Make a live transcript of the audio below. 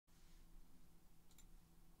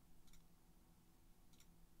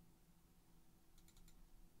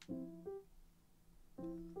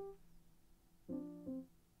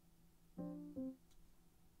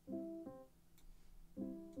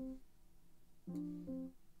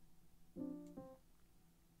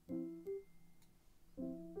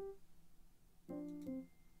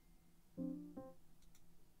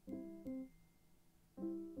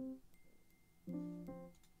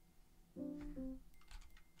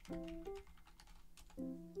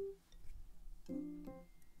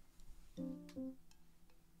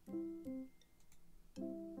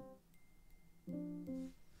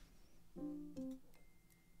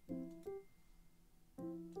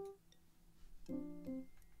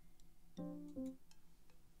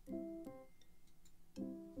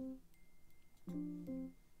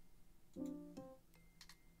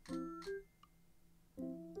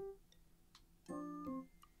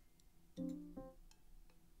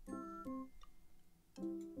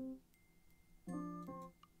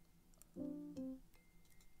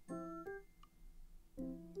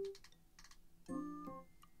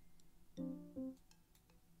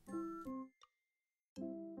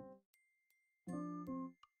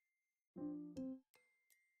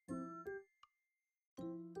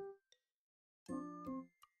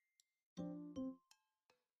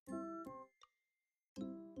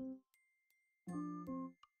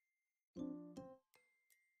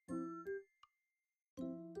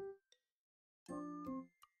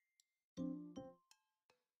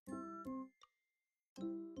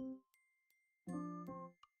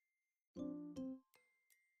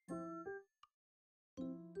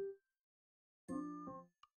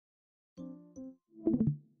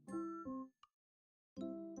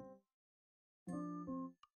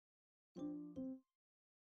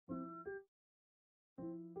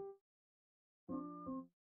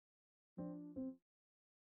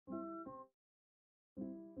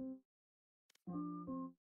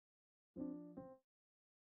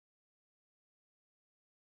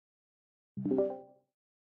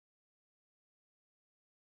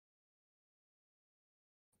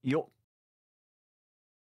よっ。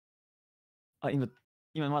あ、今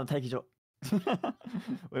まだ待機所。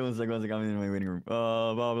Wait 1 second, 1 second, I'm in my waiting room.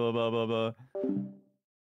 Blah, blah, blah, blah, blah.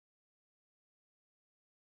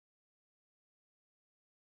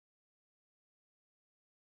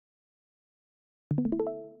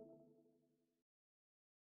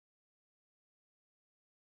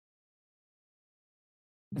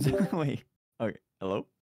 Wait. Okay. Hello?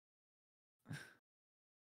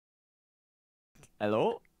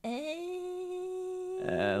 Hello?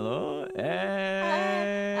 Hello?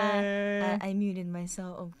 I muted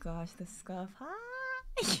myself. Oh gosh, the scuff. Hi.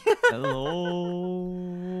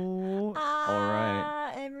 Hello?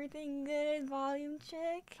 Alright. Everything good? Volume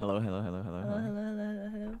check. Hello, hello, hello, hello, hello. Hello, hello, hello,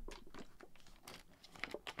 hello.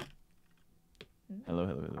 Hello,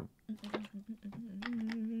 hello, hello.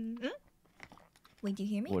 Wait, do you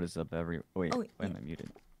hear me? What is up, Wait, oh, why am I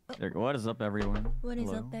muted? There, what is up, everyone? What is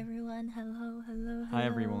hello? up, everyone? Hello, hello, hello. Hi,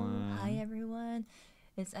 everyone. Hi, everyone.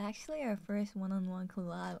 It's actually our first one-on-one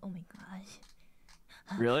collab. Oh my gosh.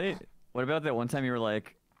 Really? What about that one time you were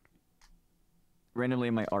like randomly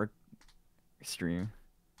in my art stream?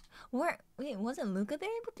 Wait, wasn't Luca there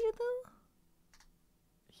with you though?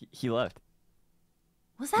 He left.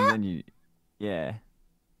 Was that? And then you, yeah.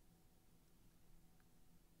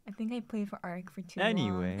 I think I played for Arc for too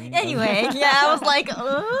Anyway. long. Anyway, yeah, I was like,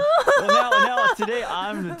 oh. Well, now today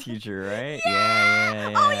I'm the teacher, right?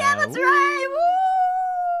 Yeah. Oh yeah, that's right. Woo!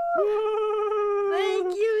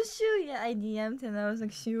 Thank you, Shu. Yeah, I DM'd and I was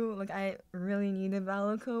like, Shu, like I really need a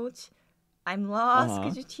Valo coach. I'm lost.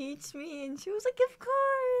 Could you teach me? And she was like, of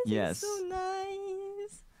course. Yes. It's so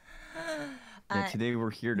nice. Yeah, today we're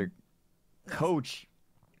here to coach.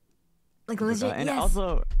 Like legit, and yes.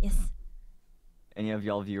 also, yes. Any of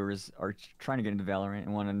y'all viewers are trying to get into Valorant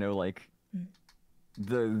and want to know like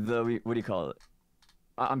the what do you call it?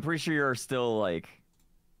 I'm pretty sure you're still like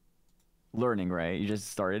learning, right? You just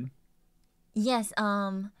started. Yes.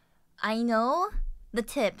 I know the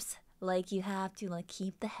tips. Like you have to like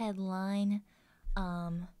keep the headline. I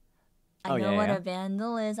know what a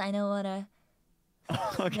vandal is. I know what a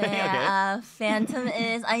phantom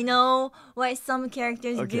is. I know what some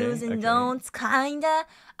characters do's and don'ts. Kinda.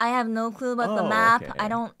 I have no clue about the map. I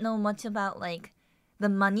don't know much about like the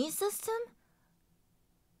money system.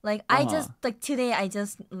 Like I just like today I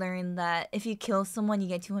just learned that if you kill someone you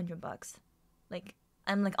get $200. Like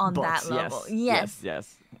I'm like on that level. Yes.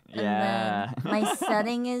 And then my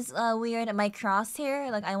setting is weird. My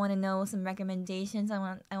crosshair, like I want to know some recommendations.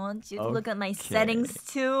 I want you to look at my settings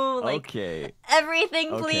too. Like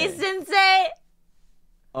everything, please, sensei.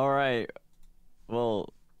 All right.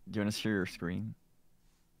 Well, do you want to share your screen?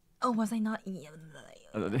 Oh, was I not? Sure,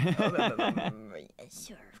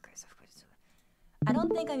 of course. I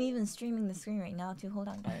don't think I'm even streaming the screen right now. Too. Hold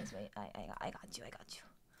on, guys. Wait, I got you.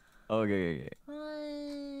 Okay.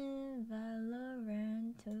 Valorant.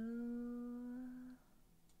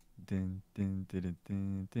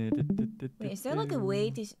 Wait, is there like a way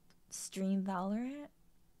to stream Valorant?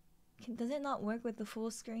 Does it not work with the full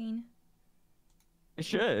screen? It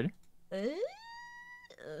should. It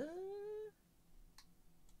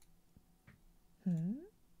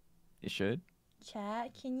should.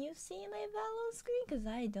 Chat, can you see my Valo screen? Cause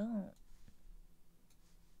I don't.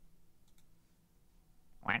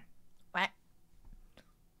 What?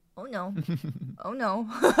 Oh no. Oh no.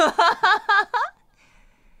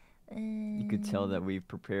 You could tell that we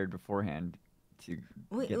prepared beforehand to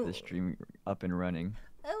get the stream up and running.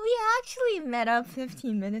 We actually met up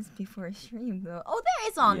 15 minutes before stream though. Oh, there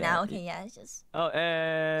it's on now. Okay, yeah, it's just. Oh,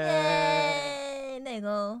 Yay! There you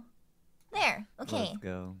go. There. Okay. Let's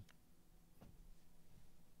go.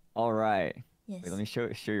 All right. Yes. Wait, let me show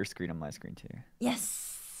your screen on my screen too.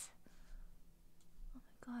 Yes. Oh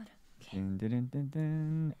my god. Okay.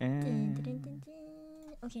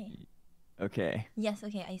 Okay. Okay. Yes.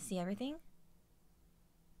 Okay. I see everything.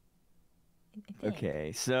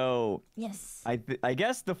 Okay. So. Yes. I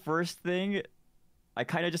guess the first thing, I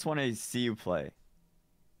kind of just want to see you play.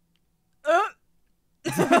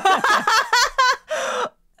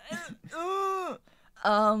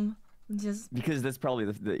 Just because that's probably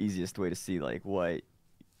the easiest way to see like what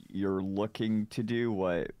you're looking to do,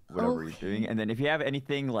 whatever you're doing, and then if you have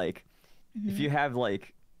anything like, if you have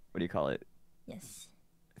like, what do you call it? Yes.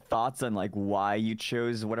 Thoughts on like why you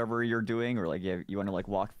chose whatever you're doing, or like you want to like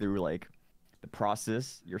walk through like the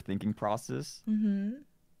process, your thinking process.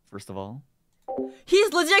 First of all.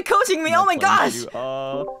 He's legit coaching me. Oh my gosh.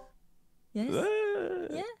 Yes.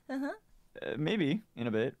 Yeah. Maybe in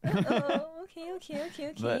a bit. Okay.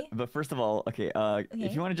 But first of all, okay.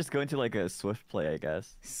 If you want to just go into like a swift play, I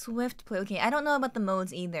guess. Swift play. Okay, I don't know about the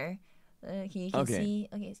modes either. Okay, you can see.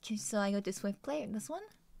 Okay, so I go to swift play. This one.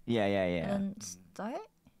 Yeah. And then start.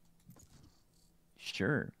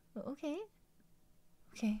 Sure. Okay.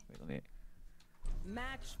 Okay. Wait,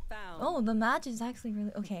 match found. Oh, the match is actually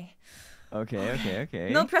really okay. Okay.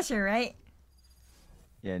 No pressure, right?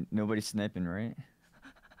 Yeah, nobody's sniping, right?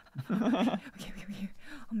 Okay.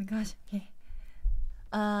 Oh my gosh. Okay.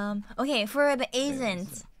 Okay, for the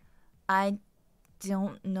agent, I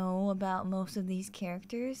don't know about most of these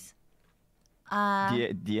characters.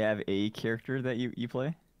 Do you have a character that you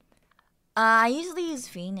play? I usually use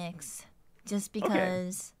Phoenix, just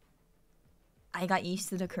because I got used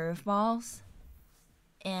to the curveballs.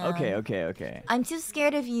 And okay. I'm too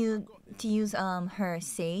scared of you to use her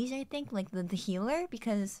Sage, I think, like the healer,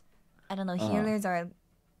 because I don't know, healers are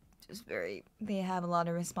just they have a lot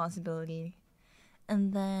of responsibility.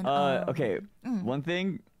 And then okay, one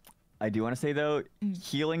thing I do want to say though,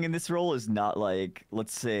 healing in this role is not like,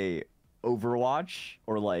 let's say, Overwatch,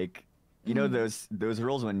 or like, you know those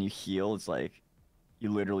roles when you heal, it's like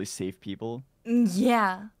you literally save people.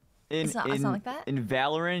 Yeah. It's not like that? In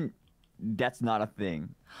Valorant, that's not a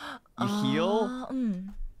thing. You heal.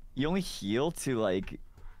 You only heal to like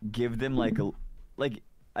give them like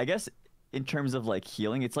I guess in terms of like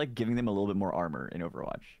healing, it's like giving them a little bit more armor in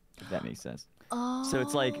Overwatch, if that makes sense. So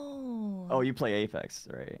it's like, you play Apex,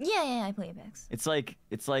 right? Yeah, I play Apex. It's like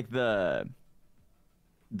the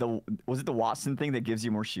was it the Watson thing that gives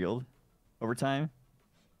you more shield over time?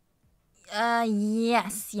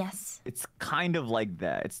 Yes. It's kind of like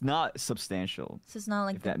that. It's not substantial. So it's not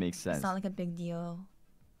like if that makes sense. It's not like a big deal.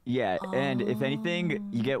 Yeah, and if anything,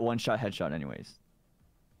 you get one shot headshot anyways.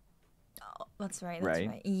 Oh, that's right.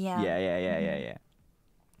 Yeah. Yeah.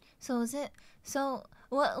 So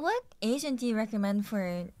what agent do you recommend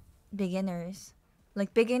for beginners?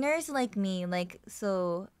 Like beginners like me,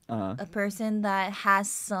 a person that has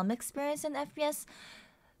some experience in FPS.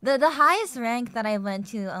 The highest rank that I went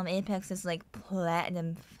to Apex is like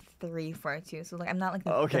Platinum 342. So like I'm not like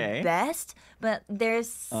the best, but there's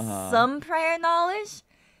some prior knowledge.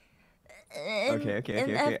 In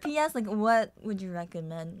FPS, like what would you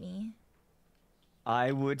recommend me?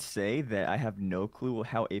 I would say that I have no clue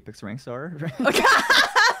how Apex ranks are.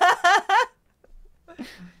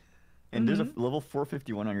 And there's a level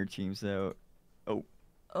 451 on your team, so oh.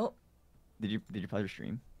 Did you pause your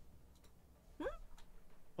stream?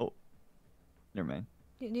 Oh. Never mind.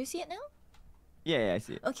 Do you see it now? Yeah, I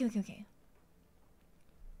see it. Okay.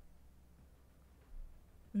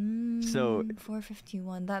 So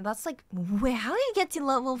 451. That's like, wait, how do you get to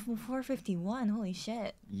level 451? Holy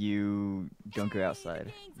shit. You don't go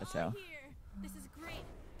outside. That's how. This is great.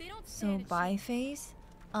 They don't so buy phase.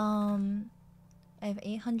 I have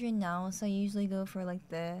 800 now, so I usually go for like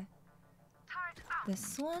this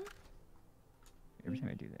one. Every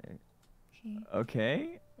time I do that.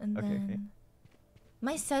 Okay. And then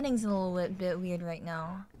my settings a little bit weird right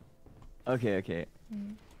now. Okay.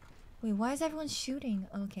 Wait, why is everyone shooting?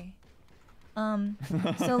 Okay.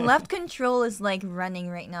 So left control is like running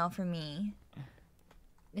right now for me.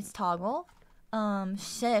 It's toggle.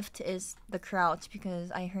 Shift is the crouch because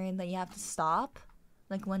I heard that you have to stop,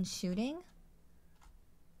 like when shooting.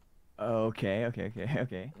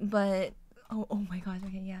 Okay. But oh my god.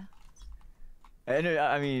 Okay, yeah.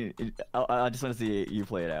 I mean, I just want to see you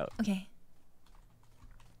play it out. Okay.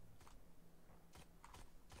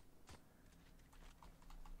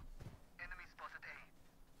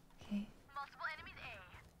 Okay. Multiple enemies A.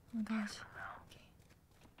 Oh my gosh. Okay.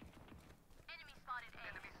 Enemy spotted A.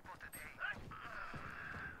 Enemy spotted A.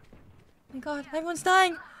 Oh my god, everyone's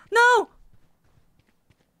dying. No!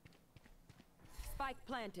 Spike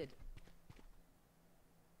planted.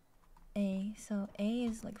 A. So A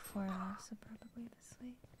is like far off, so probably this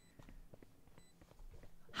way.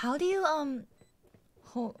 How do you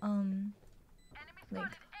hold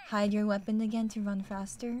like hide your weapon again to run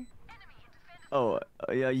faster? Oh,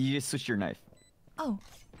 yeah, you just switch your knife. Oh.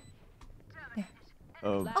 There.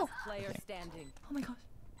 Oh. Last player standing. Oh my gosh.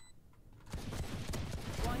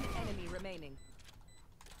 One enemy remaining.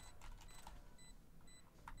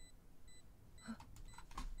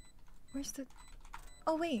 Where's the...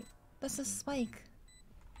 Oh wait, that's a spike.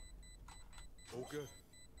 All good.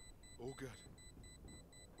 All good.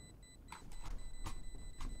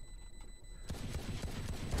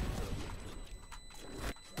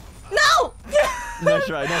 No! Nice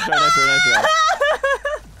try.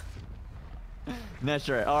 Nice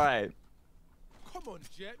try. All right. Come on,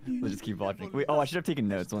 Jet. Let's just keep watching. Wait, I should have taken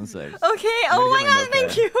notes. 1 sec. Okay, I'm oh my gonna get my god, thank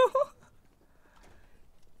notepad. you!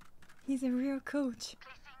 He's a real coach.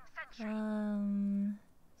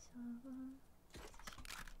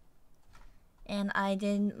 And I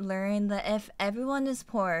did learn that if everyone is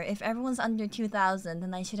poor, if everyone's under 2,000,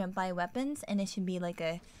 then I shouldn't buy weapons, and it should be like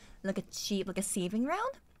a cheap, like a saving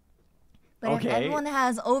round. But if everyone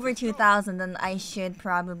has over 2,000, then I should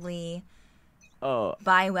probably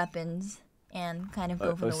buy weapons and kind of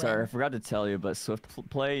go for the sorry, win. I forgot to tell you, but Swift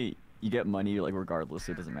play, you get money like regardless.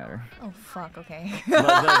 So it doesn't matter. Oh fuck. Okay.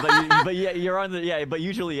 but yeah, you're on the But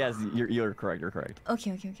usually, yes, you're correct. You're correct. Okay.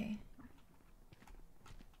 Enemy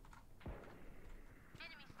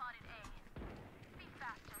spotted A. Be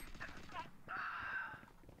faster.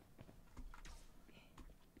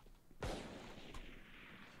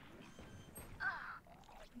 Oh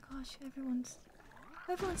my gosh,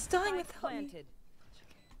 everyone's dying without me. Planted.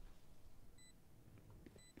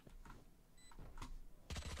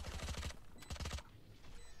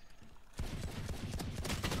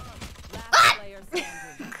 Last player standing.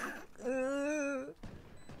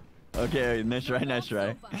 Okay, nice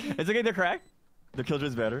try. It's okay. They're cracked. The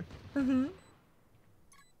killjoy's better. Woo!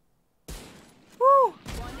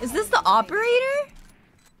 Is this the operator?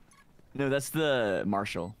 No, that's the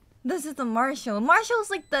marshal. This is the Marshall.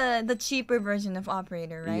 Marshall's like the cheaper version of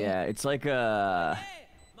operator, right? Yeah, it's like a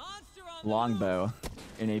longbow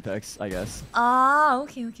in Apex, I guess. Ah,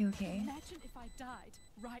 okay. Imagine if I died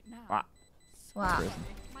right now. Wow. Wow. Crazy.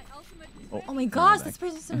 My ultimate is Oh my gosh, this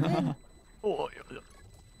person's so good. Oh.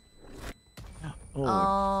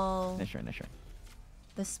 Oh. Nice try.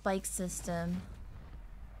 The spike system.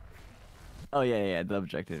 Oh yeah, the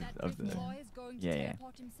objective of the. Yeah.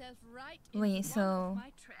 Wait, so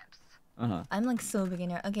Uh-huh. I'm like so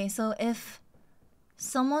beginner. Okay, so if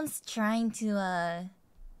someone's trying to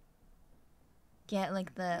get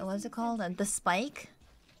like the what's it called? The spike.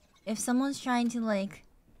 If someone's trying to like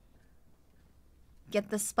get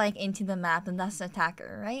the spike into the map, then that's the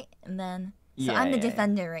attacker, right? And then so I'm the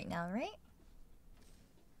defender right now, right?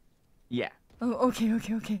 Yeah. Oh,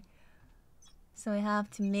 okay. So I have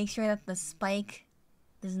to make sure that the spike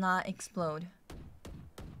does not explode.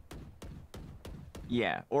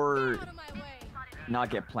 Yeah, or not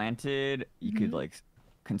get planted. You could like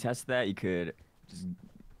contest that. You could just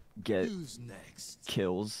get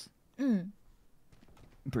kills.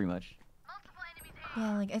 Pretty much.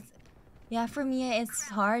 Yeah, like for me it's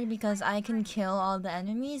hard because I can kill all the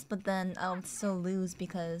enemies, but then I'll still lose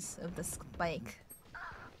because of the spike.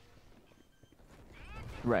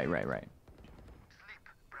 Right.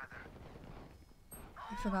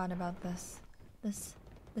 I forgot about this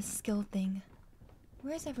skill thing.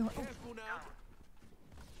 Where's everyone? Oh.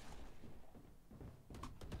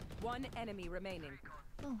 One enemy remaining.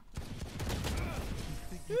 Oh.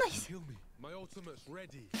 Nice. My ultimate's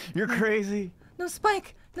ready. You're crazy. No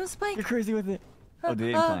spike. You're crazy with it. Oh, they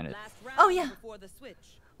didn't plant it. Last round Oh, yeah. before the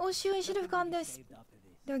switch. Oh shoot! I should have gone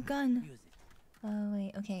their gun.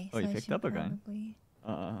 Wait. Okay. Oh, so you I picked should up a gun. probably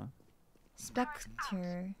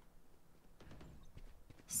Spectre.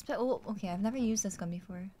 Oh, okay, I've never used this gun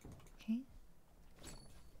before. Okay.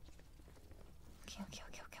 Okay.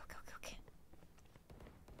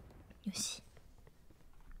 Yoshi.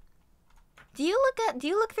 Do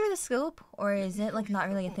you look through the scope, or is it like not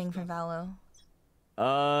really a thing for Valo?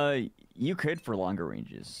 You could for longer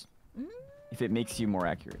ranges, if it makes you more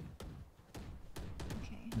accurate.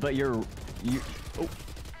 Okay. But you. Oh.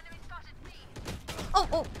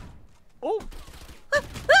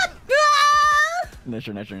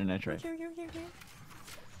 Nitro. Okay.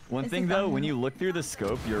 One thing though, when you look through the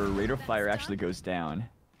scope, your rate of fire actually goes down.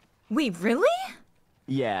 Wait, really?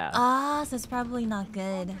 Yeah. So it's probably not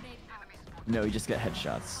good. No, you just get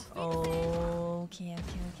headshots. Oh, okay.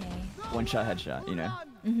 One shot headshot, you know?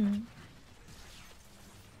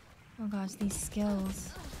 Oh gosh, these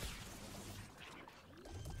skills.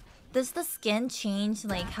 Does the skin change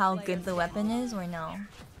like how good the weapon is or no?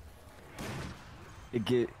 It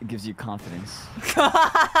gives you confidence.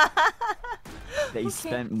 That you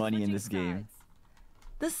spent money in this game.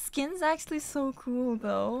 The skin's actually so cool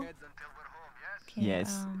though. Okay,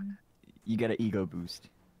 yes. You get an ego boost.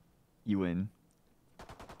 You win.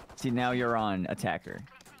 See, now you're on attacker.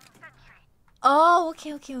 Oh,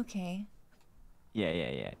 okay.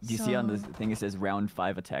 Yeah. Do you see on the thing it says round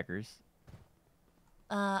 5 attackers?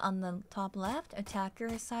 On the top left,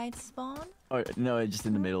 attacker side spawn. Oh no, just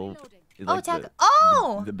in the middle. Oh, Like attacker.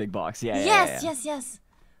 The big box. Yeah. Yes.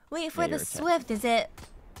 Wait, for the Swift, is it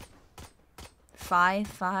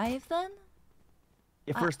 5-5 then?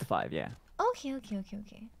 Yeah, first to 5, yeah. Okay.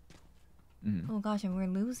 Oh gosh, and we're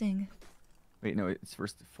losing. Wait, no, it's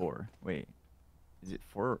first to 4. Wait, is it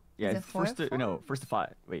 4? Yeah, Is it it's first to 4? no, first to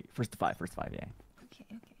 5. Wait, first to 5, yeah.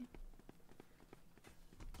 Okay.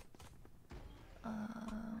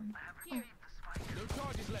 No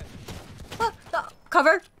charges left.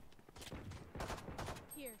 Cover.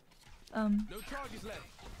 Here. No charges left.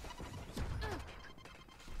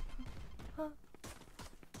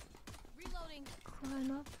 Reloading.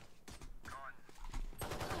 Climb up.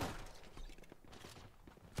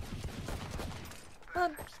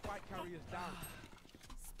 Spike carriers down.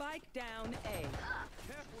 Spike down A.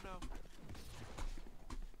 Careful now.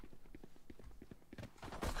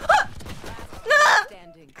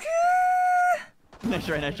 Standing. Nice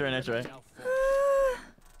try.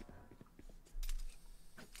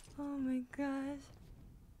 Oh my gosh.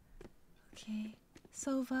 Okay,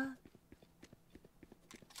 Sova.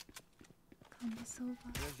 Come to Sova.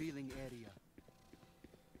 Revealing area.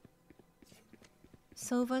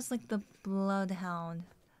 Sova's like the bloodhound.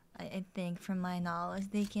 I think, from my knowledge,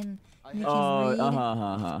 they can read.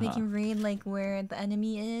 They can read like where the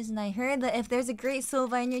enemy is, and I heard that if there's a great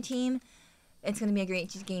Sova in your team, it's gonna be a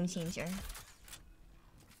great game changer.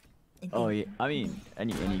 Oh yeah, I mean,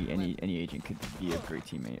 any agent could be a great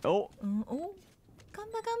teammate. Oh.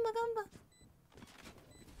 Gamba.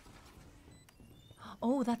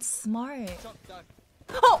 Oh, that's smart.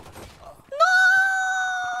 Oh no!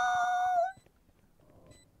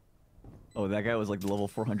 Oh, that guy was like the level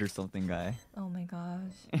 400 something guy. Oh my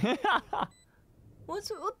gosh. What's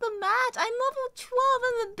with the match? I'm level 12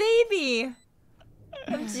 and the baby.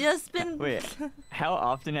 I've just been. Wait, how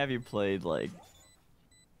often have you played like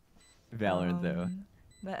Valorant though?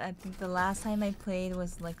 But I think the last time I played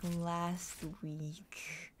was like last week.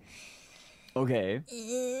 Okay.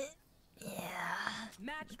 Yeah.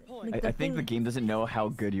 Match point. Like I think the game doesn't know how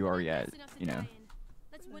good you are yet, you know.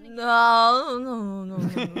 No.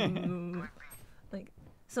 Like,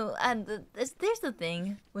 so there's the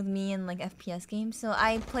thing with me in like FPS games. So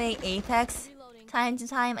I play Apex time to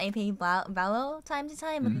time. I play Valo time to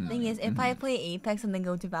time. But the thing is, if I play Apex and then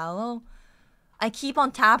go to Valo, I keep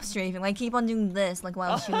on tap strafing. I keep on doing this like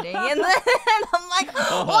while shooting, and then I'm like,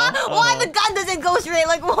 why the gun doesn't go straight?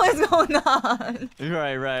 Like, what is going on?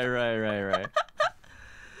 Right.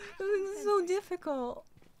 It's so difficult.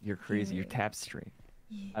 You're crazy. You're tap straight.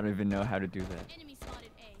 I don't even know how to do that. Enemy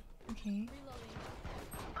spotted A. Okay. Reloading.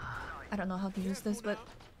 I don't know how to use this, but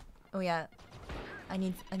oh yeah, I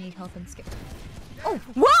need health and skip. Oh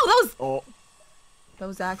wow, that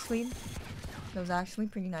was actually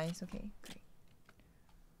pretty nice. Okay, great.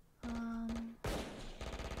 Oh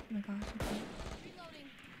my gosh. Okay. Reloading.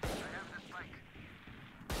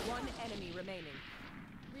 One enemy remaining.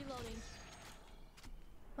 Reloading.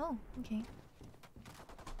 Oh, okay.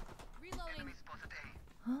 Reloading.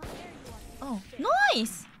 Huh? There you are. Oh,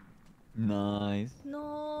 nice. Nice.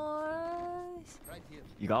 Nice. Right here.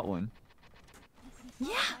 You got one. Yeah.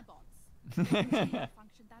 My bots.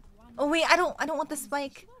 Function that one. Oh wait, I don't want the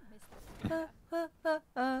spike.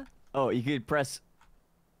 Oh, you could press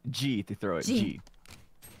G to throw it. G.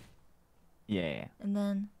 Yeah. And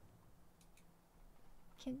then.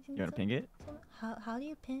 Can You wanna ping it? How do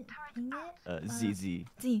you ping it? ZZ.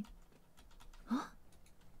 Z.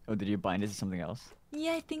 Oh, did you bind it to something else?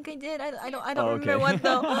 Yeah, I think I did. I don't Oh, remember okay. what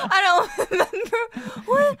though. I don't remember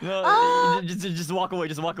what. No, just walk away.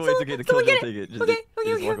 Just walk away. It's okay. The killer will take it. Just, Okay.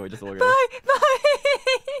 just walk away. Just walk away. Bye.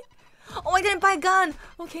 Oh, I didn't buy a gun.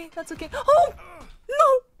 Okay, that's okay. Oh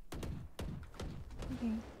no.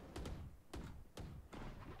 Okay.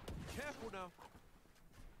 Careful now.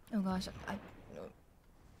 Oh gosh.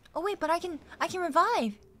 Oh wait, but I can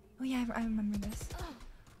revive. Oh yeah, I remember this.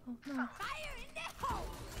 Oh no. Fire in the hole!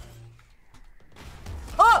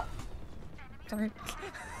 Oh. Sorry.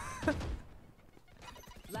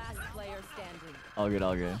 Last player standing. All good.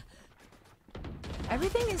 All good.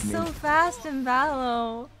 Everything is so fast in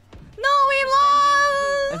Valo. No, we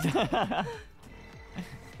lost.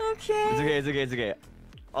 Okay. It's okay. It's okay. It's okay.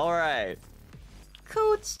 All right.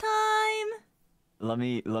 Coach time. Let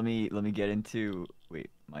me get into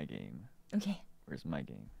my game. Okay. Where's my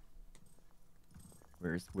game?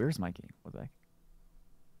 Where's my game? What the heck?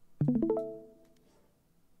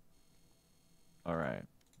 All right.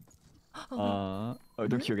 Oh,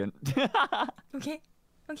 don't queue again. Okay.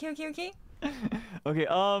 Okay.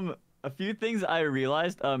 A few things I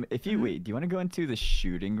realized. If you wait, do you want to go into the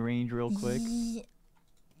shooting range real quick?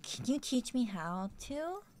 Can you teach me how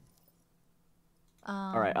to?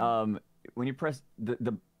 All right. When you press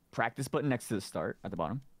the practice button next to the start at the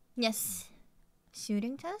bottom. Yes.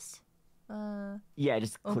 Shooting test? Yeah,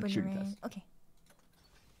 just click Open shooting range. test. Okay.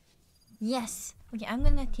 Yes. Okay, I'm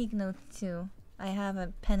gonna take notes too. I have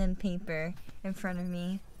a pen and paper in front of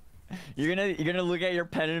me. You're gonna look at your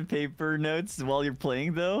pen and paper notes while you're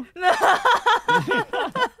playing though? Well,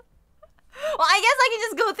 I guess I can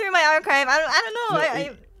just go through my archive. I don't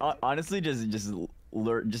know. Honestly, just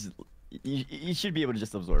learn. You should be able to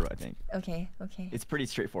just absorb. I think. Okay. It's pretty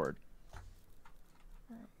straightforward.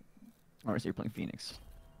 Alright, so you're playing Phoenix.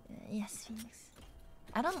 Yes, Phoenix.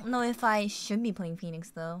 I don't know if I should be playing Phoenix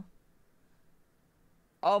though.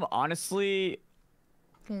 Honestly,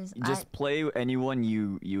 just play anyone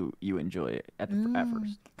you enjoy at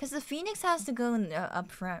first. Because the Phoenix has to go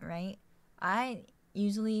up front, right? I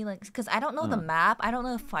usually because I don't know the map. I don't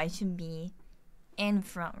know if I should be in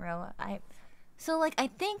front row. I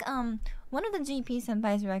think one of the GP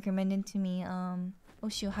senpais recommended to me oh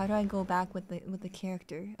shoot, how do I go back with the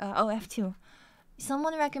character? F2.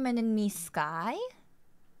 Someone recommended me Sky.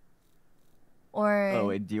 Or oh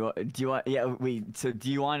wait, do you want? Yeah, wait. So do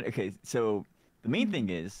you want? Okay, so the main thing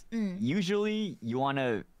is usually you want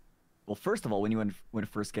to. Well, first of all, when you want to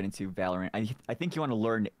first get into Valorant, I think you want to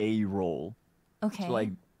learn a role. Okay. So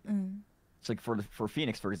it's like for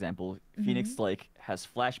Phoenix, for example, Phoenix has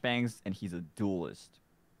flashbangs and he's a duelist,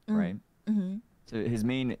 right? So his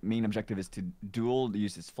main objective is to duel,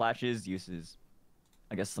 use his flashes,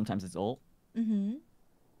 I guess sometimes it's ult.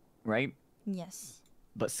 Right? Yes.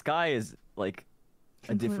 But Sky is like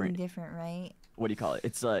completely different, right? What do you call it?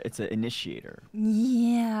 It's an initiator.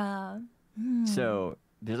 Yeah. So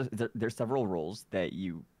there's several roles that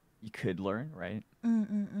you could learn, right?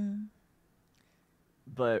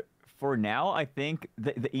 But for now, I think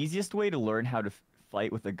the easiest way to learn how to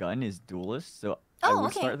fight with a gun is duelist. So I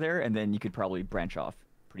would start there, and then you could probably branch off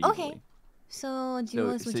pretty easily. So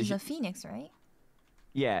duelist, which is a Phoenix, right?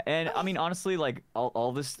 Yeah, and I mean honestly, like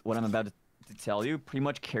all this what I'm about to tell you pretty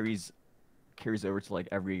much carries over to like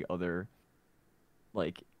every other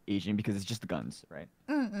like agent because it's just the guns, right?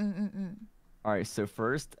 All right, so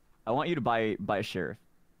first I want you to buy a sheriff.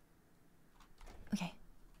 Okay.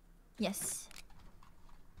 Yes.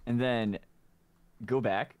 And then go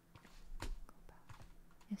back.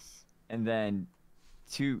 Yes. And then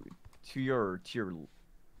to your do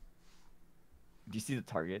you see the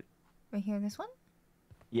target? Right here, this one?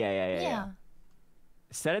 Yeah.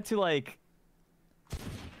 Set it to like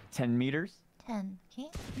 10 meters. 10. Okay.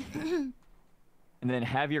 And then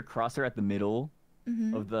have your crosshair at the middle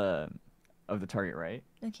of the target, right?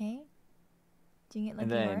 Okay. Doing it like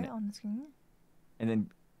and you then, were on the screen. And then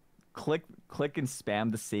click and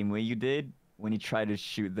spam the same way you did when you try to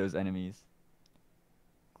shoot those enemies.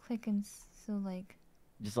 Click and so like.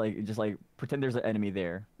 Just like pretend there's an enemy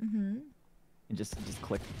there. And just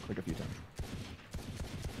click a few times.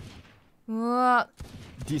 Whoa.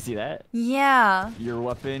 Do you see that? Yeah. Your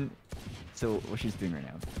weapon. So what she's doing right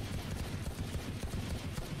now.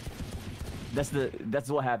 That's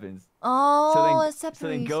what happens. Oh, so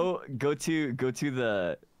then go to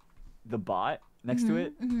the bot next to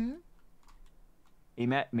it.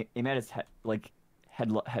 Aim at his head like his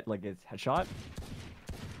headshot.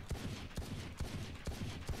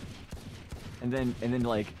 And then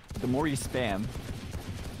like the more you spam,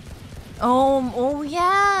 Oh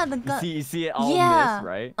yeah, the gun. you see it all miss,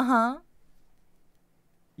 right?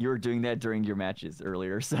 You were doing that during your matches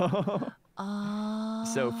earlier, so.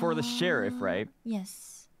 So for the sheriff, right?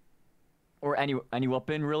 Yes. Or any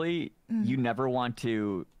weapon really, you never want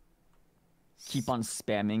to keep on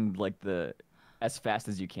spamming like as fast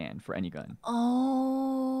as you can for any gun.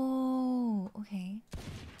 Oh, okay.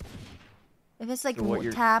 If it's like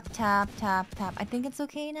So tap, tap, tap, tap, I think it's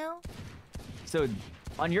okay now. So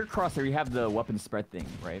on your crosshair, you have the weapon spread thing,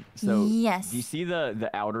 right? So yes. do you see the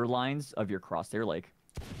outer lines of your crosshair like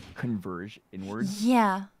converge inwards?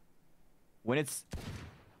 Yeah. When it's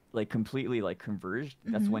like completely like converged,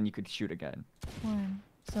 that's when you could shoot again.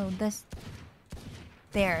 So this.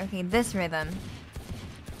 There. Okay, this rhythm.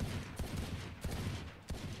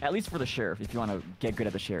 At least for the sheriff, if you want to get good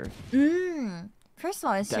at the sheriff. First of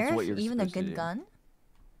all, is That's sheriff what you're even a supposed to good do. gun?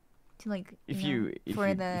 To like If you're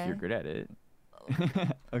good at it.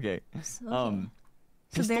 Okay. So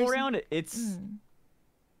Pistol round, it's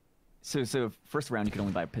so first round you can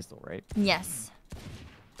only buy a pistol, right? Yes.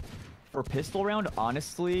 For pistol round,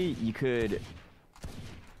 honestly, you could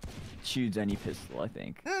choose any pistol, I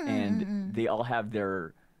think. And they all have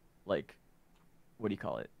their like what do you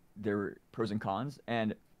call it? Their pros and cons.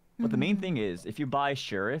 And but the main thing is if you buy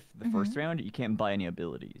sheriff the first round, you can't buy any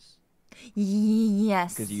abilities.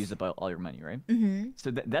 Yes. Because you use up all your money, right?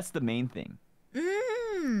 So that's the main thing.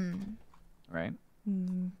 Right?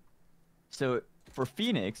 So for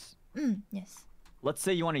Phoenix, yes. let's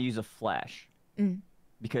say you want to use a flash.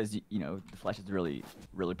 Because you know the flash is really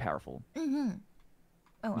powerful.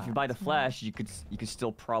 Oh, if you buy the flash, you could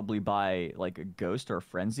still probably buy like a ghost or a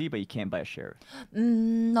frenzy, but you can't buy a sheriff.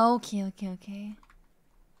 Okay.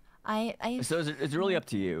 So it's really up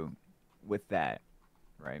to you with that,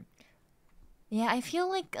 right? Yeah, I feel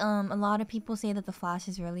like a lot of people say that the flash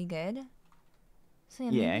is really good. So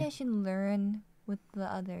yeah, maybe I should learn with the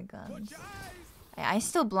other guns. I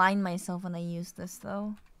still blind myself when I use this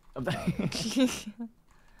though. Okay.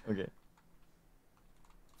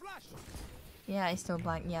 Yeah, I still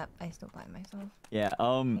blind. Yep, I still blind myself. Yeah.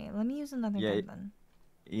 Okay, let me use another gun then.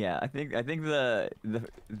 Yeah, I think the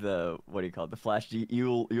what do you call it? The flash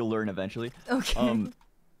you'll learn eventually. Okay.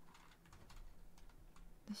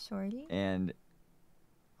 The shorty. And.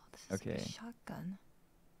 Oh, this is a shotgun.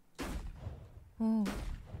 Oh.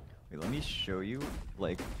 Wait, let me show you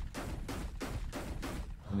like.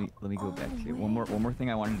 Let me go back to one more thing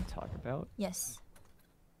I wanted to talk about. Yes.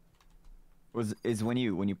 Is when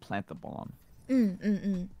you plant the bomb.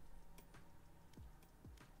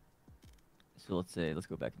 So let's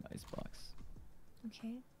go back to the icebox.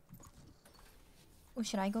 Okay. Oh,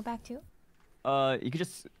 should I go back too? You could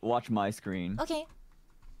just watch my screen. Okay.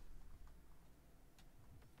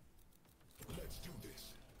 Let's do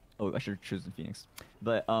this. Oh, I should have chosen Phoenix.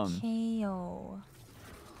 But KO.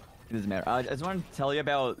 It doesn't matter. I just wanted to tell you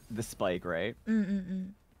about the spike, right?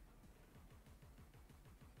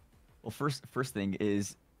 Well, first thing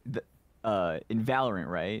is in Valorant,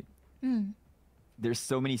 right? There's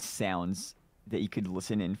so many sounds that you could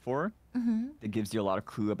listen in for. That gives you a lot of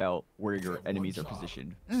clue about where your enemies are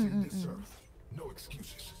positioned. No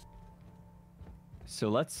excuses. So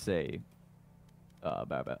let's say, oh,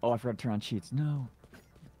 I forgot to turn on cheats. No.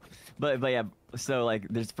 But yeah, so like,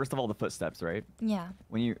 there's first of all the footsteps, right? Yeah.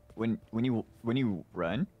 When you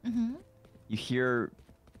run, you hear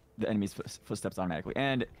the enemy's footsteps automatically,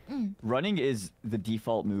 and running is the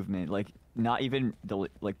default movement. Like, not even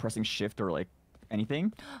like pressing shift or like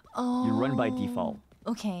anything. Oh. You run by default.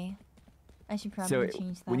 Okay. I should probably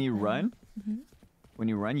change that. When you then.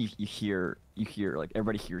 run, you hear like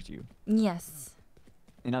everybody hears you. Yes.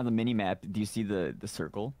 And on the mini map, do you see the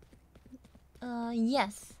circle?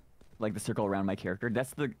 Yes. Like the circle around my character.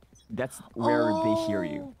 That's where they hear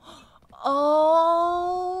you.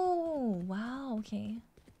 Oh. Wow. Okay.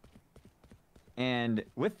 And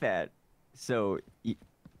with that, so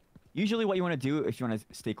usually what you want to do if you want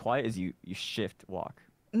to stay quiet is you shift walk.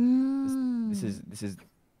 This is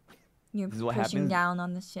You're this is what pushing happens. down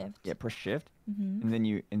on the shift. Yeah, push shift, and then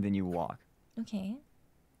you walk. Okay.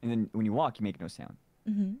 And then when you walk, you make no sound.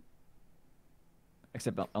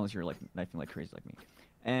 Except unless you're like knifing like crazy like me.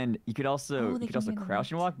 And you could also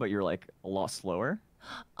crouch and walk, but you're like a lot slower.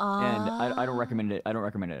 And I don't recommend it. I don't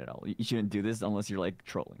recommend it at all. You shouldn't do this unless you're like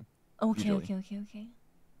trolling. Okay. Usually. Okay.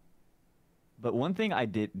 But one thing I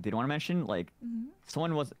did want to mention, like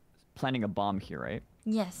someone was planting a bomb here, right?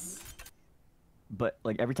 Yes. But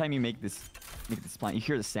like every time you make this plant, you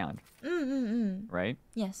hear the sound. Right?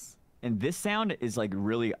 Yes. And this sound is like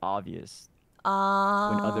really obvious when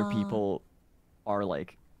other people are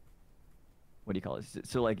like what do you call it?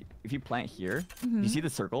 So like if you plant here, you see the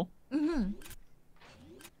circle?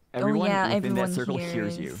 Everyone within that circle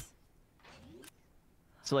hears you.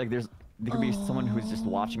 So like there could be someone who's just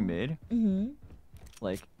watching mid.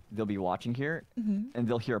 Like they'll be watching here, and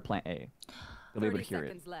they'll hear a plant A. They'll be able to hear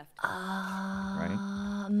it. Right?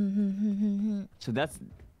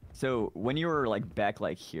 So when you were like back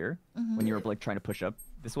like here, when you were like trying to push up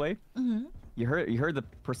this way, you heard the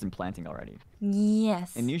person planting already.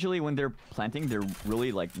 Yes. And usually when they're planting, they're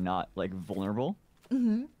really like not like vulnerable.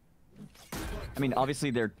 I mean,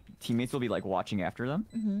 obviously their teammates will be like watching after them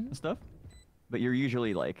and stuff, but you're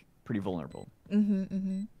usually like pretty vulnerable. Yeah,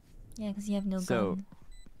 because you have no gun.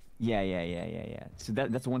 Yeah. So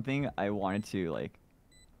that's one thing I wanted to like.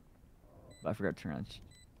 I forgot to turn on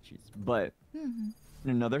sheets. But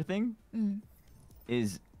another thing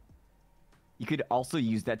is you could also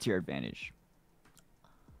use that to your advantage.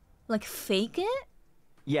 Like fake it?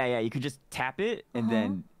 Yeah. You could just tap it and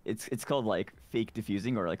then it's called like fake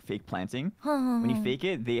diffusing or like fake planting. When you fake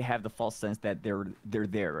it, they have the false sense that they're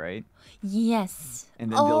there, right? Yes.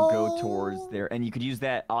 And then they'll go towards there, and you could use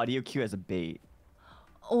that audio cue as a bait.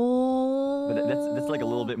 But that's like a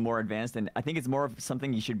little bit more advanced, and I think it's more of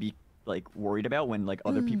something you should be like worried about when like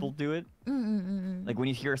other people do it. Like when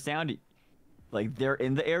you hear a sound, like they're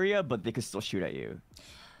in the area, but they could still shoot at you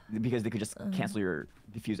because they could just cancel your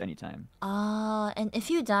diffuse anytime. And if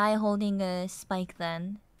you die holding a spike,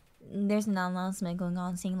 then there's an announcement going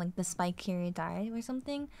on saying like the spike carrier died or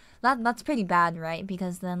something. That's pretty bad, right?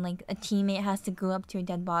 Because then like a teammate has to go up to a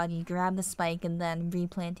dead body, grab the spike, and then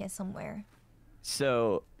replant it somewhere.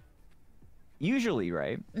 So usually,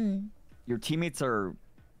 right, your teammates are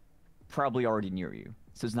probably already near you,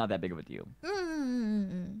 so it's not that big of a deal.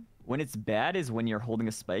 When it's bad is when you're holding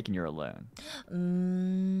a spike and you're alone.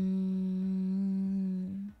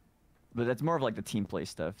 But that's more of like the team play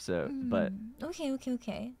stuff. So, but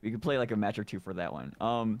okay. we could play like a match or two for that one.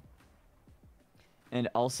 And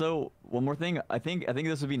also one more thing. I think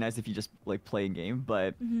this would be nice if you just like play in game,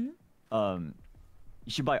 but you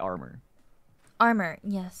should buy armor. Armor,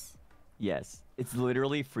 yes. Yes, it's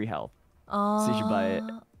literally free health. So you should buy it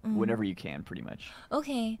whenever you can, pretty much.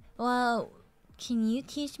 Okay. Well, can you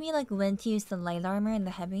teach me like when to use the light armor and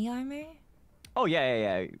the heavy armor? Oh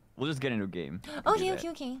yeah. We'll just get into a game.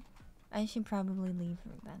 Okay. I should probably leave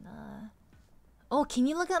then. Oh, can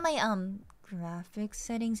you look at my graphics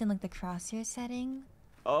settings and like the crosshair setting?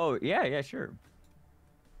 Oh yeah, sure.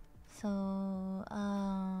 So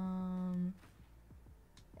I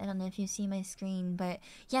don't know if you see my screen, but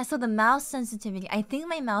yeah, so the mouse sensitivity, I think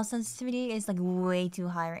my mouse sensitivity is like way too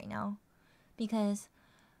high right now. Because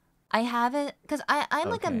I have it, because I'm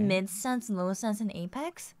like a mid-sense, low-sense in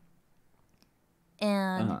Apex.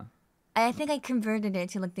 And I think I converted it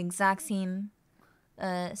to like the exact same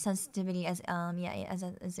sensitivity as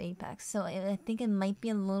as Apex. So I think it might be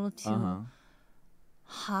a little too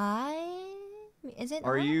high. Is it?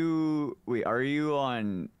 Are you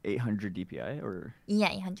on 800 DPI or?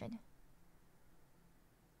 Yeah, 800.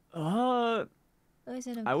 Or is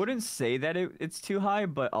it I wouldn't say that it's too high,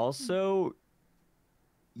 but also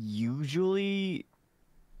usually.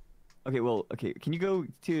 Okay. Can you go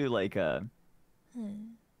to like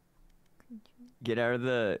get out of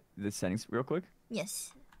the settings real quick?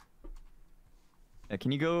 Yes.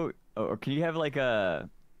 Can you go or can you have like a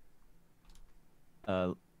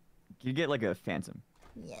you get like a phantom?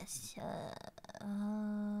 Yes.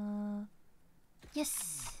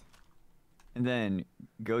 Yes. And then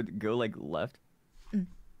go like left.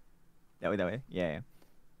 That way. Yeah.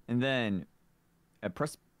 And then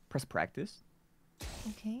press practice.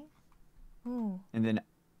 Okay. Oh. And then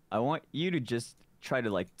I want you to just try to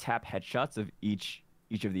like tap headshots of each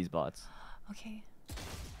of these bots. Okay.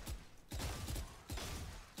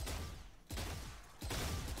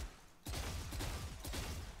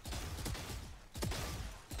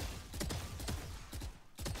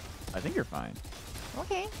 I think you're fine.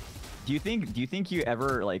 Okay. Do you think you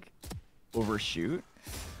ever like overshoot?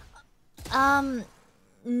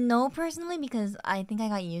 No, personally, because I think I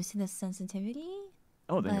got used to this sensitivity.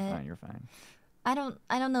 Oh, then you're fine. I don't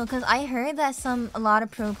know, because I heard that a lot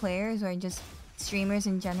of pro players or just streamers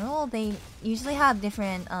in general, they usually have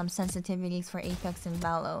different sensitivities for Apex and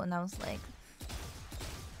Valo, and I was like,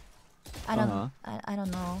 I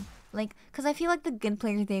don't know, like, because I feel like the good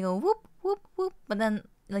players, they go whoop whoop whoop, but then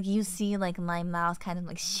like you see like my mouse kind of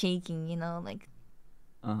like shaking, you know, like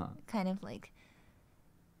kind of like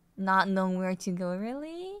not knowing where to go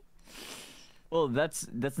really. Well, that's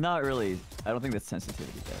not really. I don't think that's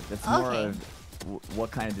sensitivity though. That's more of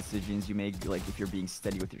what kind of decisions you make, like if you're being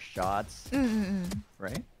steady with your shots,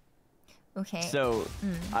 right? Okay. So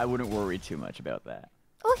I wouldn't worry too much about that.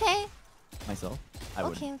 Okay. Myself, I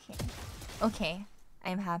wouldn't. Okay. Okay.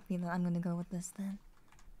 I'm happy that I'm gonna go with this then.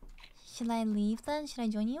 Should I leave then? Should I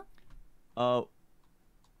join you?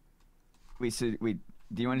 Wait. So wait.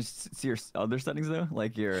 Do you want to see your other settings though?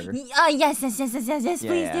 Like your. Yes, please, yes,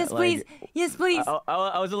 please, yes, please.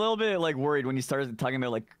 I was a little bit like worried when you started talking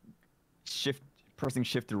about like pressing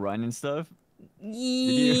shift to run and stuff.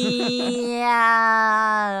 Yeah.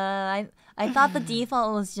 I thought the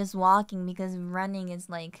default was just walking because running is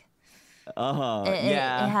like.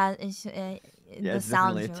 Yeah. It's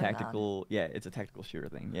definitely a tactical. Yeah, it's a tactical shooter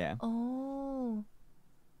thing. Yeah. Oh.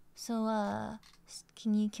 So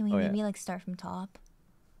can we maybe like start from top?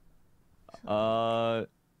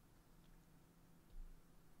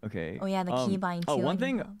 Okay. Oh yeah, the keybind too. Oh, one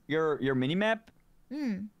thing, your mini map.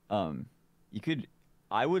 You could.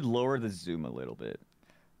 I would lower the zoom a little bit.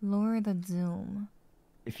 Lower the zoom.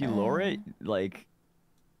 If you lower it, like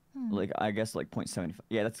I guess like 0.75.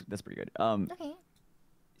 Yeah, that's pretty good. Okay.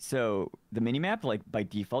 So the mini map, like by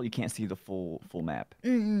default, you can't see the full map.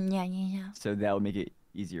 Yeah. So that would make it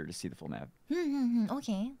easier to see the full map.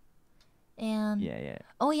 Okay. And yeah.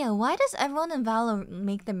 Oh yeah, why does everyone in Valor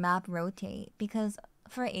make the map rotate? Because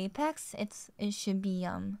for Apex, it should be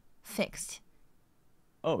fixed.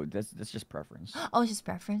 Oh, that's just preference. Oh, it's just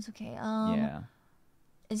preference. Okay. Yeah.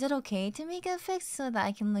 Is it okay to make it fixed so that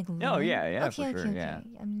I can like? Oh yeah, okay, for sure. Yeah.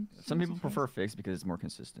 Some people prefer fixed because it's more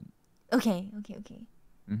consistent. Okay.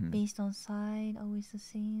 Based on side, always the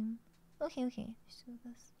same. Okay. Let's do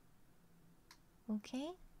this. Okay.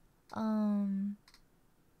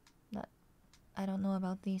 I don't know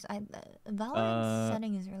about these. Valorant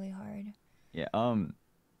setting is really hard. Yeah.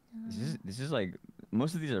 This is like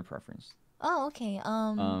most of these are preference. Oh, okay.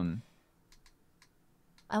 I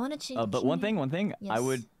want to change. But one thing,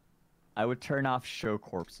 yes. I would turn off show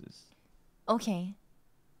corpses. Okay.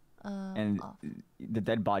 And the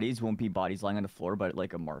dead bodies won't be bodies lying on the floor, but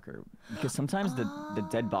like a marker. Because sometimes the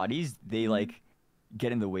dead bodies they like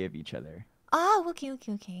get in the way of each other. Oh,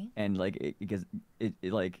 okay. And like it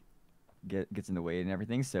like gets in the way and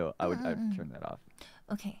everything. So I would turn that off.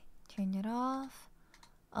 Okay, turn it off.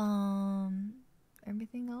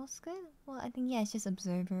 Everything else good? Well, I think it's just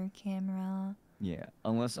observer camera. Yeah,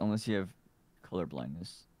 unless you have color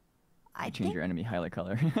blindness. I change your enemy highlight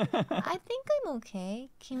color. I think I'm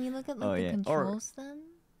okay. Can we look at like the controls then?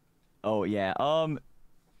 Oh yeah.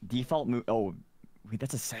 Default move. Oh, wait,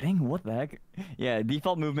 that's a setting. What the heck? Yeah,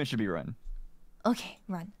 default movement should be run. Okay,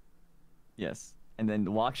 run. Yes, and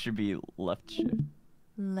then walk should be left shift.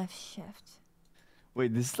 Left shift.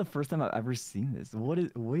 Wait, this is the first time I've ever seen this.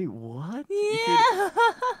 Wait, what? Yeah.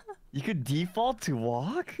 You could default to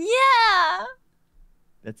walk? Yeah.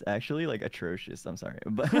 That's actually like atrocious. I'm sorry,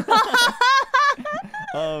 but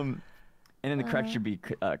and then the correct should be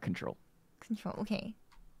control. Control. Okay.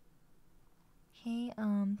 Okay.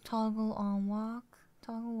 Toggle on walk.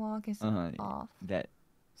 Toggle walk is off.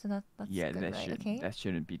 So that's good, right? That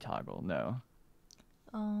shouldn't be toggle. No.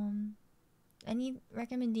 Any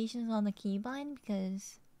recommendations on the keybind?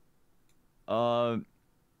 Because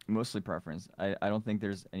mostly preference. I don't think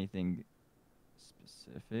there's anything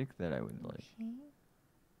specific that I would like. Okay.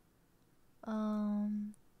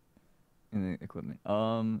 In the equipment.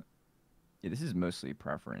 Yeah, this is mostly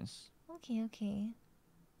preference. Okay.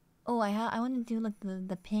 Oh, I want to do like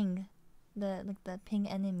the ping, the ping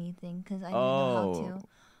enemy thing because I don't know how to.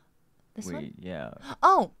 This one? Yeah.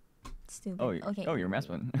 Oh, stupid. Oh, okay. Oh, you're a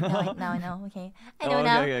one. now I know. Okay, I know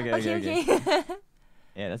now. Okay.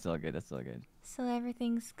 Yeah, that's all good. So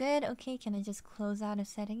everything's good. Okay, can I just close out a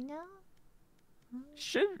setting now?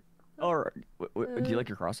 Or do you like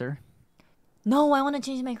your crosshair? No, I want to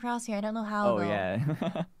change my crosshair. I don't know how. Oh yeah.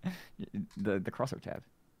 the crosshair tab.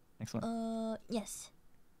 Next one. Yes.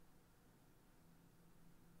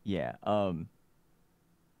 Yeah.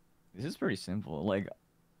 This is pretty simple. Like,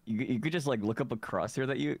 you could just like look up a crosshair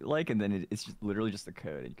that you like, and then it's just literally just the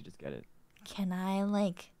code, and you could just get it. Can I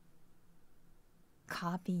like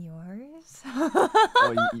copy yours?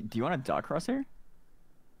 Do you want a dot crosshair?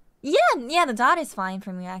 Yeah, the dot is fine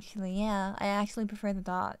for me actually. Yeah, I actually prefer the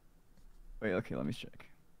dot. Wait, okay, let me check.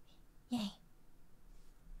 Yay.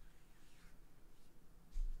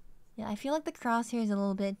 Yeah, I feel like the crosshair is a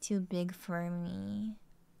little bit too big for me.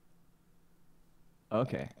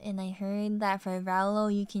 Okay. And I heard that for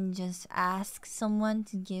Valo, you can just ask someone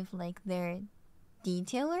to give like their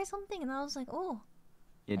detail or something, and I was like, oh.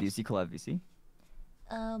 Yeah, do you see COLLAB VC?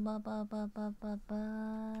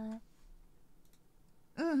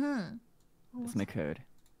 That's my code.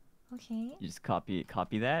 Okay. You just copy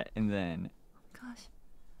that, and then. Gosh.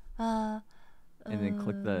 and then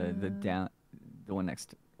click the down, the one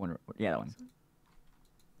next one. Yeah, that one.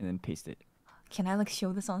 And then paste it. Can I like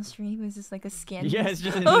show this on stream? Is this like a scan? Yeah, it's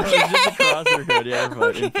just, okay. it's just a crosshair code.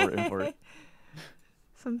 Yeah, import.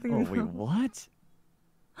 Something. Oh wait, what?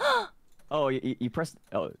 Oh, you pressed.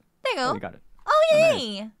 Oh, there you go. Oh, you got it. Oh Oh,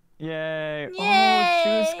 yay! nice. Yay! Yay!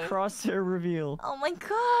 Oh, shoes crosshair reveal. Oh my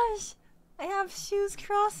gosh! I have shoes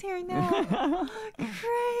crosshair now.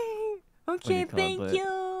 Great. Okay, thank you.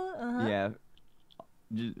 Yeah.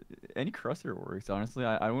 Any crosshair works. Honestly,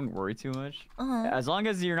 I wouldn't worry too much. Uh-huh. As long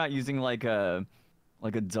as you're not using like a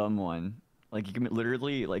dumb one. Like you can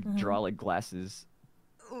literally like draw like glasses.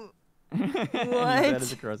 What? Use that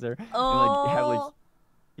as a crosshair. Oh. And, like, have, like,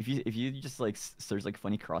 if you just like search like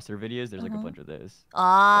funny crosshair videos, there's like a bunch of those.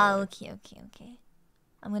 Ah, okay.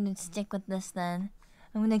 I'm gonna stick with this then.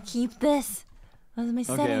 I'm gonna keep this. What's my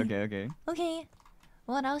setting? Okay. Okay.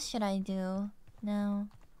 What else should I do now?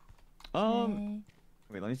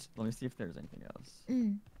 Wait, let me see if there's anything else.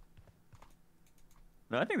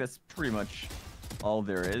 No, I think that's pretty much all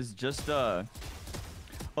there is. Just oh,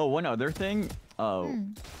 one other thing.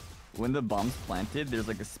 When the bomb's planted, there's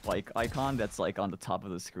like a spike icon that's like on the top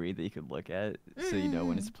of the screen that you could look at, so you know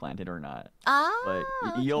when it's planted or not. Ah, But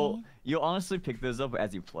you'll honestly pick those up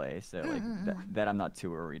as you play, so like that I'm not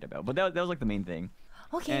too worried about. But that was like the main thing.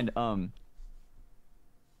 Okay. And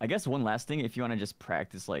I guess one last thing, if you want to just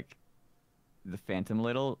practice like the phantom a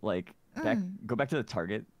little, like go back to the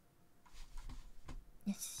target.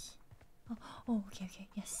 Yes. Oh, okay.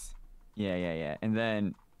 Yes. Yeah. And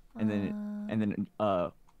then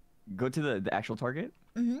go to the actual target.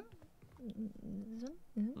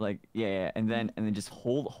 Like yeah, and then just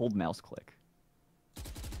hold mouse click.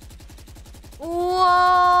 Whoa!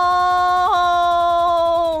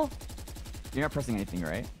 You're not pressing anything,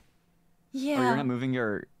 right? Yeah. Or you're not moving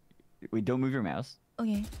your. Wait, don't move your mouse.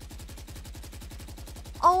 Okay.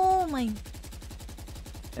 Oh my.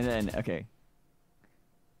 And then okay.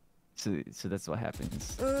 So that's what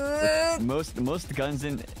happens. Like, most guns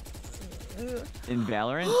in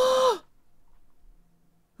Valorant.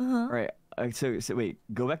 Right. So wait,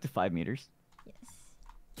 go back to 5 meters. Yes.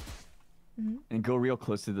 And go real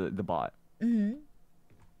close to the bot. And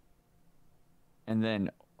then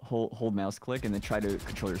hold mouse click and then try to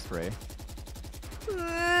control your spray.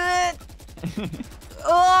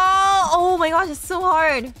 Oh my gosh, it's so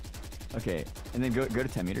hard. Okay, and then go to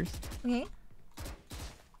 10 meters. Okay.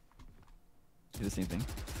 Do the same thing.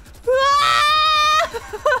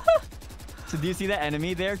 So do you see that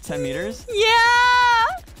enemy there, 10 meters? Yeah.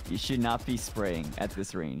 You should not be spraying at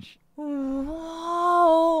this range.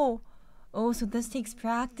 Whoa. Oh, so this takes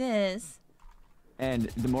practice. And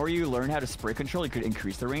the more you learn how to spray control, you could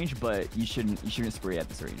increase the range, but you shouldn't spray at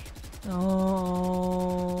this range.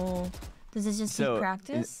 Oh. Does this just take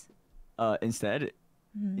practice? Instead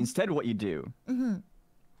what you do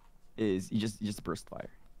is you just burst fire.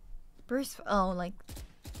 Oh, like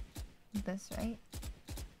this, right?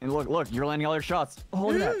 And look, you're landing all your shots. Oh,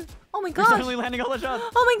 look at that. Oh my gosh. You're suddenly landing all the shots.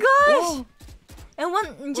 Oh my gosh. Whoa.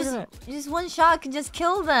 And just one shot can just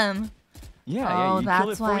kill them. Yeah, you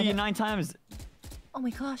killed it 49 times. Oh my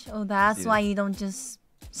gosh. Oh, that's why you don't just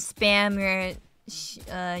spam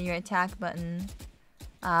your attack button.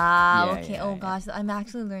 Okay. Oh gosh, I'm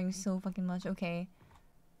actually learning so fucking much. Okay.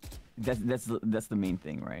 That's the main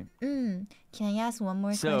thing, right? Can I ask one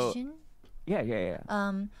more question? Yeah.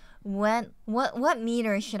 What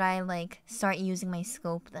meter should I like start using my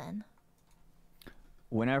scope then?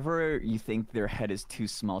 Whenever you think their head is too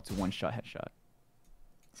small to one-shot headshot.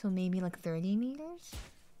 So maybe like 30 meters?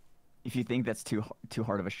 If you think that's too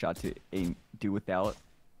hard of a shot to do without,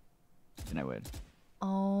 then I would.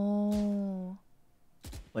 Oh.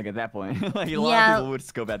 Like at that point, like a lot of people would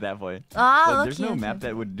scope at that point. Like, there's no map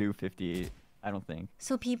that would do 50. I don't think.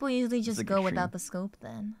 So people usually just like go without the scope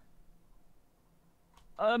then.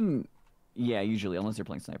 Yeah, usually, unless you're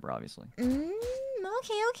playing sniper, obviously.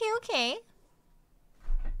 Okay.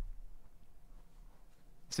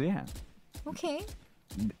 So yeah. Okay.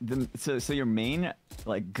 So your main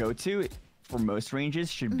like go-to for most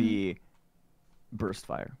ranges should be burst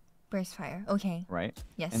fire. Burst fire. Okay. Right?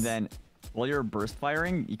 Yes. And then while you're burst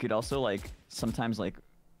firing, you could also like sometimes like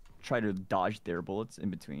try to dodge their bullets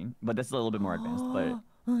in between. But that's a little bit more advanced, but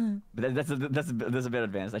that's a bit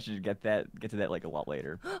advanced. I should get to that like a lot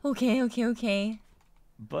later. Okay.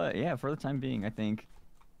 But yeah, for the time being, I think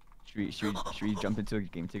should we jump into a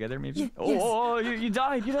game together maybe? Yes. Oh, you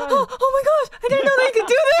died. Oh my gosh! I didn't know that you could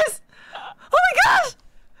do this. Oh my gosh!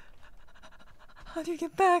 How do you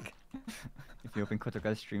get back? If you open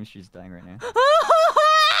Kotoka's stream, she's dying right now.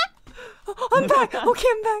 Oh I'm back. Okay,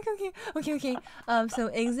 I'm back. Okay. So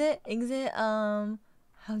exit. How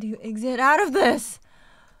do you exit out of this?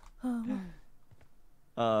 Oh,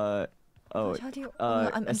 how do you?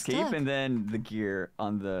 I'm escape stuck. and then the gear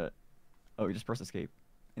on the. Oh, you just press escape,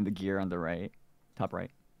 and the gear on the right, top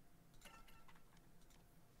right.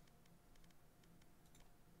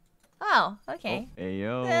 Oh, okay. Oh,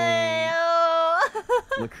 ayo. Ayo.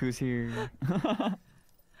 Look who's here. Oh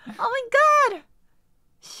my god!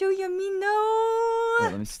 Show me no.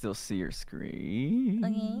 Wait, let me still see your screen.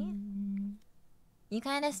 Okay. You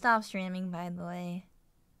kind of stopped streaming, by the way.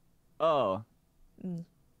 Oh. Mm.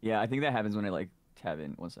 Yeah, I think that happens when I like tab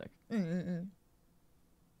in. 1 sec.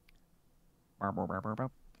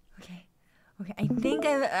 Okay. I think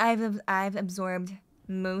I've absorbed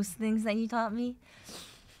most things that you taught me.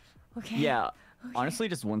 Okay. Yeah. Honestly,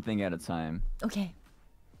 just one thing at a time. Okay.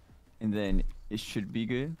 And then it should be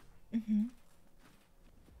good.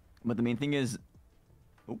 But the main thing is.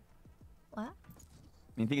 Oh. What?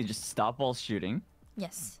 Main thing is just stop while shooting.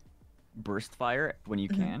 Yes. Burst fire when you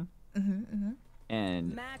can.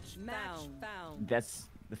 And Match found. that's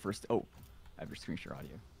the first. Oh, I have your screen share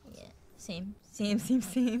audio. Yeah. Same.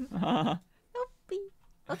 Nope.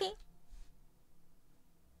 Okay.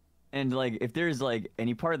 And like, if there's like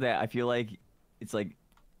any part of that I feel like it's like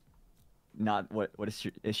not what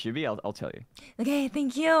it should be, I'll tell you. Okay.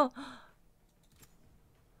 Thank you.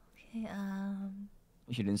 Okay.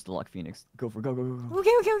 You should insta lock Phoenix. Go.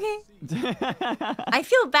 Okay. I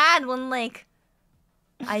feel bad when like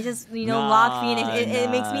I just lock Phoenix. It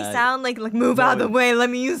makes me sound like move out of the way. Let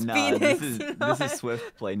me use Phoenix. This is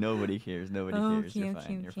swift play. Nobody cares. Nobody cares. You're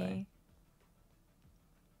fine. You're fine.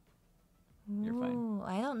 You're fine. Ooh,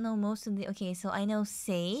 I don't know most of the. Okay, so I know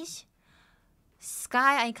Sage,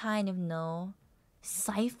 Sky. I kind of know.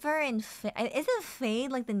 Cypher and isn't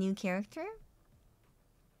Fade like the new character?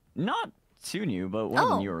 Not too new, but one of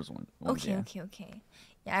the newer ones. Okay.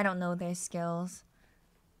 Yeah, I don't know their skills.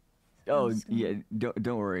 Oh yeah,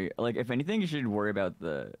 don't worry. Like if anything, you should worry about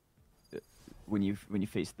the when you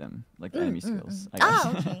face them, like the enemy skills. I guess.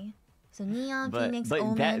 Oh, okay. So Neon, Phoenix, but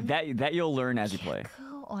Omen. that you'll learn as you play.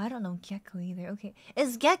 Oh, I don't know Gecko either. Okay,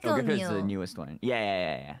 is Gecko new? Gecko's the newest one.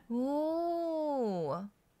 Yeah. Ooh.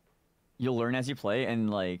 You'll learn as you play, and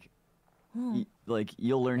like,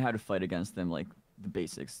 you'll learn how to fight against them, like the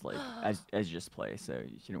basics, like as you just play. So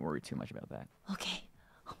you shouldn't worry too much about that. Okay.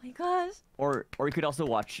 Oh my gosh. Or you could also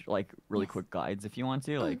watch like really quick guides if you want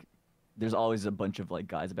to. Like, there's always a bunch of like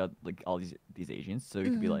guides about like all these agents. So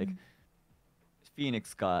you could be like,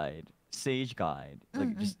 Phoenix guide, Sage guide.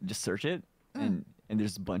 Like just search it, and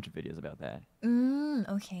there's a bunch of videos about that.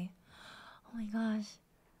 Okay. Oh my gosh.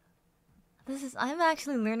 I'm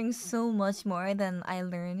actually learning so much more than I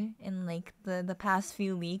learned in like the past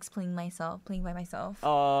few weeks playing by myself.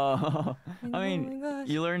 Oh, Like, I mean, oh my gosh.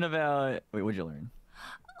 you learned about. Wait, what'd you learn?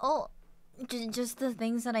 Oh, just the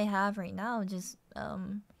things that I have right now. Just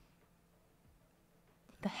the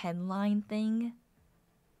headline thing.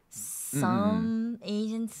 Some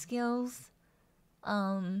agent skills.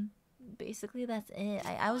 Basically that's it.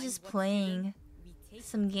 I was just playing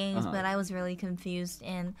some games, but I was really confused,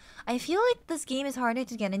 and I feel like this game is harder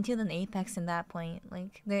to get into than Apex in that point.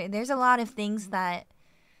 Like there's a lot of things that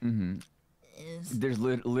There's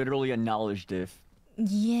literally a knowledge diff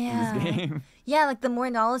yeah. in this game. Yeah, like the more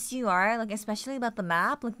knowledge you are, like especially about the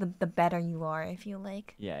map, like the better you are, I feel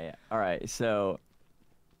like. Yeah. All right, so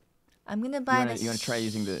I'm gonna buy you wanna try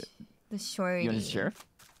using the shorty. You want the sheriff?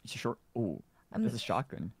 It's a short. Oh, that's a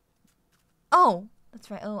shotgun. Oh, that's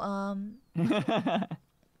right. Oh, okay,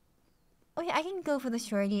 I can go for the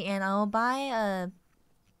shorty, and I'll buy a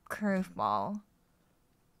curveball.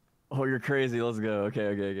 Oh, you're crazy. Let's go. Okay.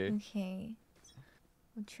 Okay.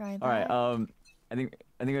 We'll try that. All right. I think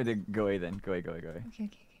I have to go A then. Go A. Okay.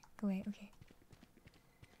 Go away. Okay.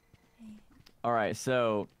 All right.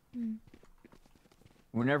 So,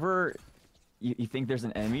 whenever you think there's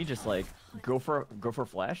an enemy, just like go for a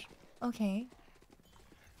flash. Okay.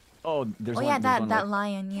 Oh, there's one. Yeah, there's that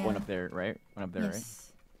lion. Yeah. One up there, right? One up there,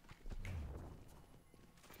 yes.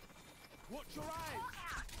 Watch your eyes.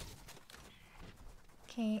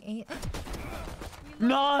 Okay.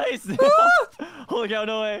 Nice! Holy cow,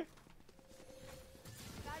 no way.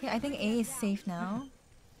 Yeah, I think A is safe now.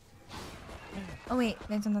 Oh wait,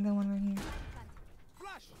 there's another one right here.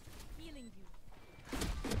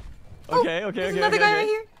 Okay. There's another guy right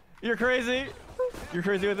here. You're crazy. You're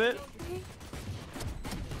crazy with it.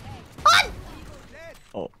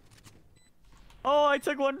 On! Oh, I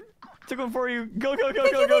took one. Took one for you. Go. Thank you.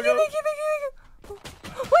 What?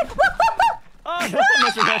 Oh,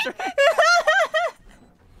 that's right.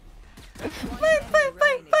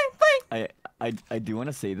 Fight! I do want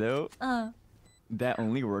to say though, Uh. that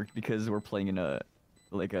only worked because we're playing in a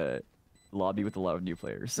lobby with a lot of new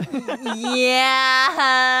players. Yeah.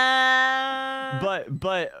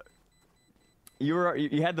 But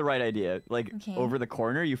you had the right idea. Like Okay. over the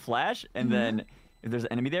corner, you flash, and then if there's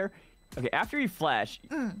an enemy there, okay. After you flash,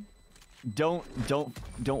 don't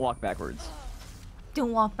walk backwards.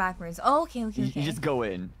 Don't walk backwards. Oh, okay. You just go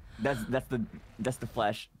in. That's the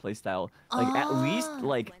flash play style.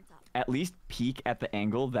 Like at least peek at the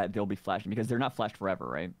angle that they'll be flashing because they're not flashed forever,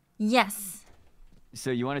 right? Yes. So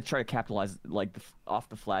you want to try to capitalize like off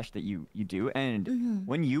the flash that you do, and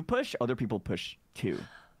when you push, other people push too.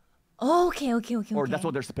 Okay. Or that's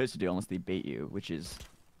what they're supposed to do, unless they bait you, which is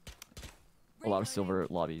a lot of silver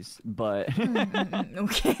lobbies. But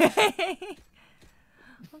Okay.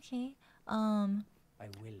 Okay.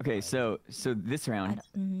 okay, so this round,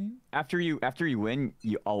 after you win,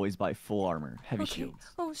 you always buy full armor, heavy shields.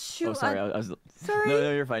 Oh shoot. Oh, sorry, I was. Sorry.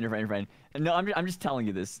 No, you're fine. No, I'm just telling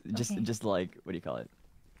you this. Just like, what do you call it?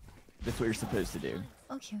 That's what you're supposed to do.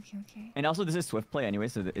 Okay. And also, this is swift play anyway,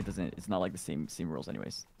 so that it's not like the same rules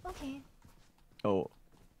anyways. Okay. Oh,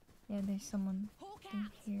 Yeah, there's someone in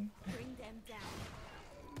here. Bring them down.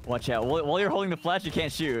 watch out! While you're holding the flash, you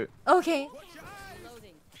can't shoot. Okay.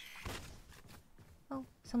 Loading. Oh,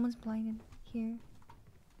 someone's blinded here.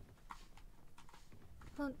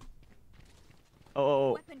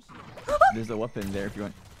 Oh, Weapon shield. there's a weapon there if you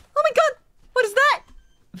want. Oh my god! What is that?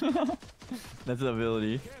 That's an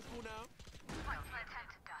ability. Careful now.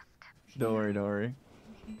 Don't worry. Don't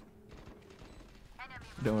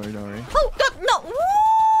worry. Oh god, no! Woo!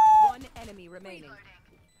 One enemy remaining.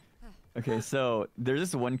 Okay, so there's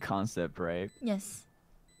this one concept, right? Yes.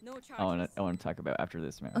 No charges. I want to talk about after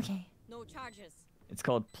this, man. Okay. No charges. It's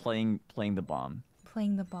called playing the bomb.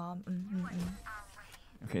 Playing the bomb.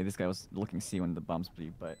 Okay, this guy was looking to see when the bombs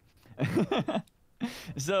bleed, but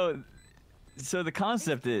so the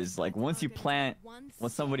concept is like once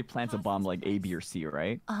somebody plants a bomb like A, B, or C,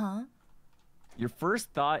 right? Your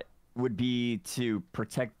first thought would be to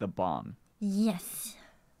protect the bomb Yes.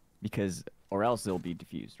 because or else it'll be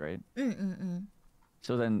diffused, right?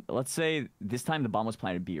 So then let's say this time the bomb was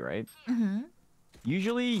planted B, right?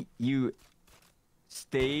 Usually you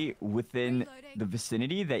stay within the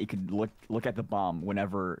vicinity that you could look at the bomb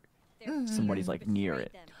whenever somebody's like near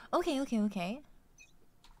it. Okay.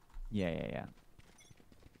 Yeah.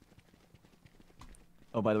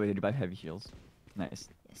 Oh, by the way, did you buy heavy shields? Nice.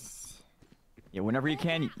 Yes. Yeah, whenever you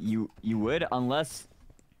can, you would, unless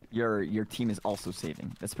your team is also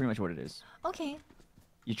saving. That's pretty much what it is. Okay.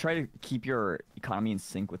 You try to keep your economy in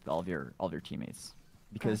sync with all of your teammates,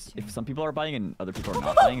 because Gotcha. if some people are buying and other people are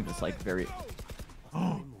not buying, it's like very.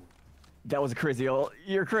 Oh, that was a crazy ult.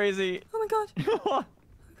 You're crazy. Oh my god.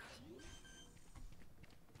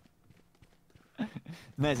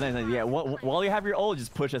 Nice. Yeah, while you have your ult,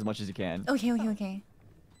 just push as much as you can. Okay.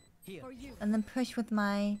 For you. And then push with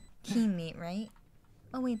my teammate, right?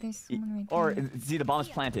 Oh wait, there's someone right there. Or see, the bomb's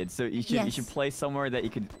planted, so you should Yes. play somewhere that you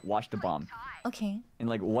could watch the bomb. Okay. And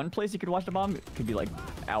like one place you could watch the bomb could be like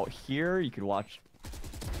out here. You could watch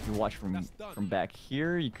from back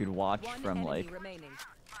here. You could watch One from enemy like remaining.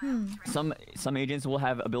 some agents will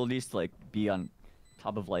have abilities to like be on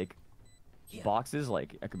top of like boxes.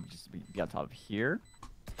 Like I could just be on top of here.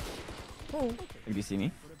 Oh. Like, do you see me?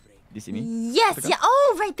 Do you see me? Yes. Kotoka? Yeah.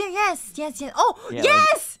 Oh, right there. Yes. Oh, Yeah,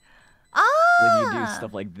 yes. Like you do Ah.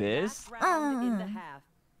 stuff like this. Last round in the half.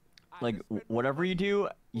 Like whatever you do,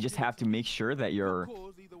 you just have to make sure that you're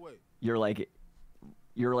like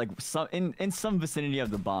some in some vicinity of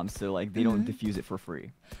the bomb, so like they don't defuse it for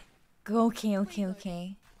free.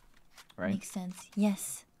 Okay. Right? Makes sense.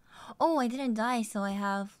 Yes. Oh, I didn't die, so I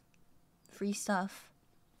have free stuff.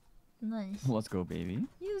 Nice. Let's go, baby.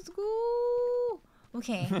 Let's go.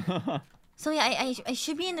 Okay. So yeah, I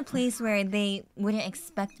should be in a place where they wouldn't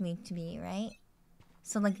expect me to be, right?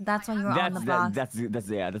 So like that's why you're on the box.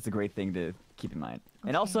 That's a great thing to keep in mind.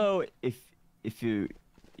 And Okay. also, if you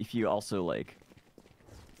also like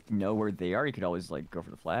know where they are, you could always like go for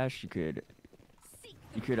the flash. You could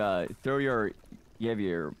throw your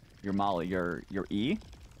molly, your E,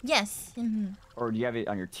 Yes. or you have it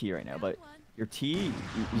on your T right now, but your T you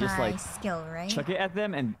just My like skill, right? chuck it at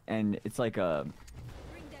them, and it's like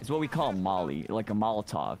it's what we call a molly, like a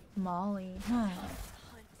Molotov. Molly.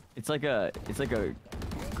 It's like a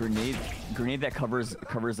grenade that covers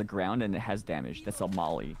the ground and it has damage. That's a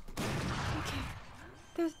molly.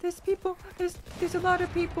 There's people. There's a lot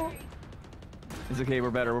of people. It's okay. We're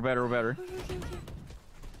better. Okay.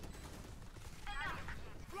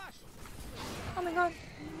 Oh my god.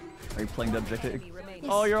 Are you playing the objective? Enemy remaining.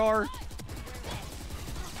 Yes. Oh, you're.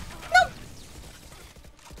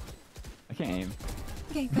 can't aim.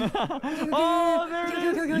 Okay. Oh,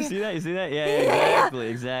 there it is. You see that? You see that? Yeah,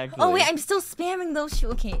 exactly. Oh wait, I'm still spamming those.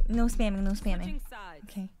 Okay, no spamming, no spamming. Switching sides.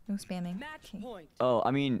 Okay, no spamming. Match Okay. point. Oh,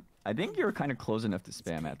 I mean, I think you're kind of close enough to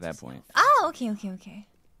spam at that point. Oh, okay.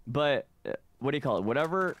 But what do you call it?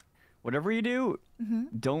 Whatever you do, Mm-hmm.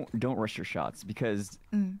 don't rush your shots because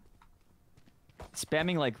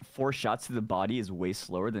spamming like 4 shots to the body is way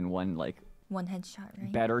slower than one like One headshot,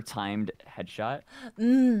 right? better timed headshot.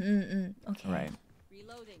 Okay. Right.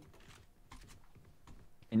 Reloading.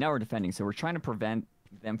 And now we're defending, so we're trying to prevent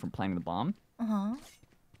them from planting the bomb.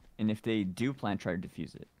 And if they do plan, try to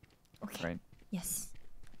defuse it. Okay. Right. Yes.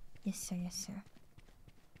 Yes, sir.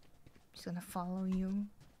 Just gonna follow you.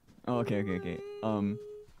 Oh, okay. Can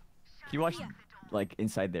you watch like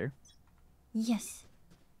inside there? Yes.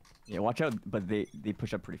 Yeah, watch out, but they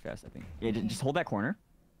push up pretty fast, I think. Yeah, Okay. just hold that corner.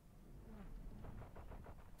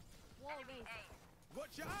 Wall raised.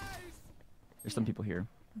 Watch your eyes. There's some people here.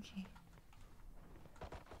 Okay.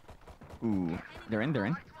 Ooh, they're in.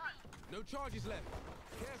 No charges left.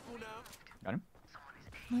 Careful now. Got him.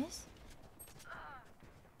 Nice.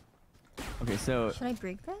 Okay, so Should I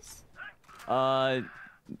break this? don't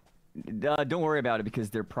worry about it because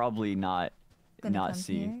they're probably not Gonna come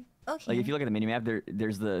C. here? Okay. Like if you look at the minimap,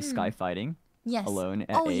 there's the Sky fighting yes. alone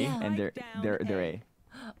at Oh, A, yeah. and they're Spike down A.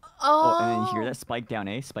 Oh. Oh, and then you hear that spike down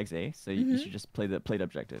A, spikes A. So you should just play the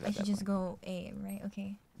objective. I At should that just point. go A, right?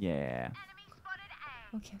 Okay. Yeah. Enemy spotted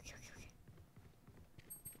A. Okay.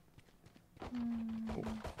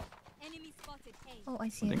 Enemy spotted A. Oh, I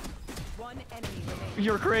see it. One enemy remaining.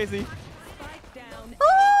 You're crazy. Spike down.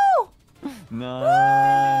 Oh!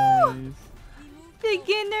 Nice.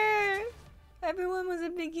 Beginner. Everyone was a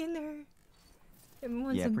beginner.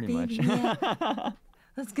 Everyone's Yeah, a pretty much. baby. Yeah.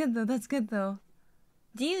 That's good though.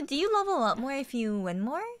 Do you level up more if you win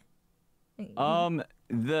more? You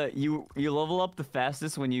level up the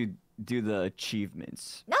fastest when you do the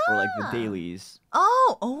achievements or like the dailies.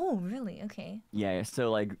 Oh, really? Okay. Yeah,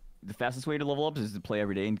 so like the fastest way to level up is to play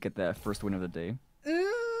every day and get that first win of the day,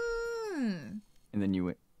 and then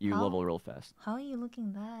you How? level real fast. How are you looking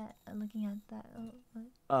at that? Oh, what?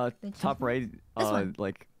 The Top right, This one?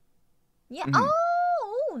 like Yeah. Mhm.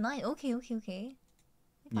 Oh, nice. Okay.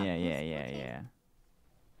 I got yeah. this. Okay.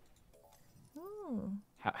 Ooh.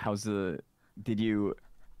 How's the? Did you?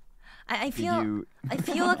 I Did feel you? I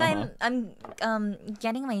feel like I'm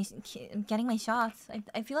getting my shots.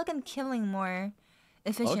 I feel like I'm killing more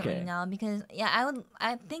efficiently Okay. now because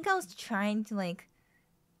I think I was trying to I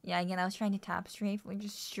was trying to tap strafe or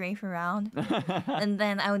just strafe around and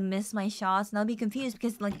then I would miss my shots and I'll be confused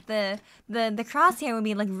because like the crosshair would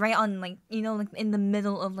be like right on like in the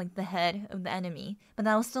middle of like the head of the enemy, but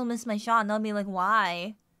I'll still miss my shot and I'll be like,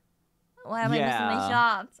 why am I missing my Yeah.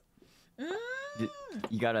 shots?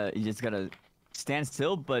 You just gotta stand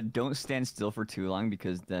still, but don't stand still for too long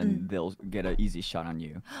because then they'll get an easy shot on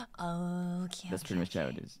you. Okay. That's pretty much how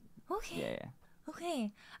it is. Okay. Yeah.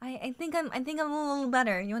 Okay. I think I'm a little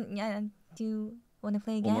better. Do you want to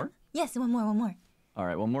play again? more? Yes, one more. All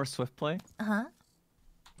right, one more swift play, Uh-huh.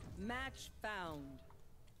 Match found.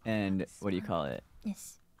 and what do you call it?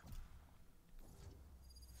 Yes.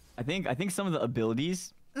 I think some of the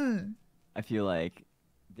abilities, Mm. I feel like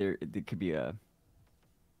there could be a,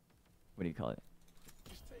 what do you call it?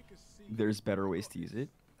 Just take a seat. There's better ways to use it.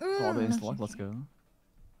 All the insta-lock, let's go.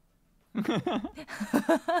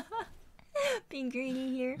 Being greedy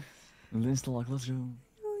here. Insta-lock, let's go.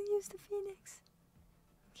 We'll use the Phoenix.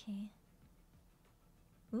 Okay.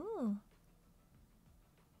 Ooh.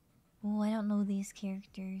 Oh, I don't know these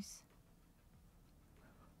characters.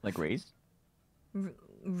 Like Raze?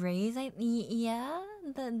 Raze, yeah,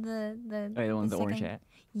 the Oh, the one with the orange second- hat?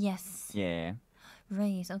 Yes. Yeah.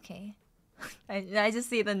 Raze, okay. I just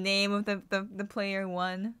see the name of the player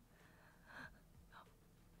one.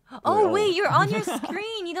 Oh wait, you're on your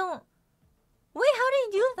screen. You don't. Wait, how do you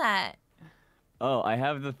do that? Oh, I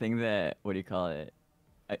have the thing that, what do you call it?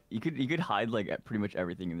 You could hide like pretty much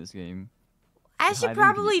everything in this game. I should hiding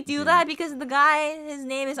probably can be- do that because the guy, his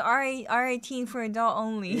name is R18 for adult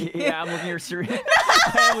only. Yeah, I'm looking at your stream.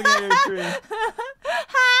 I'm looking at your stream. How?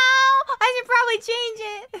 I should probably change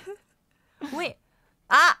it. Wait.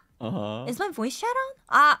 Uh-huh. Is my voice chat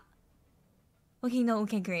on? Okay, no,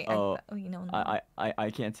 okay, great. Oh, No. I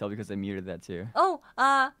can't tell because I muted that too. Oh,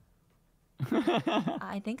 I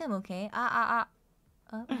think I'm okay.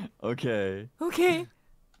 Okay. Okay.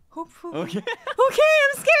 Hopefully. Okay. Okay,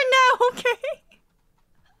 I'm scared now. Okay.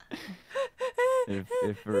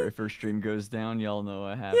 If her stream goes down, y'all know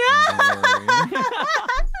what happened. Yeah.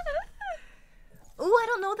 Ooh, I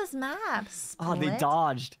don't know this map. Oh, they Split?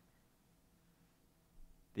 dodged.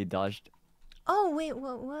 They dodged Oh wait,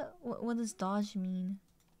 what does dodge mean?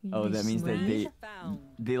 Oh, They that means that leave?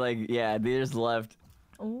 they like, yeah, they just left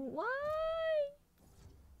Oh, why?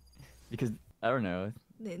 because I don't know.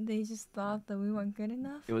 They just thought that we weren't good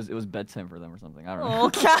enough. It was bedtime for them or something. I don't know. Oh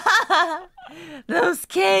God, those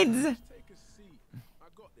kids. Take a seat. I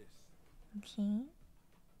got this. Okay,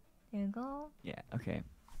 there you go. Yeah. Okay.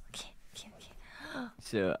 Okay.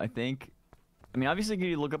 So I mean, obviously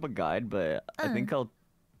you look up a guide, but I think I'll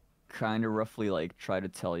kind of roughly like try to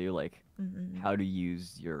tell you like how to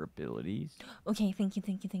use your abilities. Okay, thank you.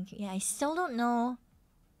 Yeah, I still don't know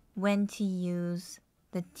when to use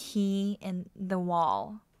the T and the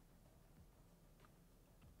wall.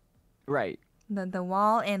 Right. The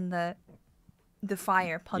wall and the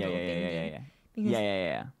fire puddle thingy. Yeah. Because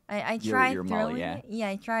Yeah. I Your tried molly, throwing yeah. it. Yeah,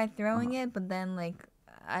 I tried throwing it, but then like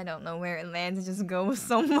I don't know where it lands. It just goes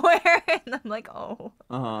somewhere, and I'm like, oh.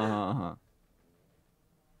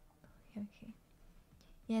 Okay.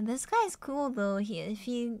 Yeah, this guy's cool though. If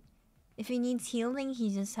he needs healing, he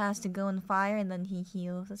just has to go in fire and then he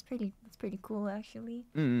heals. That's pretty cool actually.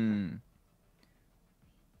 Okay.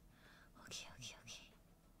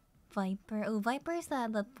 Viper. Oh, Viper is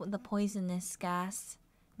the poisonous gas.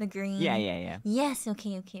 The green. Yeah. Yes,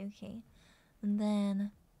 okay. And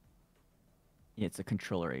then Yeah, it's a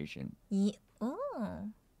controller agent. yeah. Oh.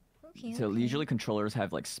 Okay. So usually controllers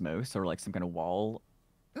have like smokes or like some kind of wall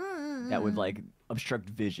that would like obstruct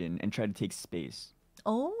vision and try to take space.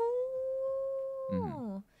 Oh.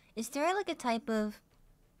 Is there like a type of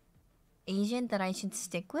agent that I should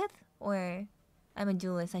stick with, or I'm a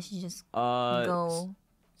duelist? I should just go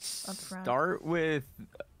up front.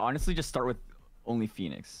 Honestly, just start with only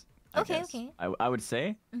Phoenix. Okay. I would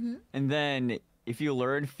say. And then if you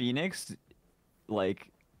learn Phoenix,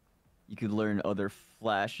 like you could learn other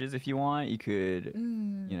flashes if you want. You could,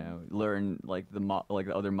 you know, learn like the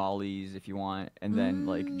other mollies if you want, and then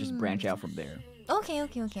like just branch out from there. Okay.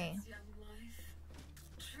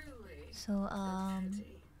 So I'm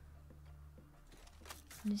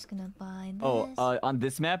just gonna buy this. Oh, on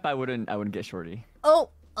this map, I wouldn't get shorty. Oh,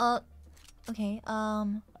 okay.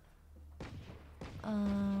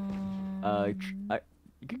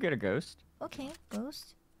 You could get a ghost. Okay,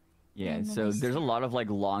 ghost. Yeah, And so then there's a lot of like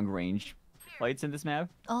long range fights in this map.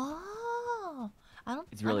 Oh,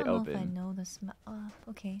 It's really I don't open. know if I know this map.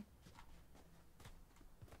 Okay.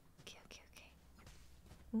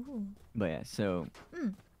 Ooh. But yeah, so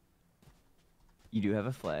you do have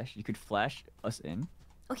a flash. You could flash us in,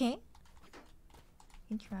 Okay. You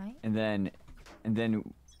can try. and then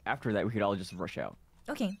after that we could all just rush out.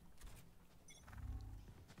 Okay.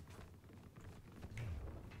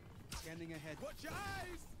 Scanning ahead. Watch your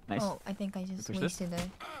eyes. Nice. Oh, I think I just Push this? wasted it.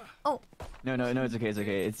 Oh. No, it's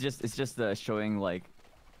okay. It's just showing like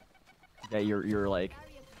that you're like.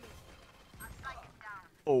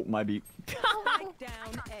 Oh, my beat. Spike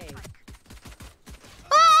down A.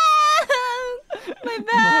 My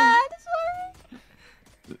bad. Sorry.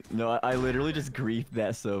 No, I literally just griefed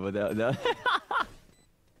that Sova. That.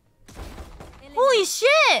 Holy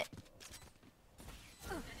shit!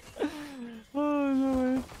 Oh no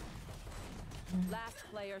way. Last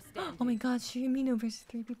player standing. Oh my god, Shirumino versus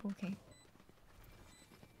 3 people. Okay.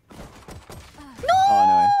 Oh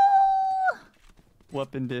no way.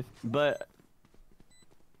 Weapon diff. But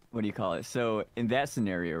what do you call it? So in that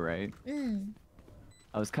scenario, right?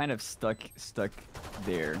 I was kind of stuck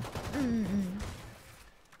there.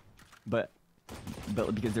 But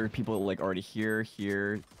because there are people like already here,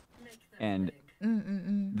 and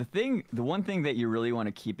the one thing that you really want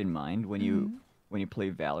to keep in mind when you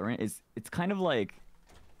play Valorant is it's kind of like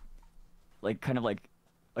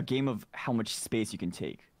a game of how much space you can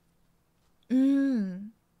take.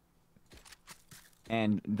 And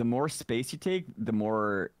the more space you take, the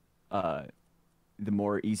more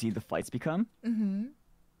easy the fights become.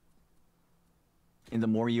 And the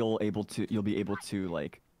more you'll be able to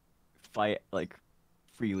like fight like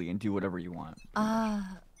freely and do whatever you want.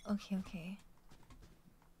 Okay.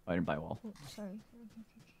 I didn't buy a wall. Oh, sorry. Okay.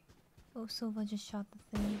 Oh, Silva just shot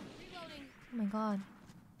the thing. Oh my god.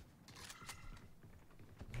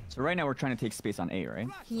 So right now we're trying to take space on A, right?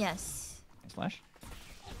 Yes. Nice flash.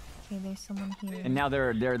 Okay, there's someone here. And now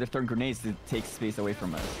they're throwing grenades to take space away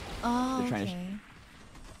from us. Oh, they're trying okay.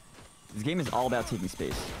 This game is all about taking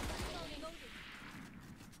space.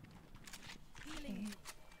 Okay.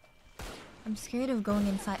 I'm scared of going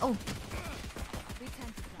inside. Oh.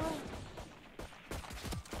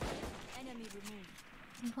 Enemy removed.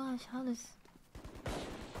 Oh my gosh, how does...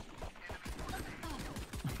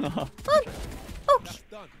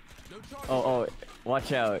 Done. No charges. Oh,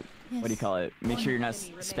 watch out. Yes. What do you call it? Make sure you're not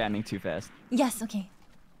spamming too fast. Yes, okay.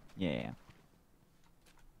 Yeah.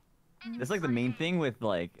 That's like the main thing with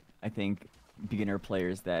like I think beginner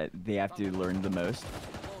players that they have to learn the most.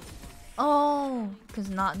 Oh, because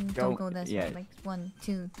don't go this yeah. way. Like 1,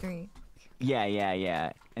 2, 3.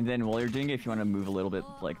 Yeah. And then while you're doing it, if you want to move a little bit,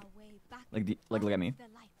 like look at me.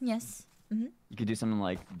 Yes. Mm-hmm. You could do something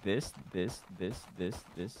like this.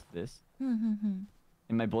 Mm-hmm.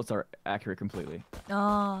 And my bullets are accurate completely.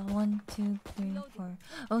 Oh, 1, 2, 3, 4.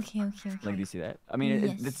 Okay. Like, do you see that? I mean,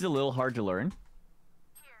 Yes. it's a little hard to learn,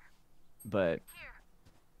 but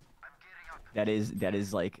that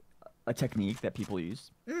is like a technique that people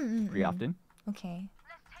use pretty often. Okay.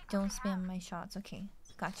 Don't spam my shots. Okay.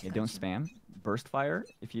 Gotcha. Yeah, don't spam. Burst fire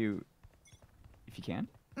if you can.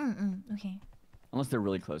 Okay. Unless they're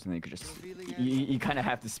really close, and then you could just you kind of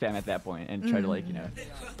have to spam at that point and try to like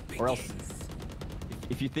or else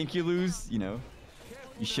if you think you lose, you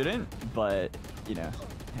shouldn't, but it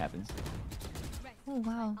happens. Oh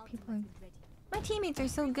wow, people are... My teammates are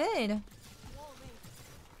so good.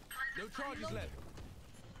 No charges left.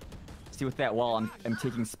 See, with that wall, I'm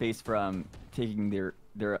taking space from taking their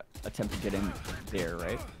attempt to get in there,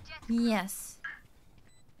 right? Yes.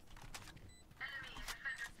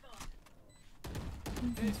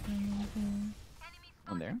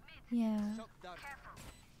 On there. Yeah.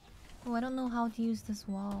 Oh, I don't know how to use this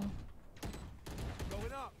wall.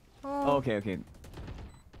 Going up. Oh, okay.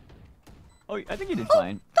 Oh, I think you did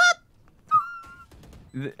fine.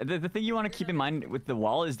 The thing you want to keep in mind with the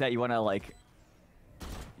wall is that you want to like.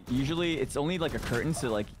 Usually, it's only like a curtain, so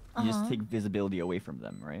like you just take visibility away from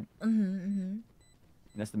them, right?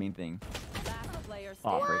 That's the main thing. Last player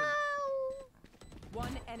Oh, standing. frick.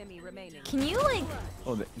 One enemy remaining. Can you like...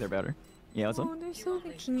 Oh, they're better. Yeah, what's up? Oh, they're so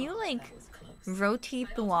good. Can you like rotate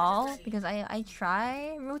the wall? Because I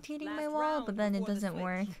try rotating my wall, but then it doesn't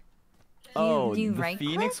work. Oh, do you the right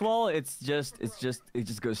Phoenix click? wall, it just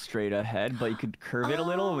goes straight ahead, but you could curve it a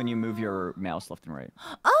little when you move your mouse left and right.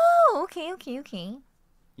 Oh, okay.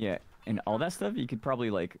 Yeah, and all that stuff you could probably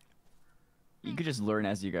like, you could just learn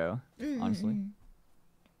as you go, honestly.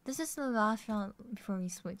 This is the last round before we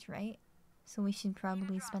switch, right? So we should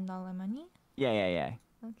probably spend all our money? Yeah.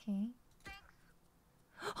 Okay.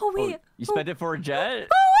 Oh wait! You spent it for a jet?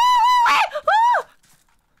 Oh!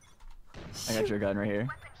 I got your gun right here.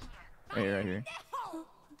 Right here.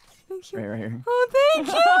 Thank you. Right here. Oh, thank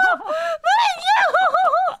you! Thank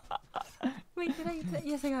you! Wait, did I get that?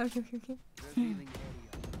 Yes, I got it. Okay.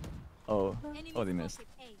 Oh, they missed.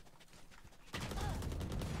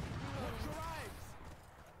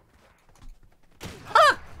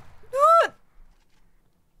 Ah!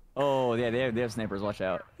 Oh, yeah, they have snipers. Watch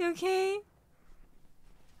out. Okay.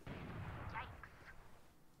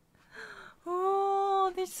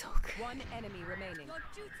 Oh, they're so good. One enemy remaining.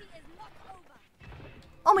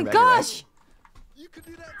 Oh my Ready, gosh! You can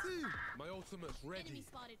do that too. My ultimate's ready.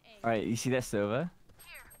 All right, you see that Sova?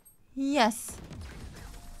 Yes.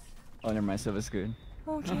 Oh, never mind. Sova's good.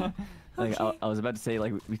 Okay. Like Okay. I was about to say,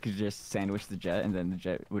 like we could just sandwich the jet, and then the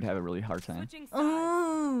jet would have a really hard time. Switching sides.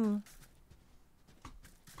 Oh.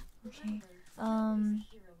 Okay.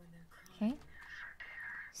 Okay.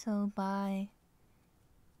 So by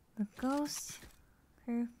the ghost,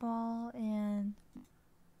 curveball, and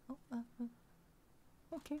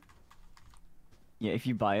okay. Yeah, if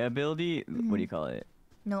you buy a ability, what do you call it?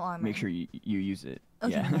 No armor. Make sure you use it.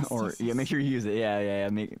 Okay, Yeah, yes, or yes, yeah, yes. make sure you use it. Yeah.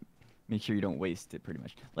 Make sure you don't waste it. Pretty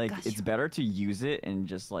much. Like Got it's you. better to use it and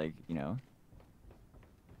just like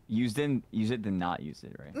use it than not use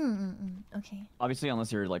it, right? Okay. Obviously,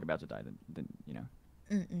 unless you're like about to die, then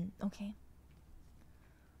Okay.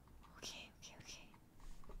 Okay.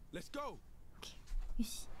 Let's go. You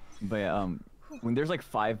see. But yeah, when there's like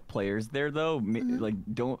 5 players there though, like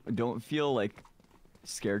don't feel like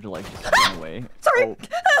scared to like just run away. Sorry. Oh,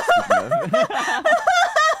 speaking of.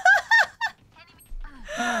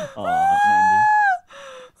 Oh, 90.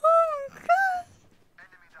 Oh my god.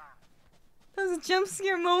 That was a jump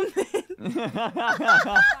scare moment. Spike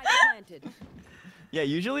planted. Yeah,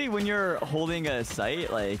 usually when you're holding a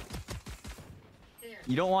site, like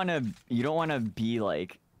you don't want to be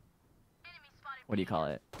like, what do you call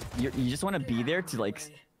it? You just want to be there to like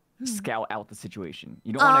scout out the situation.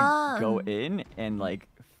 You don't want to go in and like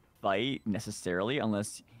fight necessarily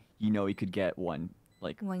unless you could get one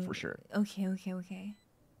for sure. Okay.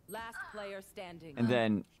 Last player standing. And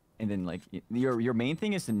then like your main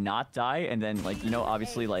thing is to not die, and then like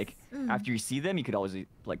obviously like after you see them you could always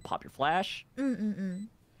like pop your flash and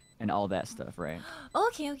all that stuff, right?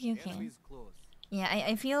 Okay. Enemy's close. Yeah,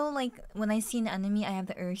 I feel like when I see an enemy, I have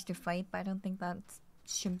the urge to fight, but I don't think that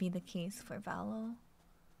should be the case for Valo.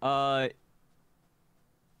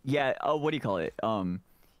 Yeah. What do you call it?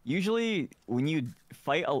 usually when you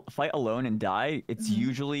fight alone and die, it's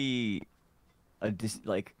usually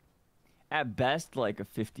like at best like a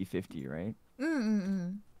 50-50, right?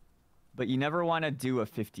 But you never want to do a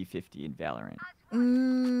 50-50 in Valorant.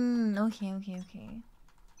 Okay.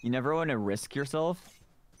 You never want to risk yourself,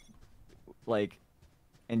 like,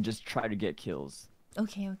 and just try to get kills.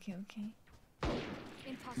 Okay.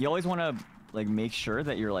 You always want to like make sure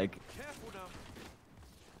that you're like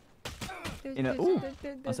in a. Ooh,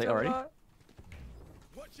 I'll say already. Watch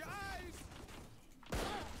your eyes.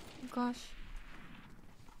 Gosh.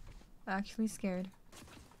 Actually scared.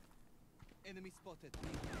 Enemy spotted.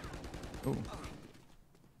 Ooh.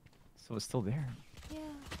 So it's still there. Yeah.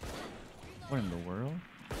 What in the world?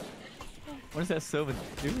 What is that Sova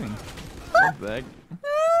doing? What the heck?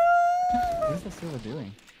 What is that Sova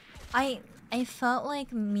doing? I felt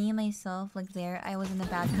like me myself, like there, I was in a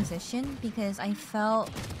bad position because I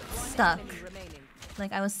felt stuck.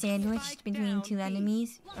 Like I was sandwiched between two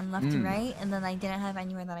enemies from left to right, and then I didn't have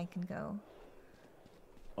anywhere that I could go.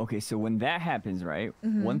 Okay, so when that happens, right?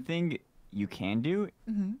 One thing you can do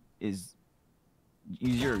is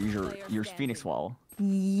use your Phoenix wall.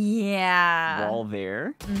 Yeah. Wall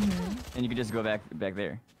there, and you can just go back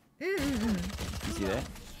there. You see that?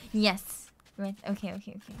 Yes. Right. Okay.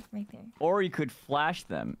 Right there. Or you could flash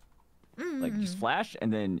them. Like just flash,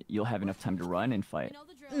 and then you'll have enough time to run and fight.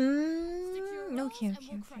 Okay.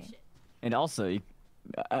 And also,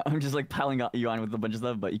 I'm just like piling you on with a bunch of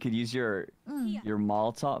stuff, but you could use your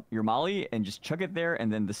Molotov, your Molly, and just chuck it there,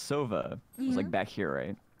 and then the Sova was like back here,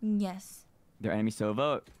 right? Yes. Their enemy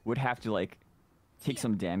Sova would have to like take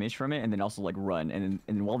some damage from it, and then also like run, and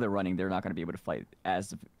then while they're running, they're not gonna be able to fight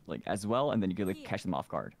as well, and then you could like catch them off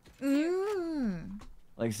guard.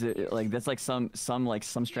 Like so, like that's like some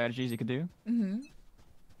strategies you could do.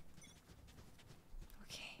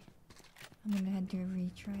 Okay. I'm gonna head to a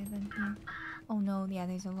retry then here. Oh no, yeah,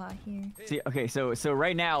 there's a lot here. See, okay, so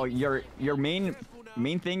right now your main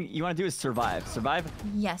thing you want to do is survive. Survive.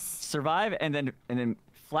 Yes. Survive, and then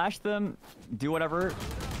flash them, do whatever. Last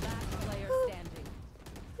player standing.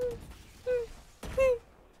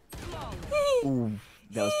 Ooh,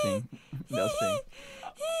 that was ping. That was ping.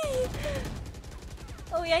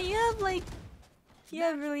 Oh yeah, you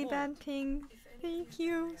have really bad ping. Thank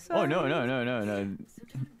you. Sorry. Oh no.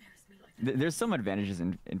 There's some advantages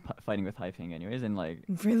in fighting with high ping, anyways, and like.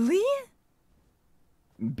 Really?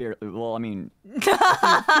 Barely. Well, I mean. A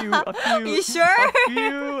few. You sure?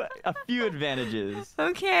 A few advantages.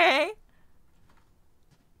 Okay.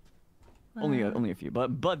 Only a few,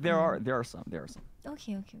 but there are some.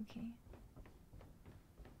 Okay.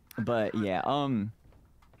 But yeah,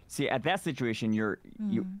 see, at that situation,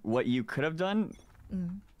 what you could have done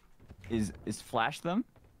is flash them.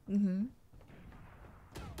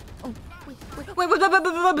 Oh, wait,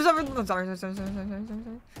 sorry.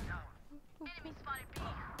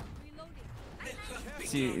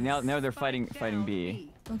 See, now they're fighting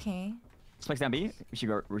B. Okay. Spikes down B. We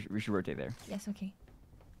should rotate there. Yes, okay.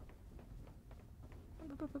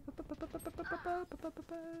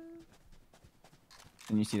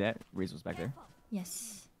 And you see that? Reese was back there.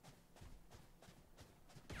 Yes.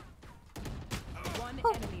 One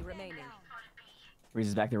enemy remaining. Reese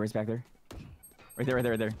is back there. Right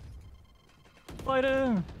there. Fight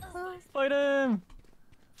him! Fight him!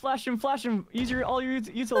 Flash him! Use all your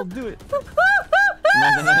util. Do it.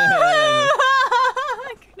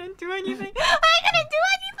 I couldn't do anything.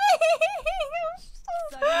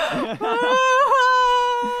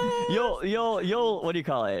 You'll what do you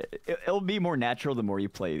call it? It'll be more natural the more you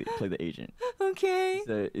play the agent. Okay.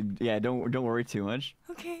 So yeah, don't worry too much.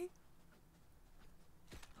 Okay.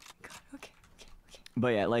 Oh my god. Okay. But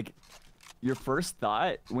yeah, like your first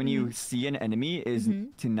thought when you see an enemy is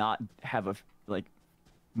to not have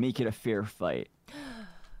make it a fair fight.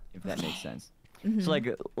 If that makes sense. So like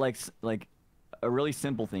a really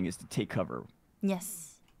simple thing is to take cover.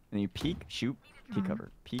 Yes. And then you peek, shoot, take cover.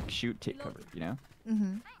 Peek, shoot, take cover, you know?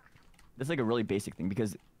 That's like a really basic thing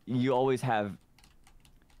because you always have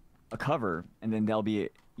a cover and then that'll be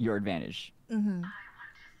your advantage. You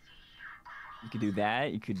could do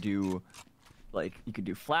that, you could do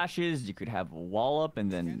flashes, you could have a wall up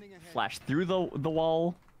and then flash through the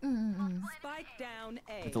wall. Spike down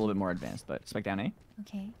A. It's a little bit more advanced, but spike down A.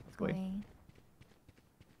 Okay. Let's go A.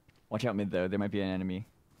 Watch out mid though, there might be an enemy.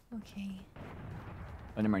 Okay.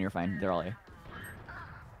 Oh, never mind, you're fine. They're all A.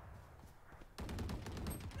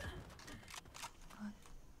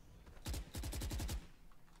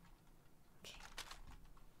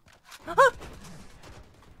 Okay.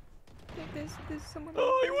 There's someone.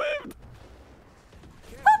 Oh, he whipped!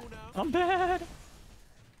 I'm bad!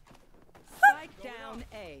 Spike down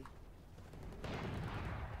A.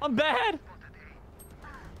 I'm bad.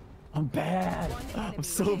 I'm bad. I'm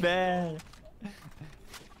so bad. There's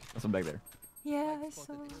some back there. Yeah, I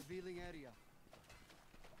saw. Revealing area.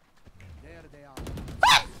 There they are.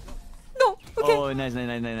 No. Okay. Oh, nice.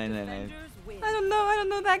 Defenders win. I don't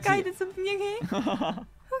know. That guy See- did something. Okay. Okay.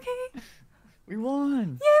 We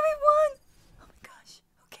won. Yeah, we won. Oh my gosh.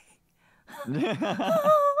 Okay.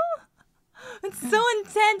 It's so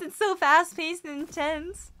intense. It's so fast paced and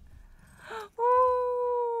intense.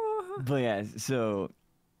 Ooh. But yeah, so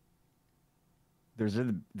those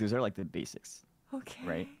are like the basics, Okay.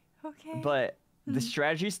 right? Okay. But the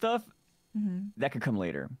strategy stuff Mhm. that could come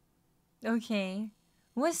later. Okay.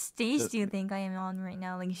 What stage So- do you think I am on right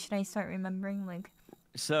now? Like, should I start remembering? Like,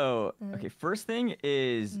 So okay, first thing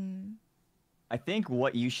is I think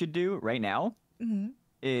what you should do right now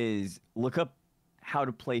is look up how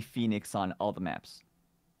to play Phoenix on all the maps.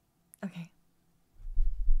 okay.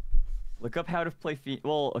 Look up how to play Phoenix.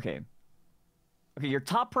 Well, okay. Okay, your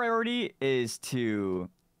top priority is to.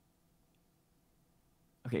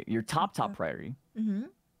 Okay, your top priority. Mm-hmm.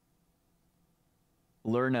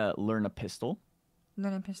 Learn a pistol.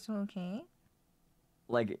 Learn a pistol. Okay.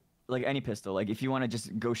 Like any pistol. Like if you want to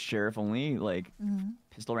just go sheriff only, like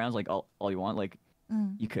pistol rounds, like all you want, like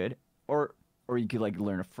you could, or you could like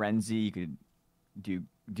learn a frenzy. You could do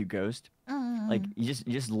ghost. Like you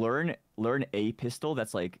just learn a pistol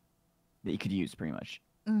that's like that you could use pretty much.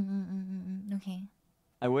 Okay.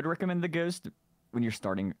 I would recommend the ghost when you're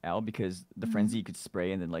starting out because the frenzy you could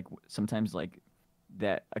spray and then like sometimes like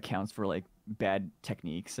that accounts for like bad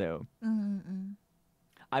technique. So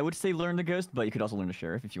I would say learn the ghost, but you could also learn the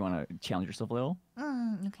sheriff if you want to challenge yourself a little.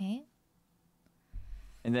 Okay.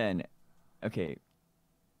 And then,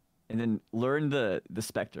 learn the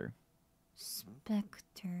specter.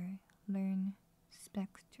 Spectre. Learn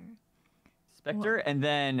spectre. Spectre, and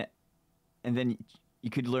then you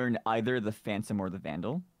could learn either the phantom or the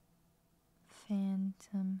vandal.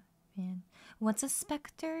 Phantom. What's a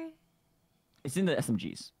spectre? It's in the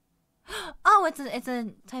SMGs. Oh, it's a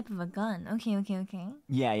type of a gun. Okay.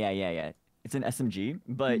 Yeah. It's an SMG,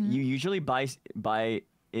 but you usually buy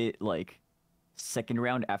it like second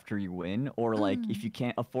round after you win, or like if you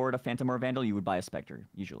can't afford a phantom or a vandal, you would buy a specter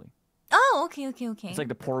usually. Oh, okay. It's like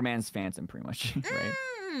the poor man's phantom, pretty much, right?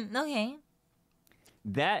 Okay.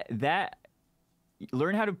 That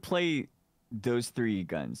learn how to play those three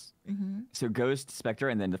guns. So ghost, specter,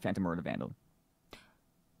 and then the phantom or the vandal.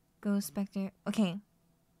 Go spectre. Okay.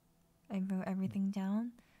 I wrote everything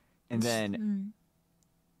down. And then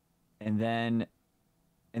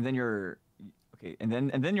your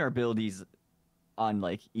your abilities on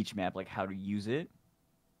like each map, like how to use it.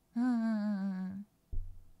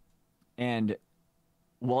 And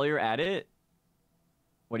while you're at it,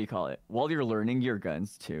 what do you call it? While you're learning your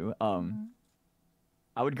guns too,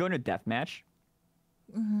 I would go in a deathmatch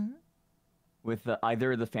with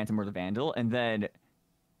either the phantom or the vandal, and then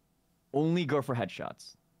only go for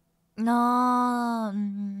headshots. No.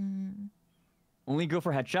 Only go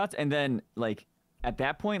for headshots, and then like at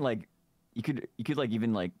that point, like you could like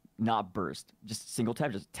even like not burst, just single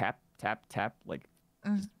tap, just tap, like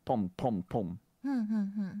just pum.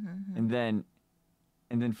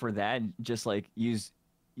 And then for that, just like use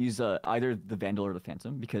either the vandal or the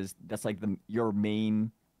phantom, because that's like your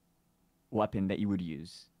main weapon that you would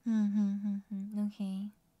use. Okay.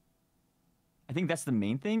 I think that's the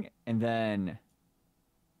main thing, and then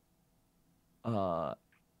the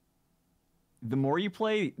more you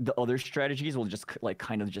play, the other strategies will just like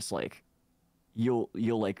kind of just like you'll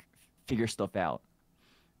like figure stuff out.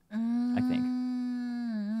 I think.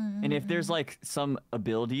 And if there's like some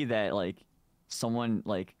ability that like someone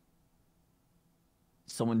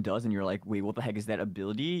does and you're like, wait, what the heck is that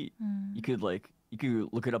ability? You could look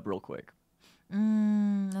it up real quick.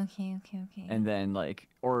 Okay. And then like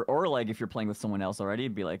or like if you're playing with someone else already,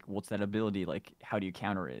 be like, what's that ability? Like how do you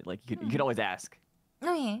counter it? Like you could always ask.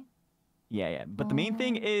 Okay. Yeah. But the main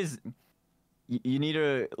thing is you need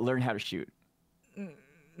to learn how to shoot. Yeah.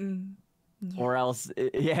 Or else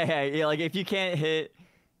yeah, like if you can't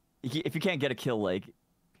get a kill, like,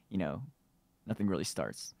 you know, nothing really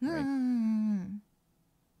starts, right?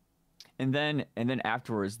 And then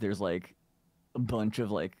afterwards there's like a bunch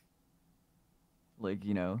of like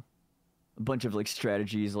you know, a bunch of like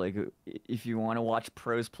strategies. Like if you want to watch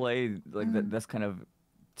pros play, like that's kind of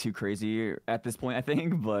too crazy at this point, I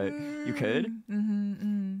think, but you could.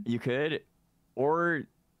 You could, or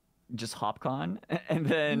just hopcon and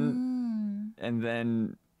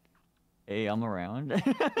then hey, I'm around.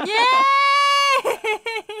 Yay!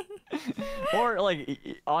 Or like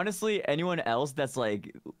honestly anyone else that's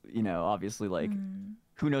like you know, obviously like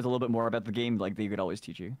who knows a little bit more about the game, like they could always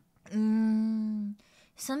teach you.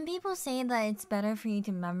 Some people say that it's better for you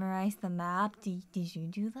to memorize the map. Did you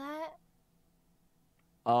do that?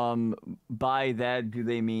 By that, do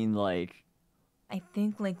they mean like? I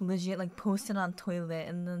think like legit like post it on toilet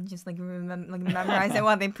and then just like memorize it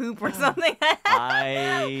while they poop or something.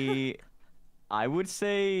 I would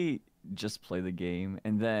say just play the game,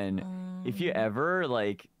 and then if you ever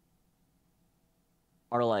like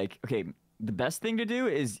are like, okay, the best thing to do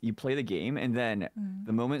is you play the game, and then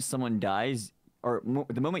the moment someone dies, or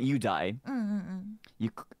the moment you die,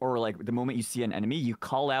 or like the moment you see an enemy, you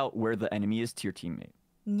call out where the enemy is to your teammate.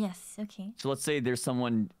 Yes. Okay. So let's say there's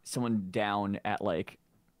someone down at like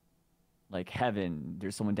heaven.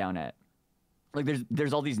 There's someone down at like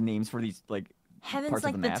there's all these names for these like heaven's parts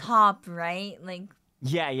like of the the map. Top, right? Like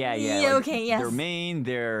yeah. Yeah, like, okay. Yes. Their main,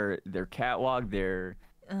 their catwalk, their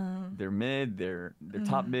mid, their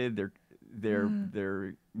top mid,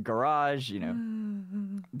 their garage. You know,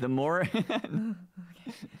 the more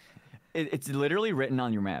it's literally written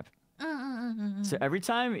on your map. So every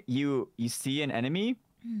time you see an enemy,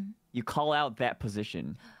 you call out that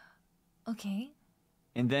position. Okay.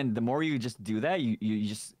 And then the more you just do that, you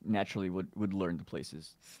just naturally would learn the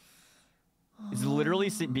places. It's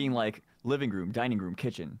literally being like living room, dining room,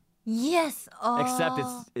 kitchen. Yes. Except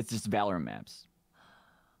it's just Valorant maps.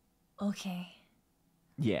 Okay.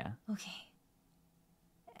 Yeah. Okay.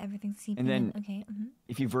 Everything's seeping And then in. Okay.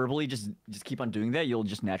 if you verbally just keep on doing that, you'll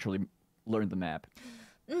just naturally learn the map.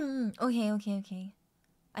 Okay.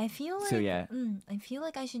 I feel like So, yeah. I feel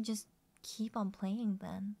like I should just keep on playing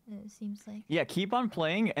then. It seems like Yeah, keep on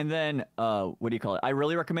playing, and then what do you call it? I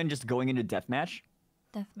really recommend just going into deathmatch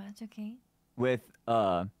deathmatch. Okay. with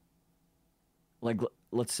like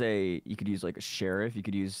let's say you could use like a sheriff, you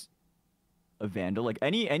could use a vandal, like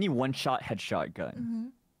any one-shot headshot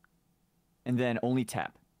gun, and then only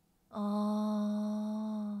tap.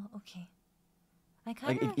 Oh, okay. I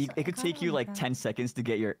kind Like of it could take you like 10 seconds to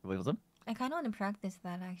get your. What was it? I kind of want to practice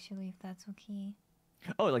that actually, if that's okay.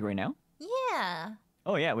 Oh, like right now? Yeah.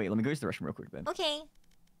 Oh yeah. Wait, let me go use the restroom real quick then. Okay.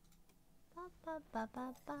 Ba, ba, ba,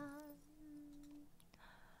 ba, ba.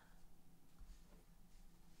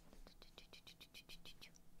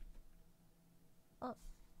 Oh,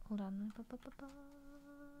 hold on. Ba, ba, ba, ba.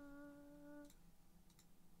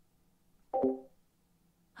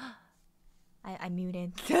 I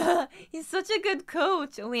muted. He's such a good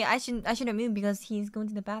coach. Oh wait, I shouldn't mute because he's going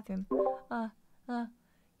to the bathroom.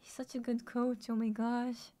 He's such a good coach. Oh my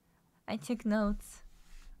gosh. I took notes.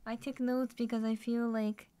 I took notes because I feel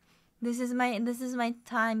like this is my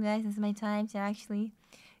time, guys. This is my time to actually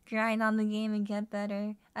grind on the game and get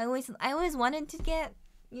better. I always wanted to get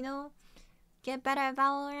better at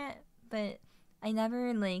Valorant, but I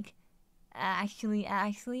never like actually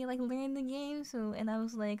like learn the game. So, and I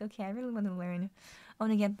was like, okay, I really want to learn. I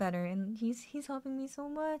want to get better, and he's helping me so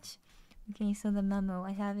much. Okay, so the memo,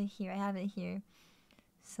 I have it here.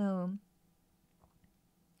 So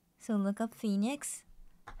look up Phoenix,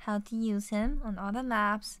 how to use him on all the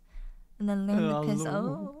maps, and then learn the piss.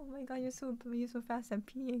 Oh my god, you're so fast at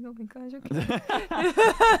peeing. Oh my gosh, okay.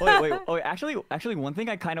 wait. Oh, actually, one thing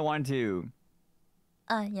I kind of wanted to.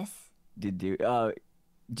 Yes. Do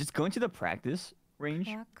just go into the practice range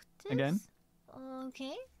again.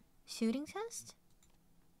 Okay. Shooting test.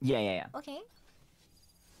 Yeah. Okay.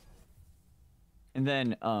 And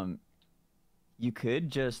then you could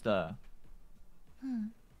just there's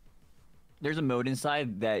a mode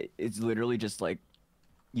inside that it's literally just like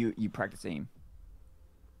you practice aim.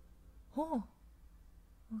 Oh.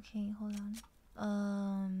 Okay, hold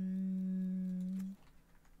on.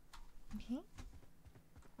 Okay.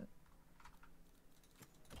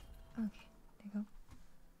 Okay, there you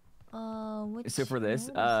go. Which So for this,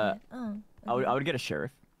 okay. I would get a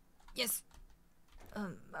sheriff. Yes.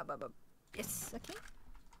 Yes. Okay.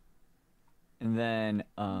 And then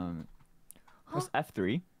press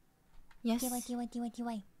F3. Yes.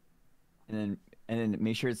 And then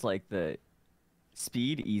make sure it's like the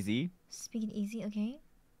speed easy, Speed easy. Okay.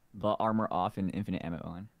 but armor off and infinite ammo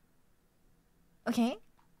on. Okay.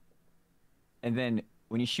 And then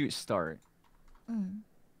when you shoot start,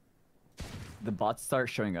 the bots start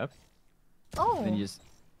showing up. Oh. Then you just.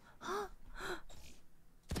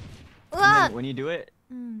 And What? then when you do it,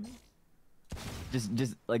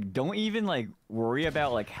 just like don't even like worry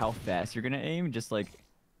about like how fast you're gonna aim. Just like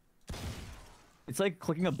it's like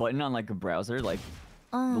clicking a button on like a browser, like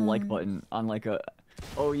the like button on like a.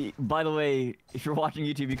 Oh, by the way, if you're watching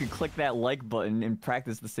YouTube, you could click that like button and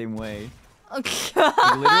practice the same way. Okay.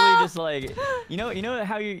 Like, literally just like you know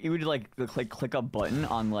how you would like click a button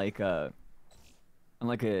on like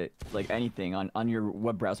like anything on your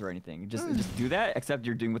web browser or anything. Just do that, except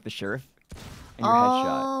you're doing with the sheriff and your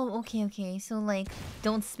headshot. Oh, okay. So like,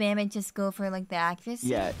 don't spam it. Just go for like the accuracy.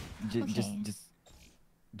 Yeah, Okay. just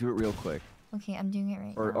do it real quick. Okay, I'm doing it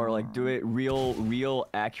right now. Or like do it real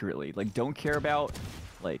accurately. Like don't care about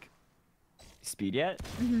like speed yet.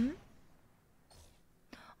 Oh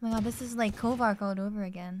my god, this is like Kovark all over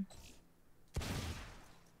again.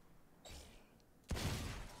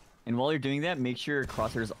 And while you're doing that, make sure your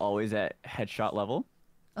crosshair is always at headshot level.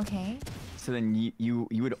 Okay. So then you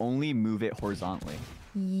would only move it horizontally.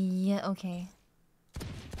 Yeah, okay. Oh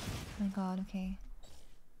my god, okay.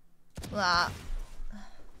 Blah.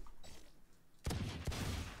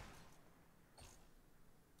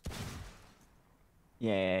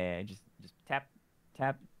 Yeah. Just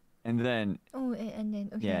tap, and then. Oh, it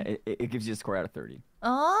ended. Okay. Yeah, it gives you a score out of 30.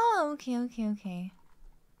 Oh, okay.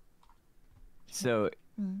 So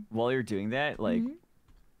while you're doing that, like,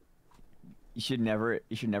 you should never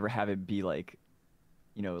have it be like,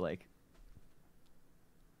 you know, like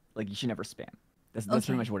you should never spam. That's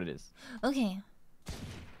pretty much what it is. Okay.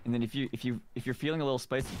 And then if you're feeling a little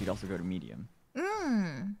spicy, you could also go to medium.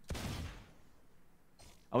 I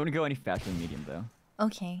wouldn't go any faster than medium though.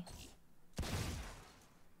 Okay.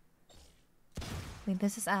 Wait,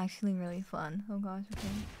 this is actually really fun. Oh gosh,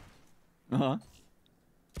 okay.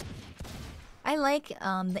 I like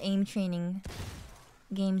the aim training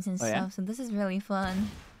games and stuff, so this is really fun.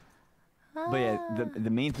 But yeah, the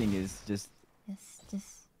main thing is just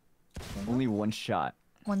only one shot.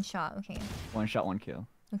 One shot, okay. One shot, one kill.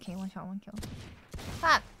 Okay, one shot, one kill.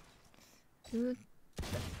 Ah! Ooh.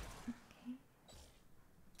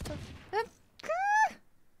 Okay.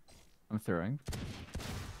 I'm throwing.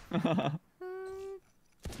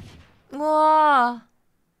 Whoa!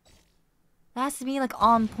 That has to be like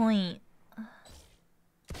on point.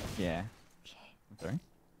 Yeah. Okay. I'm throwing.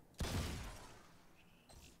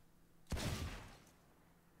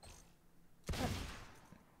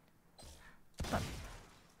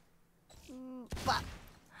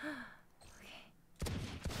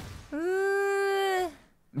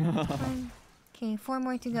 Okay, 4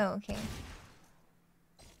 more to go. Okay.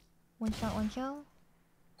 One shot, one kill.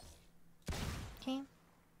 Okay.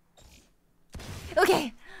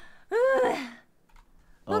 Okay. Oh,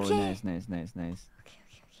 okay. Nice. Okay.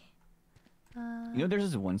 You know, there's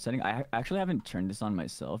this one setting. I actually haven't turned this on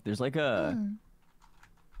myself. There's like a.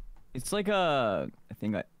 It's like a. I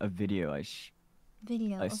think a video I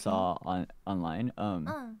saw online.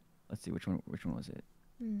 Let's see which one was it.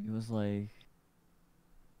 It was like.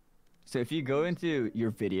 So if you go into your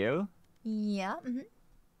video. Yeah.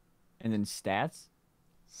 And then stats.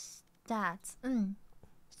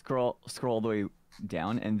 Scroll all the way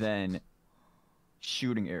down, and then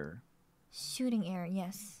shooting error. Shooting error,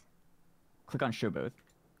 yes. Click on show both.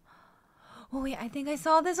 Oh wait, I think I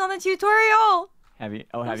saw this on the tutorial. Have you?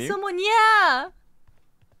 Oh, have you? Someone, yeah.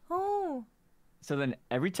 Oh. So then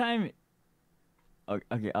every time.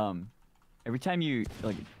 Okay. Every time you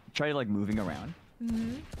like try like moving around.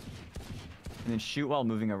 And then shoot while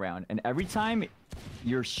moving around, and every time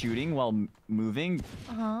you're shooting while moving,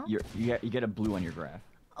 you get a blue on your graph.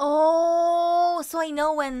 Oh, so I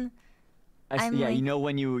know when. Yeah, like... you know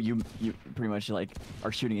when you pretty much like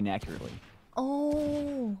are shooting inaccurately.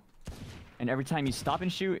 Oh. And every time you stop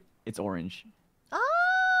and shoot, it's orange.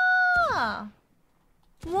 Ah.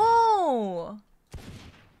 Whoa.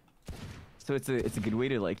 So it's a good way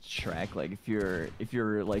to like track like if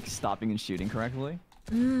you're like stopping and shooting correctly.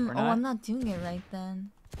 Oh, I'm not doing it right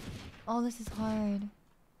then. Oh, this is hard.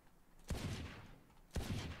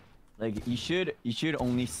 Like you should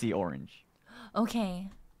only see orange. Okay.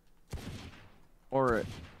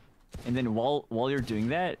 And then while you're doing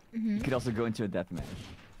that, you could also go into a deathmatch.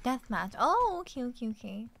 Deathmatch. Oh,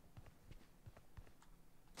 okay.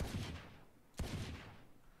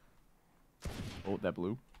 Oh, that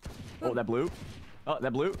blue. Oh, that blue. Oh,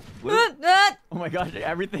 that blue. Blue. Oh my gosh,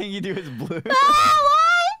 everything you do is blue. Ah, what?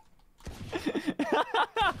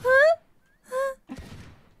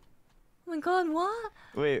 Oh my god, what?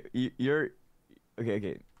 Wait, you're...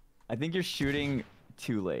 Okay. I think you're shooting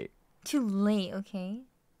too late. Too late, okay.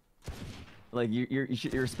 Like,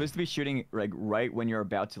 you're supposed to be shooting, like, right when you're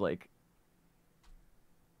about to, like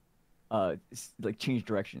change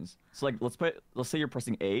directions. So, like, let's say you're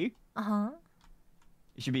pressing A.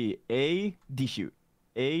 It should be A, D shoot.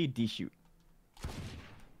 A, D shoot.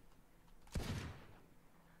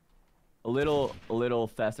 A little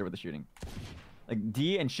faster with the shooting. Like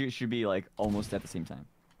D and shoot should be like almost at the same time.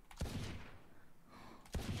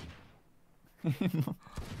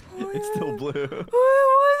 It's still blue.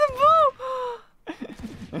 Why is it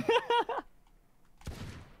blue?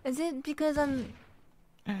 Is it because I'm...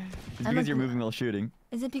 It's because you're moving while shooting.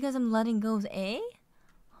 Is it because I'm letting go of A?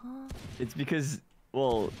 Huh? It's because,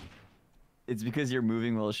 well, it's because you're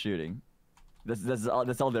moving while shooting. That's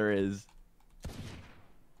all there is.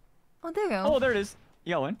 Oh, there you go. Oh, there it is.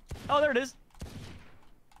 You got one. Oh, there it is.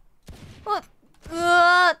 What?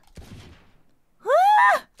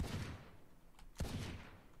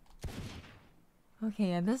 Okay,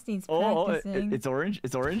 yeah, this needs practicing. It's orange.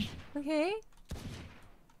 It's orange. Okay.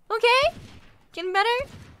 Okay. Getting better.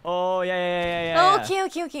 Oh yeah.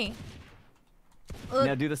 Okay.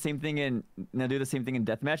 Now do the same thing in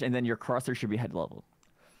deathmatch, and then your crosshair should be head level.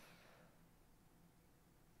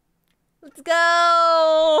 Let's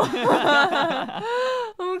go.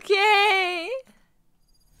 Okay.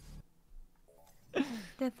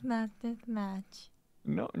 Deathmatch.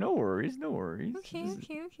 No worries.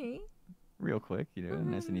 Okay. Real quick,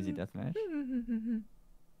 nice and easy deathmatch.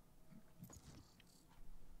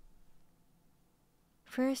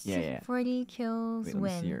 First 40 kills Wait, let me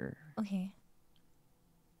see win. here. Okay.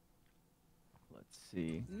 Let's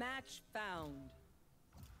see. Match found.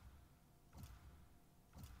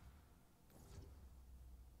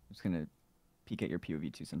 I'm just gonna peek at your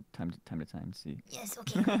POV too, some time to time. See. Yes.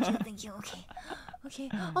 Okay. Thank you. Okay.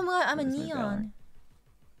 Oh my God, I'm a Where's my neon.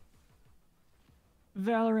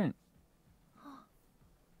 Valorant.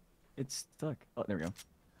 It's stuck. Oh, there we go.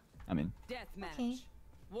 I'm in. Deathmatch. Okay.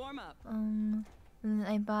 Warm up. Then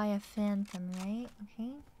I buy a phantom, right?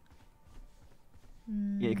 Okay.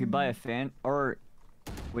 Yeah, you could buy a fan or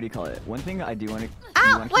what do you call it? One thing I do want to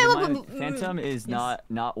Ow! keep in mind, Phantom is not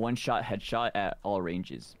one shot headshot at all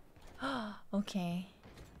ranges. Okay.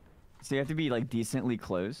 So you have to be like decently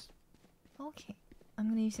close. Okay. I'm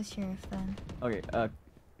gonna use the sheriff then. Okay.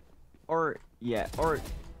 Or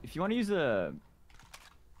if you want to use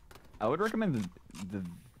I would recommend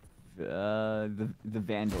the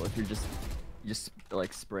Vandal if you're just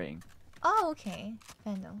like spraying. Oh, okay.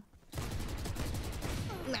 Vandal.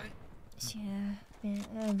 Yeah.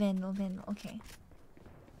 Vandal. Okay.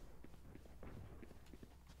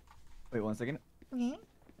 Wait 1 second. Okay.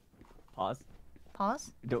 Pause.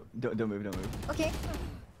 Don't move. Okay.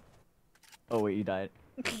 Oh wait, you died.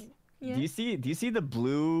 Yeah. Do you see the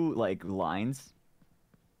blue like lines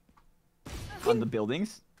on the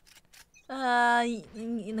buildings? Like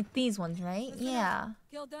these ones, right? Yeah.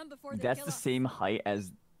 Kill them before they That's kill the us. same height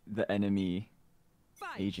as the enemy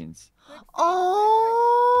Fight. agents.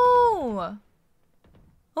 Oh.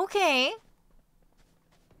 Okay.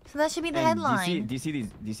 So that should be the And headline. Do you see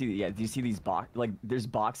these there's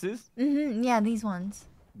boxes? Yeah, these ones.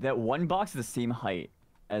 That one box is the same height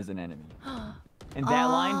as an enemy. And that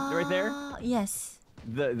line right there, Yes.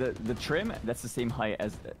 the trim, that's the same height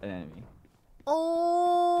as an enemy.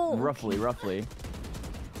 Oh. Roughly.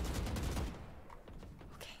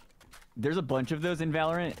 Okay. There's a bunch of those in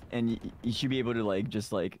Valorant, and you should be able to like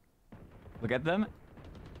just like look at them,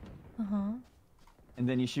 and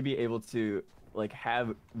then you should be able to like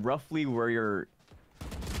have roughly where your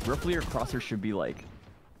crosshair should be like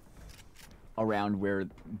around where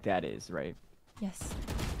that is, right? Yes.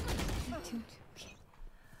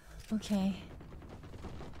 Okay.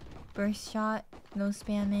 Burst shot, no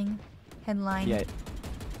spamming, headline. Yeah.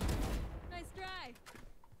 Nice try.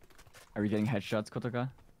 Are you getting headshots, Kotoka?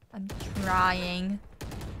 I'm trying.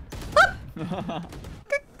 Okay.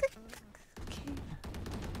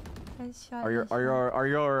 Headshot.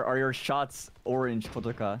 Are your shots orange,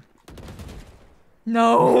 Kotoka?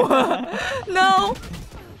 No. No.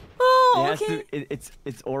 Oh, It has okay. to,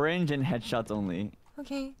 it's orange and headshots only.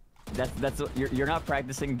 Okay. That's what you're not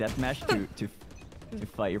practicing deathmatch to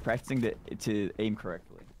fight. You're practicing to aim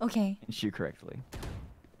correctly Okay. and shoot correctly.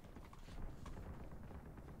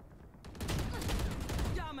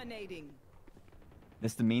 Dominating.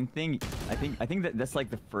 That's the main thing. I think that's like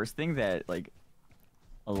the first thing that like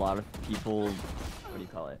a lot of people, what do you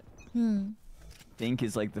call it? Think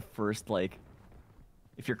is like the first like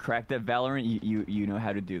if you're cracked at Valorant, you know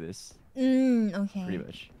how to do this. Okay. Pretty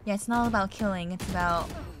much. Yeah, it's not about killing, it's about...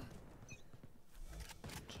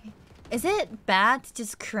 Okay. Is it bad to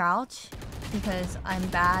just crouch? Because I'm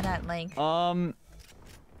bad at like... So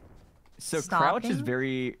crouch is stopping?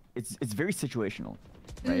 very it's very situational,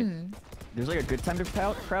 right? There's like a good time to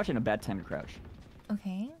crouch and a bad time to crouch.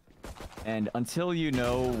 Okay. And until you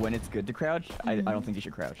know when it's good to crouch, I don't think you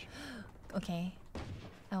should crouch. Okay.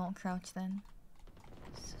 I won't crouch then.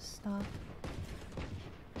 So stop.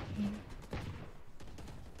 Okay.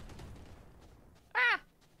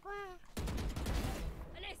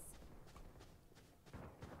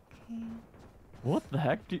 Okay. What the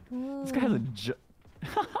heck? Dude? This guy has a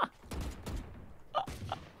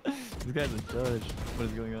This guy's a judge. What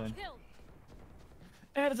is going on? Kill.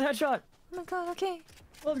 And it's a headshot. Oh my god, okay.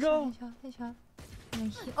 Let's go. Headshot.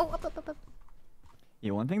 Oh, up.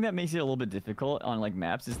 Yeah, one thing that makes it a little bit difficult on like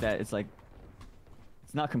maps is that it's like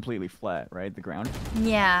it's not completely flat, right? The ground.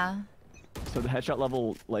 Yeah. So the headshot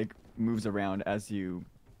level like moves around as you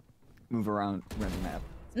move around the map.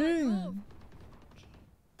 Mm.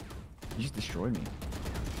 You just destroyed me.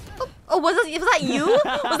 Oh, was that you?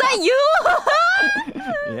 Was that you?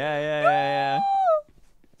 Yeah.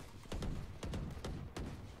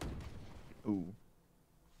 Ooh.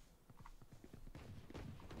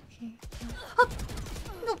 Okay. Oh,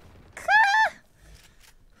 no.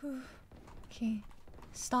 Okay.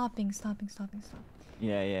 Stopping.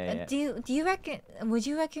 Yeah. Do you would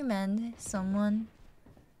you recommend someone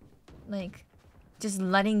like just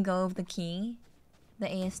letting go of the key, the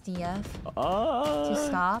ASDF, to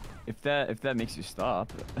stop? If that makes you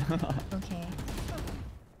stop. Okay.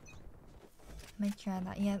 Might try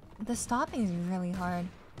that. Yeah, the stopping is really hard.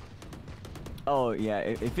 Oh yeah,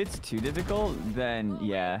 if it's too difficult, then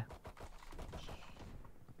yeah.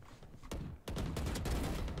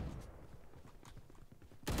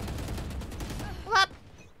 What?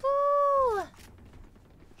 Ooh.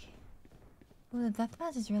 Okay. Ooh, the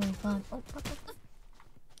deathmatch is really fun. Oh.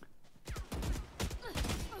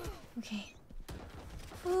 Okay.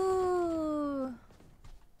 Ooh.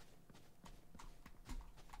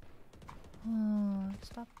 Oh,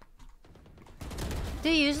 stop. Do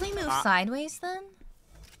you usually move sideways then?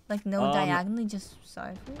 Like no diagonally, just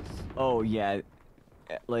sideways? Oh yeah,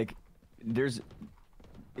 like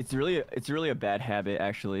it's really a bad habit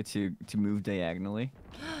actually to move diagonally.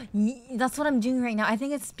 That's what I'm doing right now. I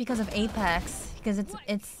think it's because of Apex, because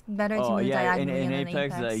it's better to move diagonally in than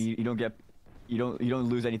Apex. You don't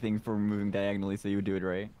lose anything from moving diagonally, so you would do it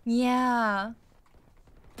right. Yeah.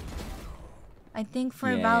 I think for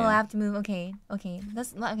Valo I have to move. Okay.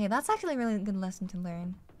 That's actually a really good lesson to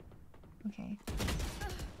learn. Okay.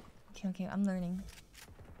 I'm learning.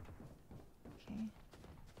 Okay.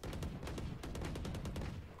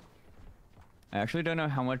 I actually don't know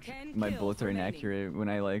how much my bullets are inaccurate when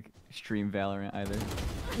I like stream Valorant either.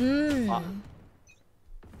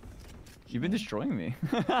 You've been destroying me.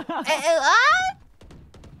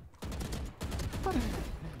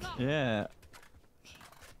 Yeah.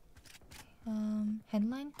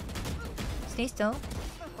 Headline? Stay still.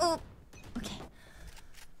 Oh, okay.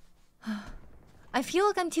 I feel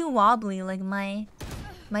like I'm too wobbly. Like my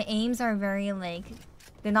aims are very like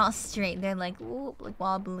they're not straight. They're like ooh, like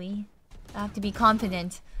wobbly. I have to be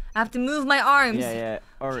confident. I have to move my arms. Yeah.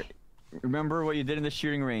 Or remember what you did in the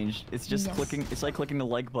shooting range. It's just clicking. It's like clicking the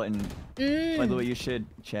like button. By the way, you should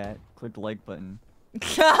click the like button.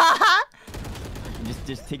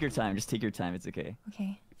 Just take your time. Just take your time. It's okay.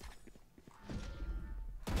 Okay.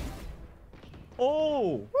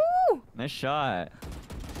 Oh! Woo! Nice shot.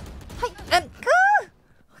 Hi. Okay.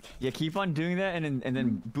 Yeah, keep on doing that, and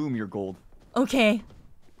then boom, you're gold. Okay.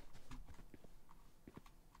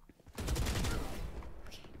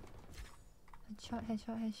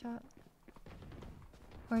 Headshot.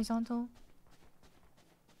 Horizontal.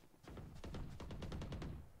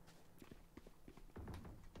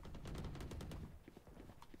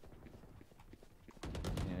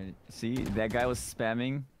 Yeah, see, that guy was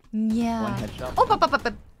spamming. Yeah. One headshot. Oh,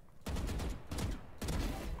 pop.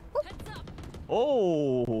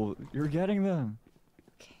 Oh, you're getting them.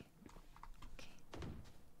 Okay.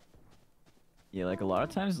 Yeah, like a lot of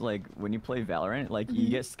times, like when you play Valorant, like you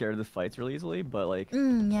get scared of the fights really easily, but like a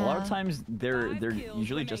lot of times they're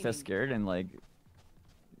usually just as scared, and like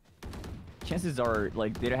chances are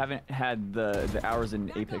like they haven't had the hours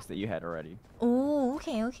in Apex that you had already. Oh,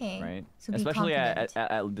 okay. Right. So especially at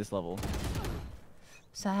this level.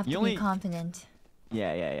 So I have to be confident.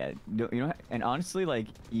 Yeah. You know, and honestly, like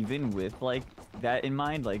even with like that in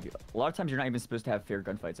mind, like a lot of times you're not even supposed to have fair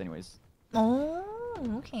gunfights, anyways. Oh,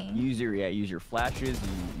 okay. Use your flashes.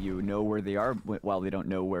 You know where they are while they don't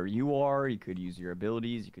know where you are. You could use your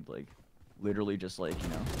abilities. You could like literally just like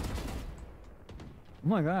Oh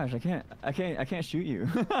my gosh, I can't shoot you.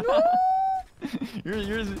 No!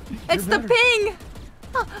 you're it's better. the ping.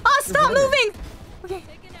 Stop moving. Okay.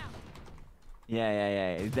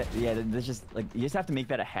 Yeah. That's just like you just have to make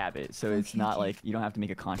that a habit, so it's not like you don't have to make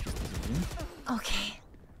a conscious decision. Okay.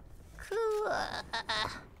 Cool.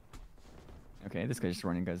 Okay, this guy's just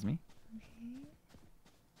running guys me.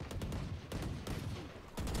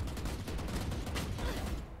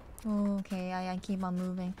 Okay, I keep on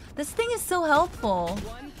moving. This thing is so helpful.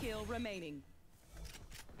 One kill remaining.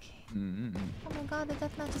 Okay. Oh my god, the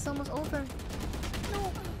deathmatch is almost over.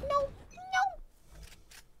 No.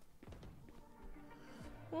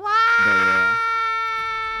 Wow!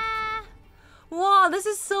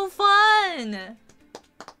 is so fun.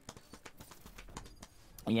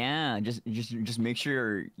 Yeah, just make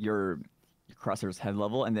sure your crosshair's head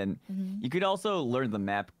level, and then you could also learn the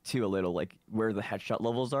map too a little, like where the headshot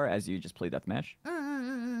levels are as you just play deathmatch.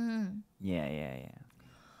 Yeah.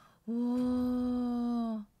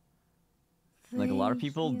 Whoa. Like a lot of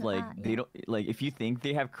people, like they don't like if you think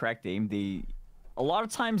they have cracked aim, a lot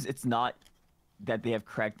of times it's not that they have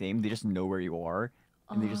cracked aim, they just know where you are,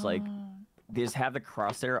 and they just like they just have the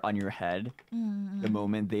crosshair on your head the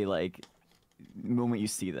moment you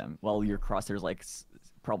see them, while your crosshair's like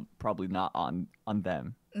probably not on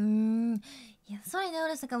them. Yeah, that's what I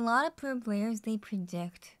noticed. Like a lot of pro players, they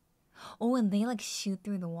predict. Oh, and they like shoot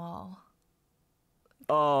through the wall.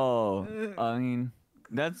 Oh, I mean,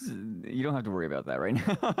 you don't have to worry about that right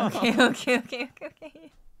now. Okay.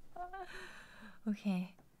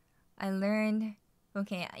 Okay, I learned.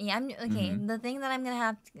 Okay, yeah, I'm okay. The thing that I'm gonna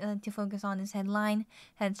have to focus on is headline,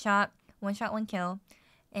 headshot, one shot, one kill,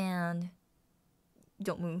 and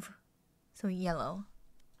don't move. So yellow.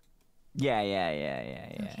 Yeah.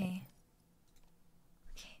 Okay.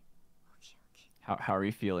 How are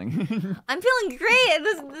you feeling? I'm feeling great.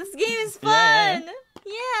 This game is fun.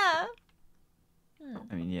 Yeah.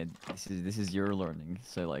 I mean, yeah, this is your learning.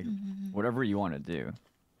 So like, whatever you want to do,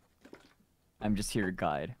 I'm just here to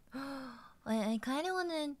guide. I kind of want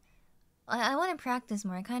to. I want to practice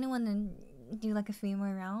more. I kind of want to do like a few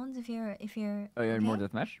more rounds. If you're. Oh, yeah, okay? more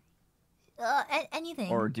deathmatch?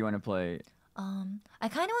 Anything. Or do you want to play? I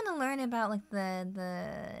kind of want to learn about like the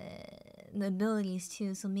abilities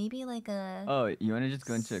too. So maybe like a. Oh, you want to just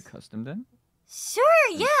go into a custom then? Sure.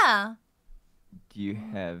 Yeah. Do you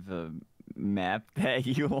have a map that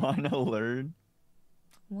you want to learn?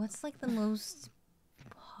 What's like the most?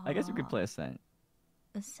 I guess we could play Ascent.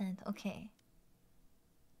 Ascent. Okay.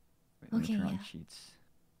 Wait, let me turn on cheats.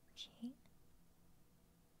 Okay.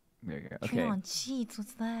 There you go. Turn Okay. on cheats.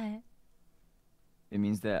 What's that? It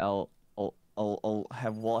means that I'll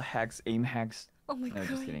have wall hacks, aim hacks. Oh my god. No,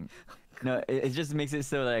 just kidding. No, it just makes it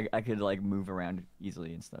so that I could like move around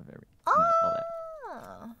easily and stuff. Oh. All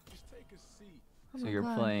that. Just take a seat. Oh So my you're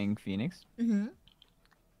god. playing Phoenix? Mm-hmm.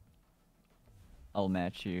 I'll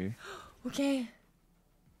match you. Okay.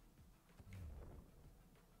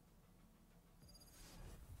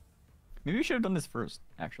 Maybe we should have done this first,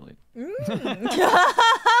 actually. Now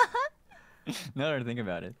that I think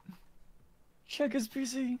about it. Check his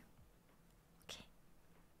PC. Okay.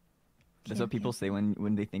 That's what people say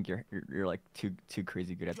when they think you're like too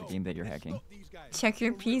crazy good at the game that you're hacking. Check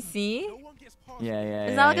your PC? Yeah.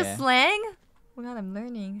 Is that like a slang? Oh my god, I'm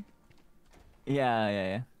learning.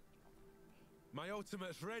 Yeah. My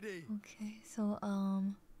ultimate's ready. Okay, so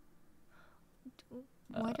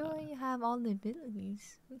why do I have all the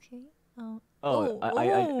abilities? Okay.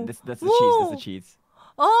 That's the cheats. That's the cheats.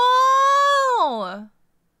 Oh.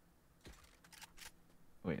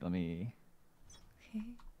 Wait, let me. Okay.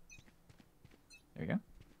 There we go.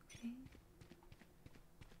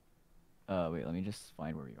 Okay. Wait, let me just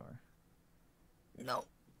find where we are. No.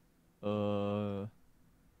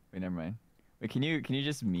 Wait, never mind. Wait, can you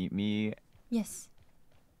just meet me? Yes.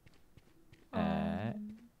 At...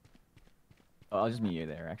 I'll just meet you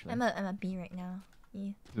there, actually. I'm at B right now.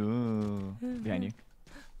 Yeah. Ooh, behind you.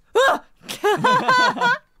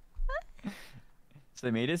 So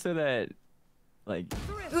they made it so that, like,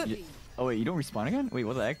 oh wait, you don't respawn again? Wait,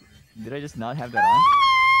 what the heck? Did I just not have that on?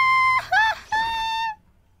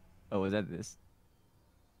 Oh, was that this?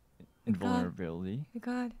 Invulnerability. Oh my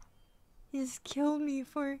god. He just killed me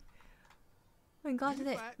for. Oh my god, did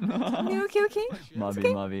it? Okay.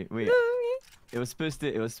 Mobby. Wait. It was supposed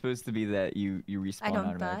to be that you respawn I don't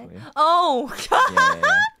automatically. die. Oh god. Yeah.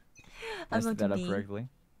 I I'll go set to that up B. correctly.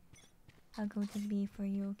 I'll go to B for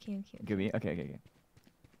you. Okay. Give me. Okay.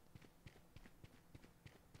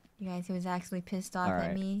 You guys, he was actually pissed off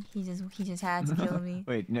Alright. at me. He just had to kill me.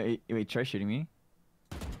 Wait, no, wait. Try shooting me.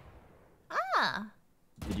 Ah.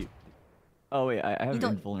 Did you? Oh wait, I have You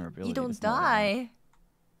don't- invulnerability. You don't that's not on. die.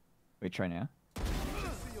 Wait, try now.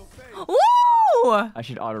 Woo! I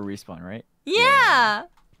should auto respawn, right? Yeah.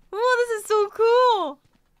 Whoa, this is so cool.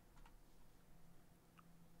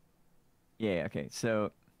 Yeah. Okay.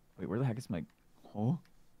 So, wait, where the heck is my? Huh?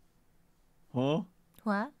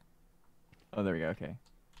 What? Oh, there we go. Okay.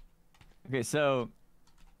 Okay, so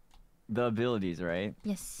the abilities, right?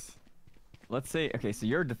 Yes. Let's say, okay, so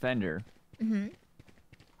you're a defender. Mm-hmm.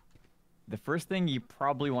 The first thing you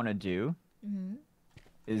probably want to do Mm-hmm.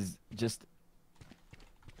 is just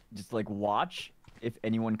like watch if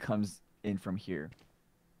anyone comes in from here.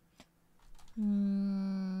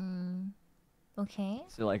 Okay.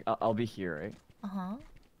 So like I'll be here, right? Uh-huh.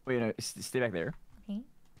 Wait, no, stay back there. Okay.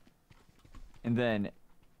 And then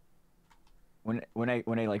when I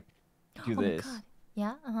like do Oh my this, god.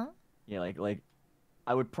 Yeah. yeah, like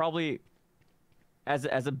I would probably as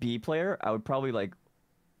a B player, I would probably like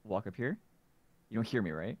walk up here. You don't hear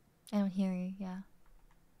me, right? I don't hear you. Yeah.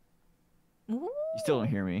 Ooh. You still don't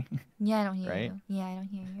hear me. Yeah, I don't hear Right? you. Yeah, I don't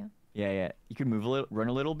hear you. Yeah. You could move a little, run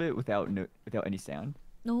a little bit without any sound.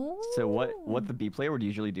 No. So what the B player would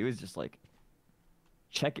usually do is just like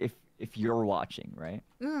check if you're watching, right?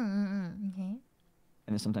 Okay. And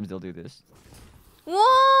then sometimes they'll do this.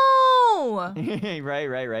 Whoa!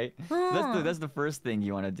 right. Huh. That's the first thing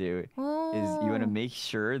you want to do is you want to make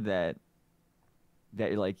sure that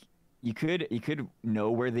like you could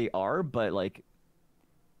know where they are, but like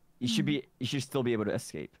you should still be able to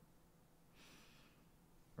escape.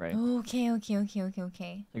 Right? Okay. Like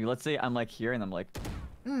let's say I'm like here and I'm like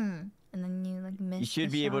And then you like miss. you should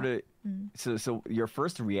the be able shot. to so your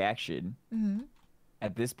first reaction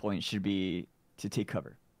at this point should be to take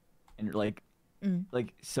cover. And like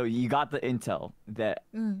so you got the intel that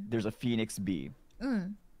there's a Phoenix B.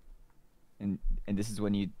 And this is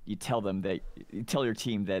when you tell them that you tell your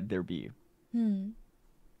team that they're B. And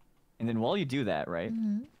then while you do that, right?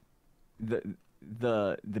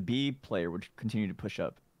 The B player would continue to push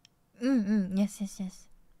up. Yes.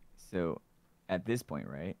 So at this point,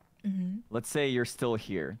 right? Let's say you're still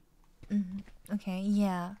here. Okay.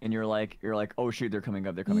 Yeah. And you're like, oh shoot, they're coming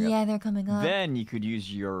up. They're coming up. Yeah, they're coming up. Then you could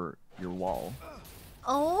use your wall.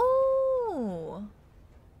 Oh.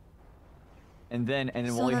 And then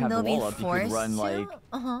So while you then have the they'll be wall up, you could run forced like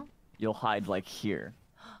to? you'll hide like here.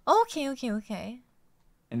 Okay.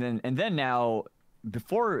 And then now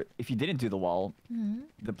before, if you didn't do the wall,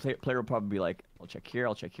 the player will probably be like, I'll check here,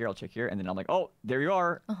 and then I'm like, oh, there you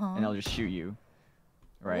are, and I'll just shoot you.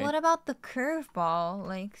 Right? What about the curveball?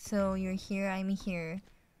 Like, so you're here, I'm here.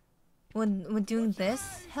 Would doing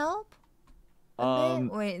this help a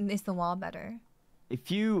bit, or is the wall better?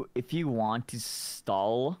 If you want to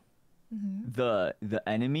stall the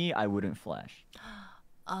enemy, I wouldn't flash.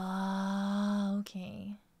 Ah,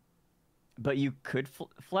 okay. But you could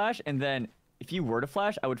flash, and then if you were to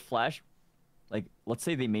flash, I would flash. Like, let's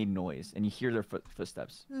say they made noise, and you hear their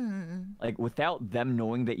footsteps. Like, without them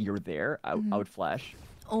knowing that you're there, I would flash.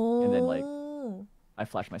 Oh. And then like, I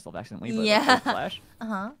flash myself accidentally, but yeah. I flash.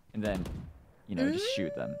 And then, just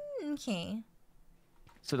shoot them. Okay.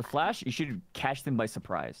 So the flash, you should catch them by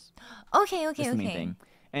surprise. Okay. That's the main thing.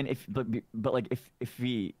 And but like if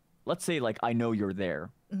we, let's say like I know you're there.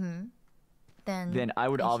 Then I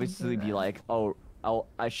would obviously be like, oh,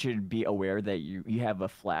 I should be aware that you have a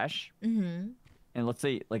flash. And let's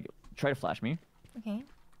say like try to flash me. Okay.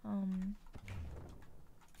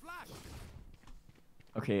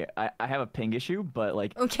 Okay, I have a ping issue, but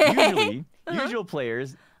like okay. usual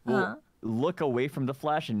players will look away from the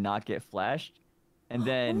flash and not get flashed. And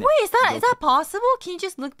then wait, is that possible? Can you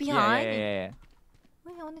just look behind? Yeah.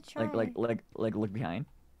 Wait, I want to try. Like look behind.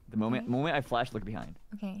 The moment I flash, look behind.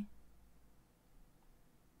 Okay.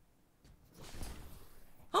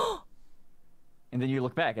 And then you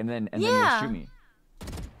look back, and then you'll shoot me.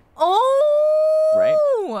 Oh.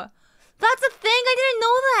 Right? That's a thing. I didn't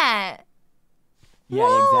know that. Yeah,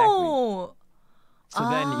 Whoa. exactly. So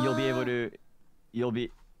then you'll be able to,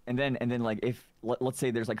 and then like if let's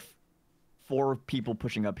say there's like 4 people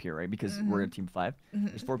pushing up here, right? Because we're a team 5.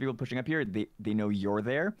 There's 4 people pushing up here. They know you're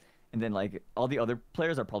there, and then like all the other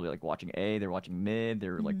players are probably like watching A. They're watching mid.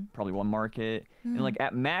 They're like probably one market, and like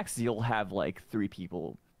at max you'll have like 3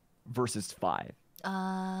 people versus 5.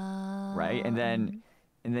 Right? And then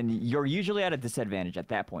you're usually at a disadvantage at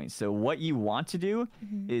that point. So what you want to do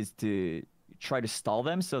is to try to stall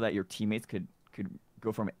them so that your teammates could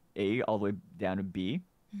go from A all the way down to B.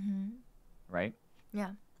 Right?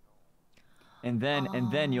 Yeah. And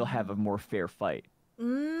then you'll have a more fair fight.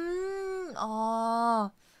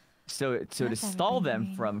 Oh. So to stall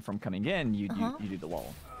them from coming in, you do the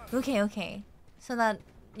wall. Okay. So that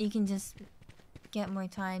you can just get more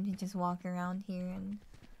time to just walk around here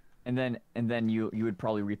and then you would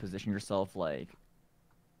probably reposition yourself like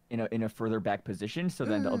in a further back position, so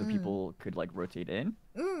then the other people could like rotate in,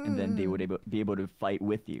 and then they would be able to fight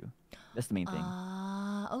with you. That's the main thing.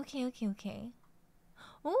 Okay.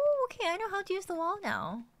 Oh, okay. I know how to use the wall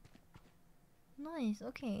now. Nice.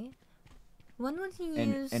 Okay. When would you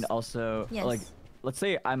use? And also, like, let's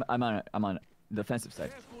say I'm on the offensive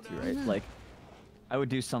side too, right? Like, I would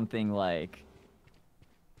do something like,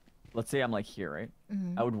 let's say I'm like here, right?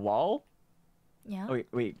 I would wall. Yeah. Oh,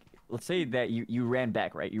 wait. Let's say that you ran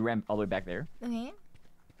back, right? You ran all the way back there. Okay.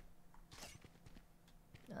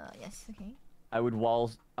 Yes. Okay. I would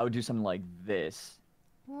do something like this.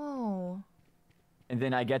 Whoa. And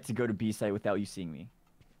then I get to go to B site without you seeing me.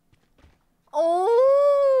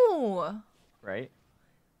 Oh. Right?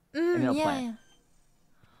 And then I'll yeah. plant.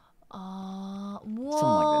 Whoa.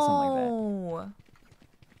 Something like that.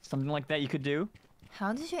 Something like that you could do.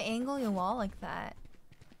 How did you angle your wall like that?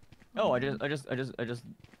 Oh, I just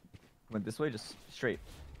went this way, just straight.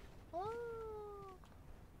 Oh.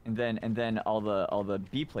 And then all the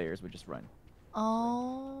B players would just run.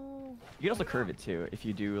 Oh. You can also curve it too if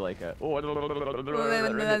you do like a.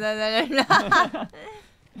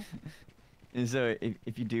 And so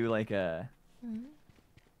if you do like a.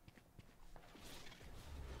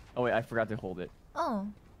 Oh wait, I forgot to hold it. Oh.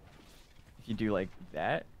 If you do like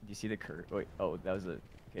that, do you see the curve? Wait, oh, that was a.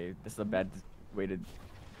 Okay, this is a bad way to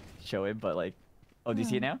show it, but like, oh, do you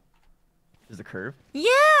see it now? There's a curve. Yeah.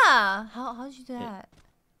 How did you do that?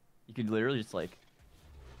 You could literally just like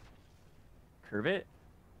curve it,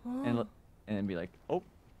 and then be like, oh,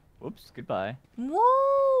 whoops, goodbye.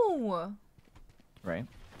 Whoa. Right.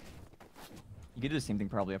 You could do the same thing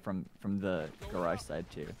probably from the garage side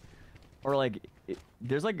too, or like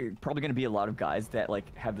there's like probably gonna be a lot of guys that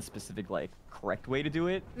like have the specific like correct way to do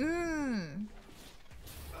it.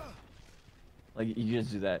 Like you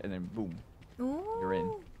just do that and then boom, you're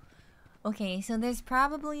in. Okay, so there's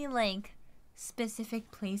probably like specific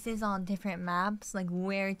places on different maps, like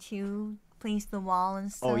where to place the wall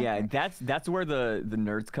and stuff. Oh yeah, that's where the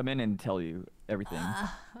nerds come in and tell you everything,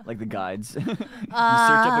 like the guides. You search up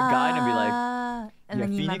a guide and be like, yeah,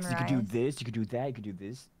 Phoenix, you could do this, you could do that, you could do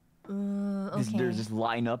this. Okay. There's this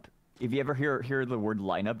lineup. If you ever hear the word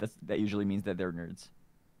lineup, that usually means that they're nerds.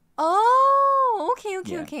 Oh,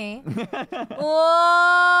 okay.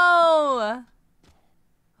 Whoa.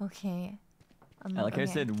 Okay. Like I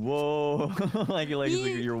said, whoa, like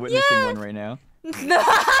you're witnessing one right now.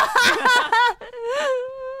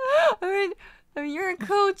 I mean, you're a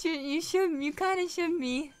coach. You kind of should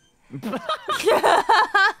be.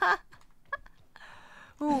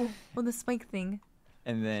 Oh, the spike thing.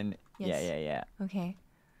 And then yeah. Okay.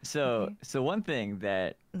 So one thing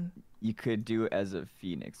that you could do as a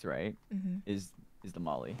Phoenix, right? Is the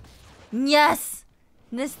molly. Yes.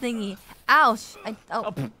 This thingy. Ouch. Wait,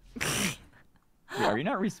 are you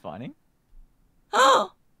not respawning?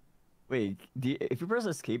 Wait, if you press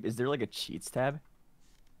escape, is there like a cheats tab?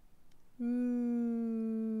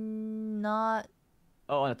 Not.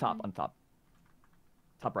 Oh, on the top,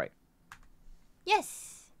 top right.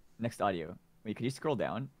 Yes. Next audio. Wait, could you scroll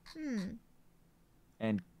down?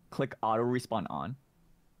 And click auto respawn on.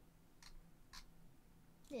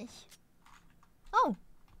 Yes. Oh,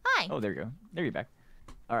 hi. Oh, there you go. There you're back.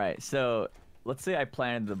 All right, so let's say I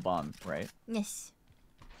planted the bomb, right? Yes.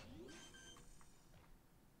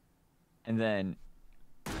 And then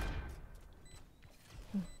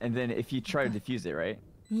if you try to defuse it, right?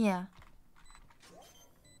 Yeah.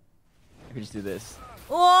 I could just do this.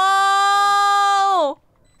 Whoa!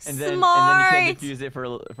 And then Smart! and then you can defuse it for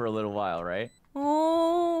a little while, right?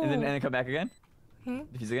 Oh. And then come back again. Okay.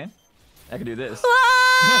 Defuse again. I can do this.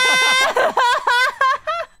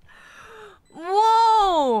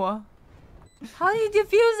 Whoa! How do you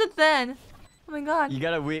defuse it then? Oh my god. You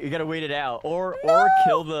gotta wait it out, or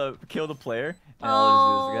kill the player. And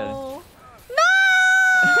I'll just do this again.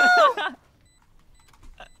 No!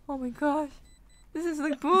 Oh my gosh. This is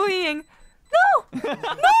like bullying. No! No!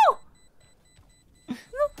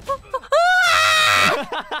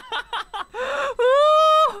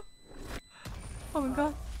 Oh my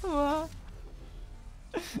god.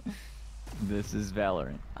 This is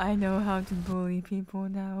Valorant. I know how to bully people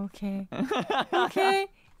now, okay? Okay.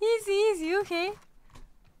 Easy, okay.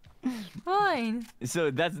 Fine. So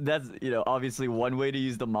that's obviously one way to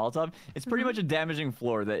use the Molotov. It's pretty much a damaging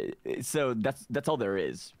floor so that's all there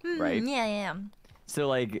is, right? Yeah. So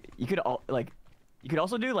like you could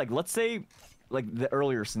also do like, let's say like the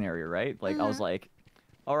earlier scenario, right? Like I was like,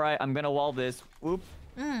 all right, I'm gonna wall this, whoop.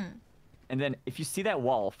 And then if you see that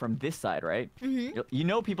wall from this side, right? You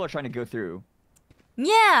know people are trying to go through.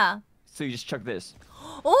 Yeah. So you just chuck this.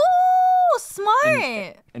 Oh,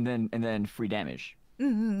 smart. And then free damage.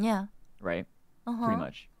 Yeah. Right? Pretty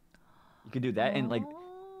much. You could do that, and like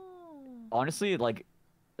honestly, like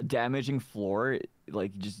a damaging floor,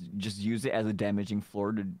 like just use it as a damaging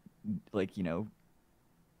floor to like,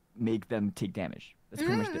 make them take damage. That's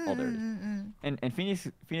pretty much all there is. And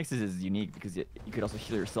Phoenix's is unique because you could also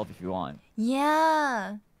heal yourself if you want.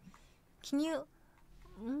 Yeah. Can you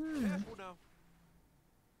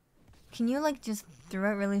Can you like just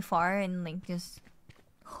throw it really far and like just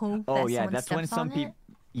hope that someone steps on it?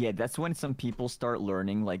 Yeah, that's when some people start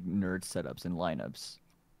learning like nerd setups and lineups.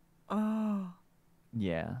 Oh.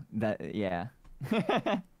 Yeah.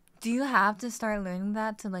 Do you have to start learning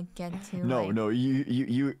that to like get to? No, like... no.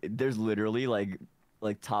 You. There's literally like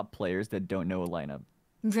top players that don't know a lineup.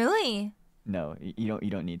 Really? No, you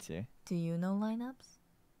don't need to. Do you know lineups?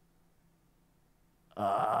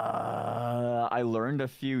 I learned a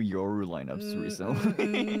few Yoru lineups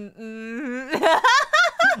recently.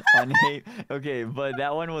 On hate. Okay, but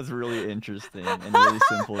that one was really interesting and really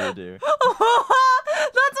simple to do. That's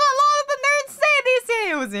what a lot of the nerds say. They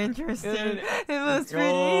say it was interesting. It was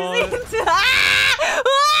pretty easy to.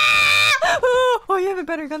 Oh, you have a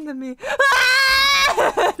better gun than me.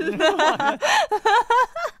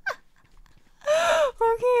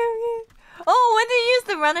 Okay. Oh, when do you use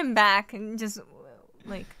the running back and just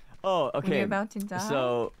like? Oh, okay. When you're about to die.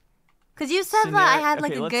 So. Cause you said that I had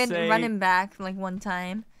like okay, a good say... running back like one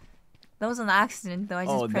time. That was an accident though. I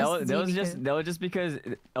just pressed that was just because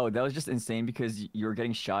that was just insane because you were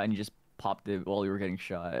getting shot and you just popped it while you were getting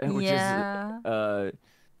shot, which is a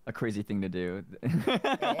crazy thing to do.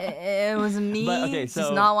 It was me just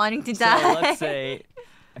so, not wanting to die. So let's say,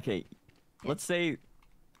 let's say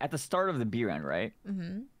at the start of the B round, right?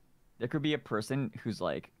 Mm-hmm. There could be a person who's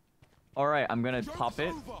like, all right, I'm gonna pop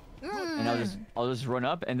it, and I'll just run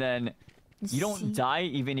up, and then you don't die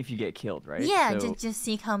even if you get killed, right? Yeah, so just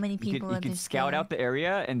seek how many people you could scout out the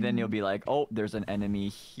area, and then you'll be like, oh, there's an enemy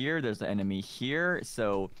here, there's an enemy here,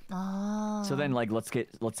 so then like let's say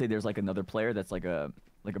there's like another player that's like a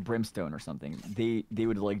brimstone or something. They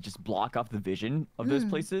would like just block off the vision of those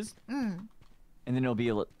places, and then it'll be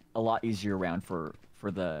a lot easier round for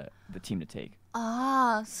the team to take.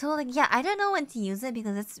 So like yeah, I don't know when to use it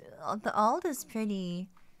because it's the ult is pretty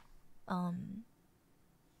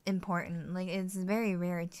important. Like it's very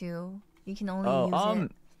rare too. You can only use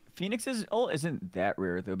it. Phoenix's ult isn't that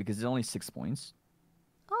rare though because it's only 6 points.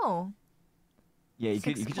 Oh. Yeah, you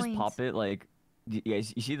could just pop it like you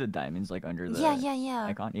see the diamonds like under the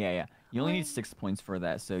icon? Yeah. You only need 6 points for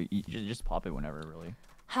that, so you just pop it whenever really.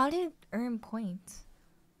 How do you earn points?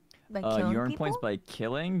 By killing you earn people? points by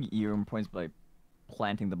killing, you earn points by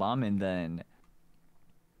planting the bomb, and then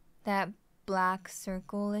that black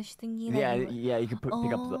circle-ish thingy. Yeah, you can pick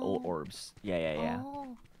up the old orbs. Yeah.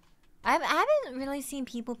 Oh. I haven't really seen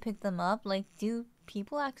people pick them up. Like, do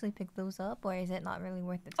people actually pick those up, or is it not really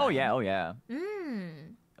worth the time? Oh yeah.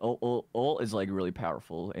 Ult is like really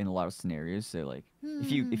powerful in a lot of scenarios. So like, if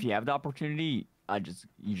you have the opportunity,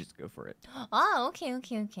 you just go for it. Oh,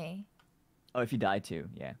 okay. Oh, if you die too,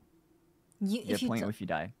 yeah. You get a point if you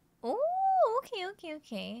die. Oh, okay.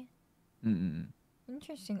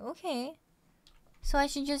 Interesting. Okay. So I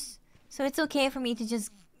should just. So it's okay for me to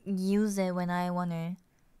just use it when I wanna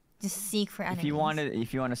just seek for enemies. If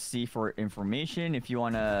you wanna see for information, if you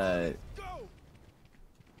wanna.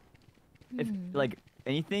 If like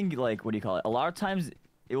anything like what do you call it? A lot of times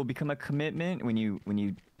it will become a commitment when you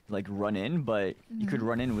like run in, but you could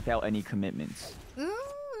run in without any commitments. Okay.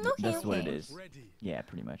 That's what it is. Yeah,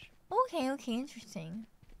 pretty much. Okay, interesting.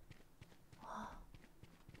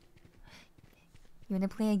 You wanna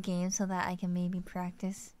play a game so that I can maybe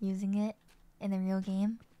practice using it in a real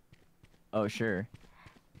game? Oh, sure.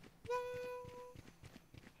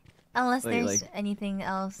 Unless there's anything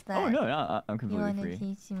else that no, I'm completely free. You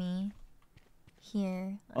wanna teach me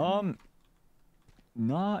here? No,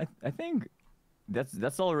 I think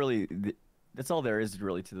that's all really. That's all there is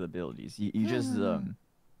really to the abilities. You just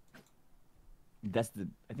I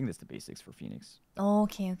think that's the basics for Phoenix. Oh,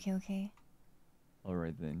 okay. All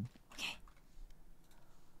right then. Okay.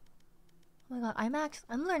 Oh my god,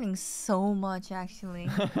 I'm learning so much actually.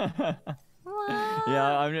 Wow.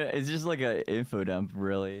 Yeah, it's just like an info dump,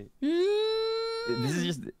 really.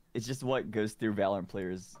 It's just what goes through Valorant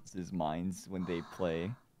players' minds when they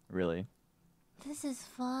play, really. This is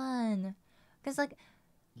fun, cause like.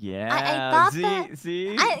 Yeah. I thought I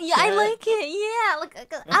like it. Yeah, like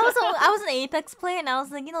I was an Apex player, and I was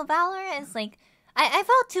like, Valorant is like, I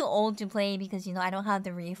felt too old to play because I don't have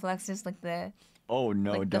the reflexes like the. Oh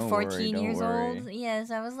no! Like don't the 14 worry, don't years worry. old. Yeah,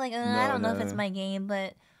 so I was like, I don't know if it's my game,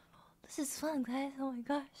 but this is fun, guys. Oh my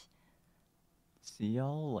gosh. See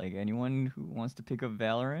y'all, like anyone who wants to pick up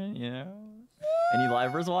Valorant, Any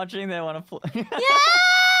livers watching that want to play? Yeah,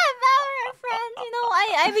 Valorant friends.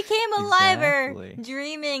 I became a liver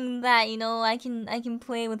dreaming that I can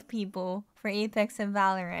play with people for Apex and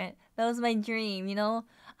Valorant. That was my dream.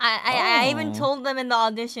 I even told them in the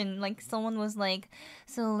audition, like someone was like,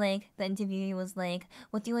 so like the interviewer was like,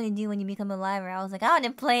 what do you want to do when you become a liver? I was like, I want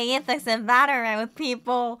to play Apex and Valorant with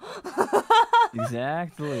people.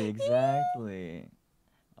 Exactly.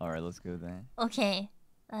 All right, let's go then. Okay.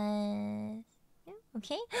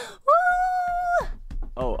 Okay. Woo!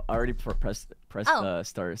 Oh, I already pressed Oh.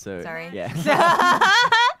 start. So Sorry. yeah.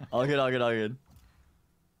 All good.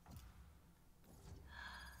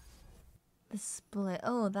 The split.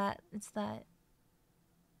 Oh, it's that.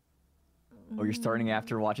 Oh, you're starting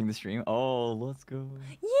after watching the stream? Oh, let's go.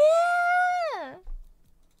 Yeah.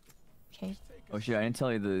 Okay. Oh shit, I didn't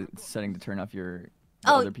tell you the setting to turn off your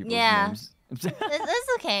Oh, other people's yeah. names. It's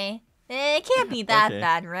okay. It can't be that Okay.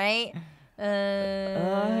 bad, right?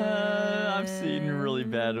 I've seen really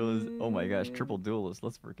bad ones. Oh my gosh, triple duelist.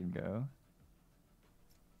 Let's freaking go.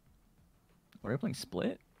 Are we playing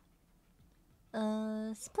split?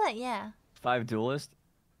 Split, yeah. 5 duelist?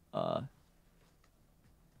 I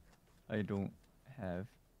don't have.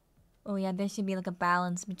 Oh yeah, there should be like a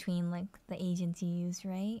balance between like the agents you use,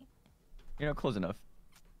 right? You know, close enough.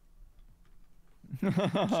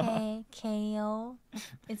 KO.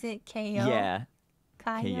 Is it KO? Yeah.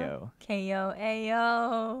 KO. KO.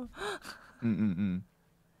 Ayo.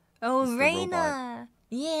 Oh, It's the Reina. robot.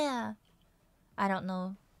 Yeah. I don't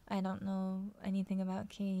know anything about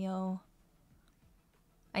KO.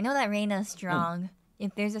 I know that Reina's strong.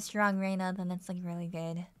 If there's a strong Reina, then it's like really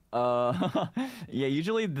good. Yeah.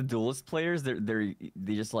 Usually the duelist players, they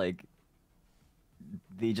just like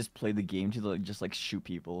they just play the game to like, just like shoot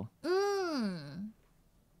people.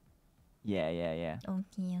 Yeah.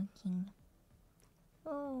 Okay.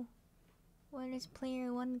 Oh, what is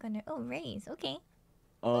player 1 gonna? Oh, raise. Okay.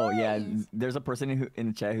 Oh yeah, Nice. there's a person in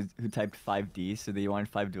the chat who typed 5D, so they wanted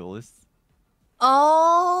 5 duelists.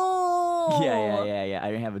 Oh. Yeah. I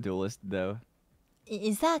didn't have a duelist though.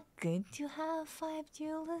 Is that good to have 5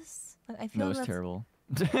 duelists? Like, I feel No, it's that's... terrible.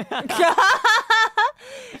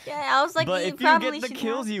 Yeah, I was like, But you if you probably get the should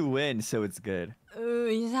kills, have... you win, so it's good.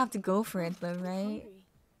 You just have to go for it though, right? Hungry.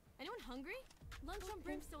 Anyone hungry? Lunch on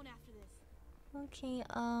brimstone after this. Okay,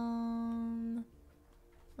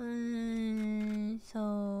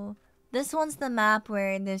 so this one's the map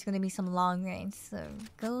where there's gonna be some long range, so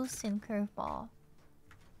ghost and curveball.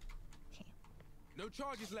 No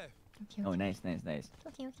charges left. Okay. Oh, nice.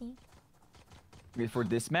 Okay. Okay, for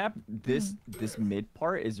this map, this mid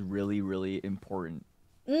part is really important.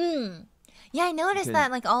 Yeah, I noticed Because-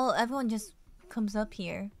 that like everyone just comes up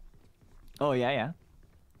here. Oh yeah.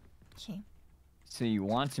 Okay. So you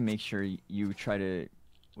want to make sure you try to,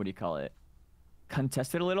 what do you call it?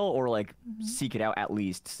 Contest it a little, or like seek it out at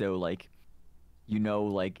least. So like, you know,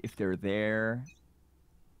 like if they're there,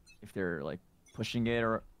 if they're like pushing it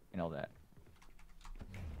and all that.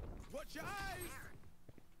 Watch your eyes.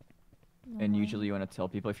 And usually you want to tell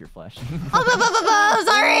people if you're flashing. Oh,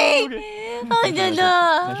 sorry. I did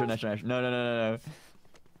not. Nice. No.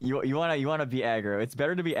 You wanna be aggro. It's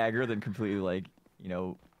better to be aggro than completely like, you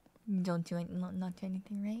know. Don't do it. Not do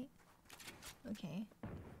anything, right? Okay.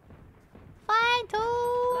 Fight.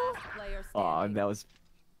 Last player Aw, standing.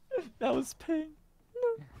 that was pain.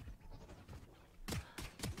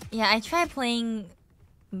 Yeah, I tried playing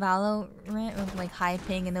Valorant with like high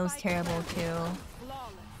ping, and it was terrible too.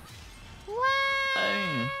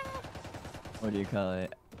 What do you call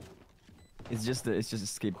it? It's just a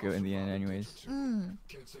scapegoat in the end, anyways.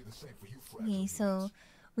 Okay, so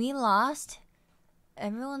we lost.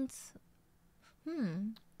 Everyone's.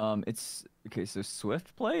 It's okay. So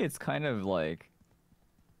Swift play, it's kind of like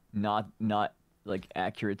not like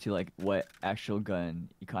accurate to like what actual gun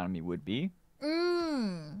economy would be.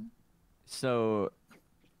 So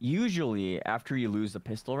usually after you lose a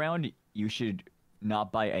pistol round, you should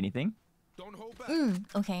not buy anything. Don't hold back.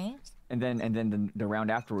 Okay. And then the round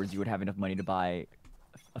afterwards, you would have enough money to buy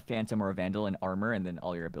a Phantom or a Vandal and armor, and then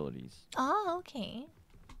all your abilities. Oh, okay.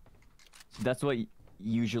 So that's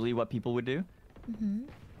usually what people would do.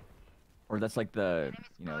 Or that's like the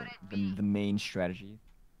the main strategy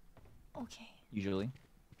Okay. usually.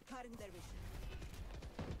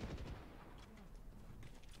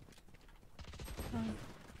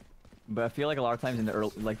 But I feel like a lot of times in the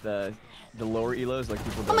early, like the lower elos, like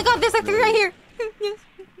people. Oh my God! There's like 3 right here. Yes.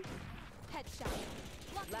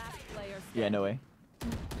 Last player Yeah, no way.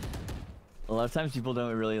 A lot of times people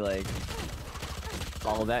don't really like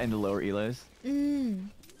follow that in the lower elos. And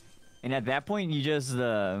at that point, you just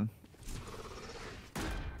I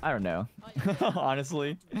don't know.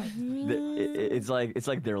 Honestly, it's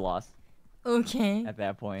like their loss Okay. at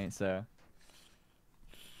that point. So.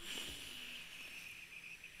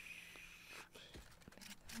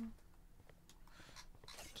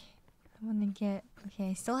 I want to get.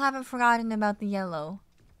 Okay, still haven't forgotten about the yellow.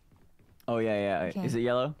 Oh yeah. Okay. Is it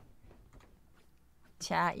yellow?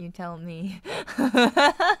 Chat, you tell me. Light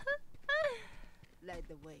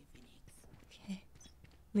the way, Phoenix. Okay.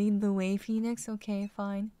 Lead the way, Phoenix. Okay,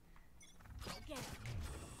 fine.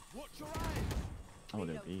 Watch your eyes. Oh,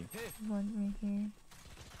 there'd be. One right here.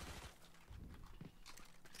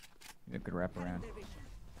 You could wrap around.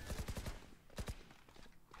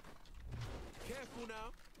 Careful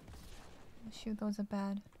now. Shoot, those are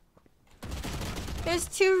bad. There's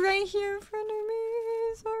two right here in front of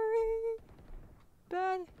me. Sorry.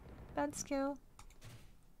 Bad skill.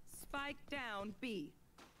 Spike down B.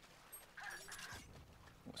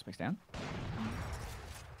 Oh, spikes down.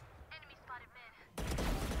 Enemy spotted mid.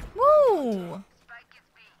 Woo! Spike is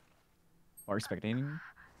B. Or spectating.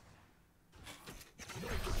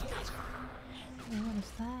 Oh, what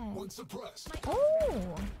is that? One suppressed.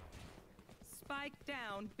 Oh! Spike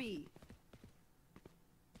down B.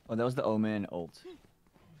 Oh, that was the Omen ult.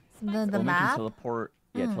 The Omen can map? teleport.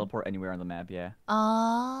 Yeah, teleport anywhere on the map. Yeah.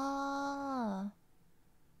 Ah.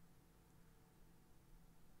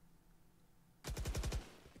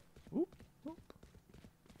 Oop.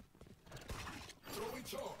 Throwing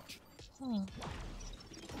charge. Oh.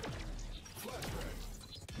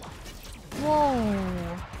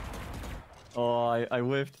 Whoa. Oh, I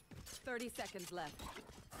whiffed. 30 seconds left.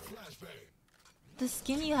 Flashbang. The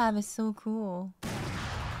skin you have is so cool.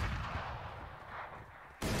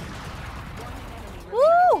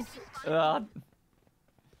 Woo!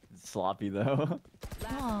 Sloppy though.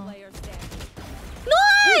 Last Oh. player standing.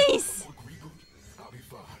 Nice! I'll be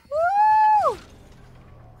fine. Woo!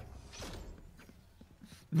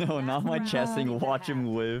 No, not my chesting. Watch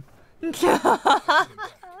him whiff.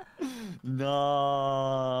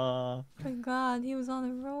 No. Oh my god, he was on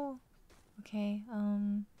a roll. Okay,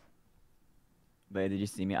 But did you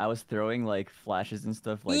see me? I was throwing like flashes and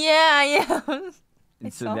stuff like. yeah.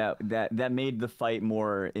 And so that made the fight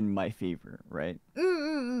more in my favor, right?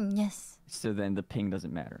 Yes. So then the ping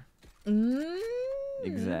doesn't matter.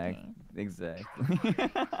 Exactly.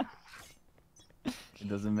 It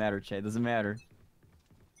doesn't matter, Che. It doesn't matter.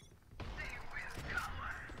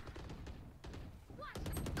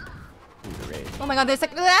 Ooh, the raid. Oh my god, there's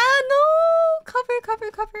like no! Cover.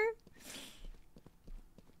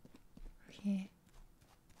 Okay.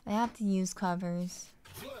 I have to use covers.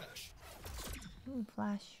 Flash. Ooh,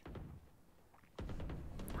 flash.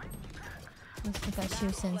 Let's look at SHU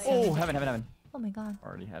sensei. Oh, heaven. Oh my god.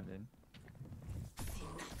 Already heaven.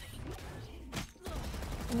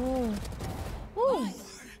 Ooh. Ooh.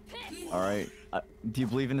 Alright. Do you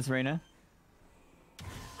believe in this, Reina?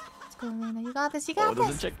 Let's go, Reina. You got this. You Oh, got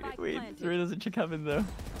doesn't this. check. Wait, Reina doesn't check heaven though.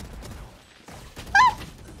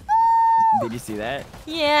 Did you see that?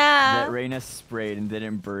 Yeah. That Reina sprayed and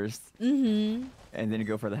didn't burst. Mm-hmm. And then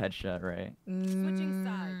go for the headshot, right? Switching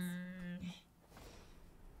sides.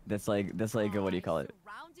 That's like what do you call it?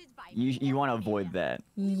 You want to avoid that.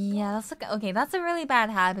 Yeah, that's like okay. That's a really bad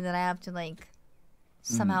habit that I have to like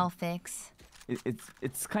somehow fix.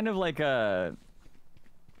 It's kind of like the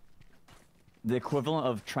equivalent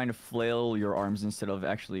of trying to flail your arms instead of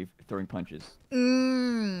actually throwing punches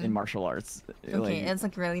in martial arts. Okay, it's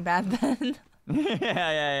like really bad then.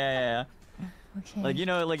 yeah. Okay. Like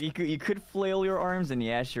like you could flail your arms and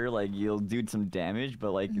yeah, sure, like you'll do some damage,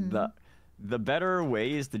 but like the better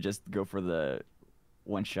way is to just go for the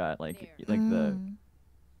one shot, like the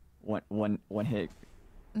one hit,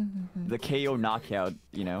 the KO knockout,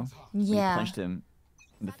 you know? When you Yeah. punched him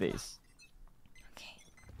in the face. Okay.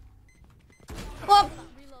 Well.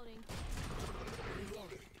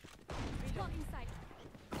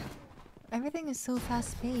 Everything is so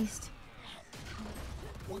fast paced.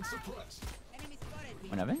 One suppressed.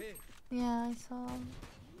 One of it? Yeah, I saw.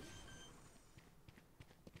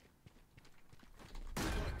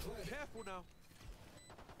 Careful now.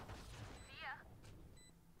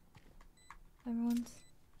 Everyone's.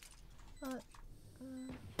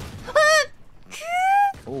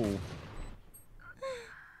 Oh.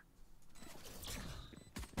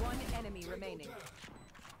 One enemy remaining.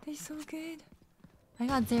 They're so good. I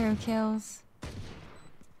got 0 kills.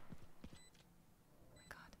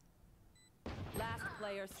 Last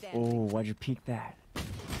player standing. Oh, why'd you peek that?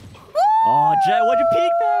 Oh, Jet, why'd you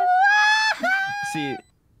peek that? See,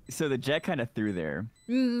 so the Jet kind of threw there.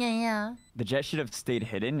 Yeah. The Jet should have stayed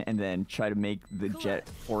hidden and then try to make the Jet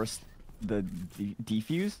force the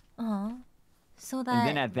defuse. So that. And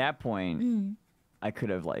then at that point, I could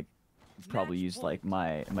have like probably used like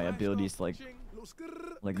my abilities to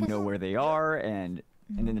like know where they are, and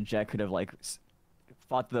then the Jet could have like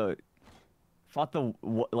fought the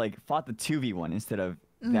 2v1 instead of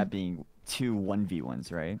that being 2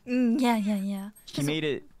 1v1s, right? Yeah.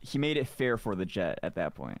 He made it fair for the Jet at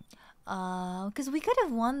that point. Because we could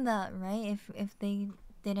have won that, right? If they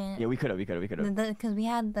didn't. Yeah, we could have. Because we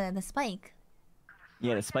had the spike.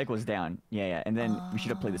 Yeah, the spike was down. Yeah, and then we should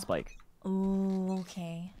have played the spike. Ooh,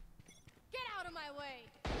 okay. Get out of my way.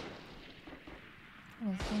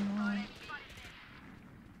 What is going on?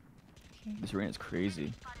 Okay. This rain is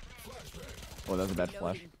crazy. Oh, that was a bad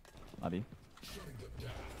flash. Abby.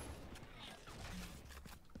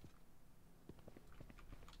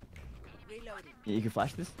 Reloading. Yeah, you can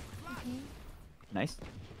flash this. Okay. Nice.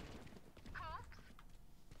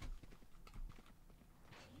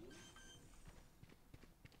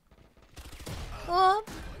 Oh.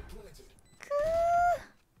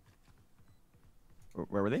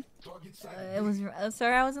 Where were they? It was.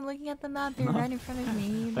 Sorry, I wasn't looking at the map. They're right in front of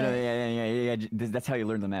me. Oh, But... no, yeah. That's how you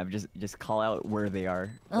learn the map. Just call out where they are.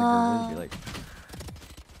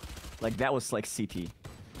 Like that was like CT.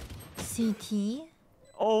 CT.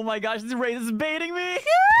 Oh my gosh, this Raze is baiting me!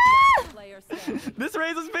 Player standing. This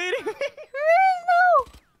Raze is baiting me!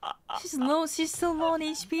 No. She's low. She's so low on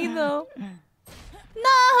HP though. No.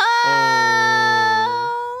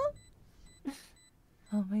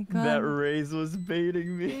 Oh my god. That Raze was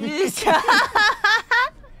baiting me.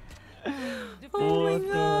 Oh my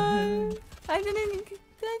god. I didn't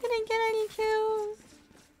get any kills.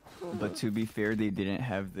 But to be fair, they didn't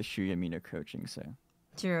have the SHU Yamina coaching, so.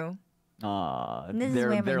 True. This is where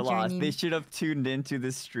my they're lost. journey- They should have tuned into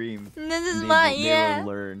this stream. This is They my would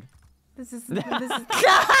learn. This is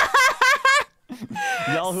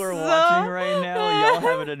Y'all who are watching right now, y'all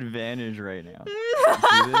have an advantage right now.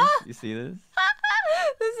 You see this?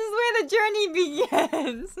 This is where the journey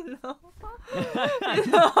begins. No.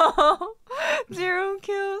 No. 0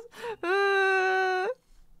 kills.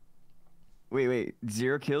 Wait.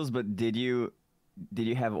 0 kills, but did you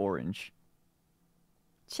have orange?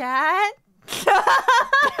 Chat.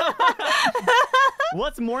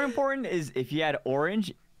 What's more important is if you had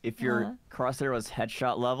orange, if your crosshair was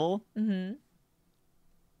headshot level,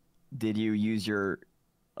 did you use your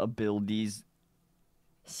abilities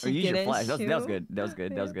or use your flash? That was good. That was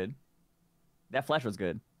good. That flash was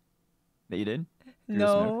good. That you did?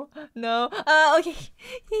 No. Okay.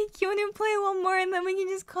 Can you play one more and then we can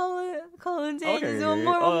just call it day? Okay, Just okay, one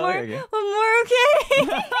more, okay. okay?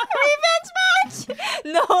 Revenge match.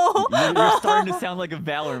 No. You're starting to sound like a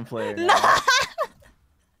Valorant player. No.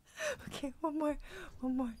 Okay, one more.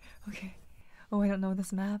 Okay. Oh, I don't know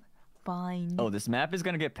this map. Fine. Oh, this map is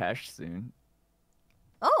gonna get patched soon.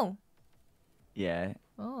 Oh. Yeah.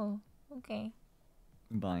 Oh. Okay.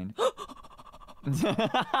 Bind.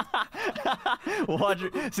 Watch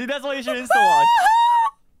it. See, that's why you should insta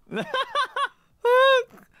watch.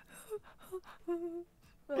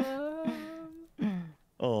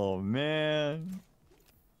 Oh man,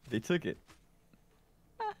 they took it.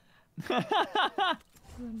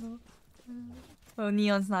 Oh,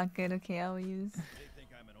 neon's not good. Okay, I'll use.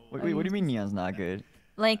 Wait, what do you mean neon's not good?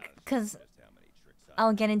 Like, cause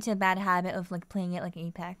I'll get into a bad habit of like playing it like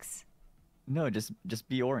Apex. No, just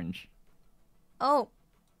be orange. Oh,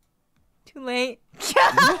 too late.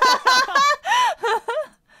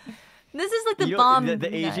 This is like the bomb.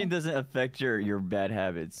 The agent doesn't affect your bad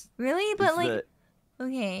habits. Really? But It's like,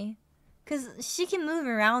 okay, cause she can move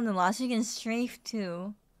around a lot. She can strafe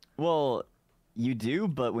too. Well, you do,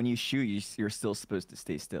 but when you shoot, you're still supposed to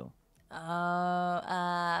stay still.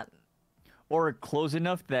 Oh, Or close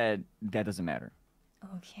enough that doesn't matter.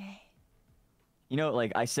 okay. You know,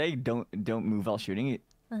 like I say, don't move while shooting. It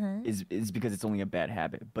is because it's only a bad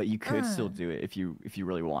habit, but you could still do it if you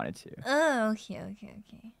really wanted to. Oh, okay.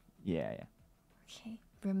 Yeah. Okay,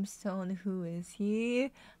 Brimstone, who is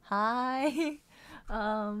he? Hi.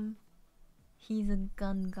 He's a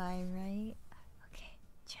gun guy, right? Okay,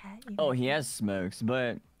 chat. Oh, he has smokes,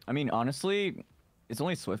 but I mean, honestly, it's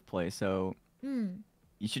only swift play, so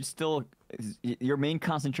you should still. Your main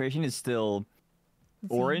concentration is still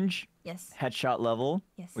orange. Yes. Headshot level.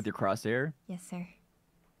 Yes. With your crosshair. Yes, sir.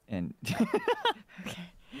 And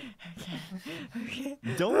Okay.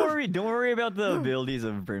 don't worry about the abilities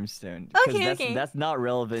of Brimstone. Okay. That's not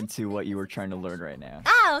relevant to what you were trying to learn right now.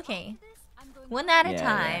 Ah, okay. One at a Yeah,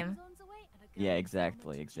 time. Yeah,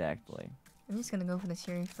 exactly. I'm just gonna go for the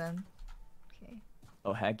sheriff then. Okay.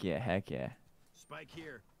 Oh heck yeah. Spike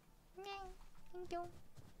here. Thank you.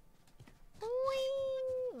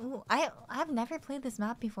 Ooh, I've never played this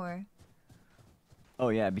map before. Oh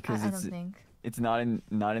yeah, because I don't think. it's not in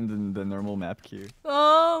the normal map queue.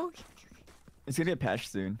 Oh. Okay. It's gonna get patched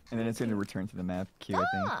soon, and then it's gonna return to the map queue. I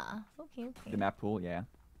think Ah. Okay. the map pool. Yeah.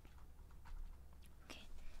 Okay.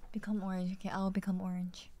 Become orange. Okay, I'll become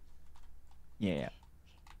orange. Yeah.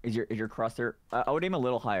 Is your crosshair? I would aim a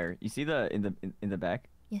little higher. You see the in the back?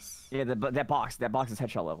 Yes. Yeah, that box is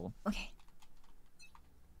headshot level. Okay.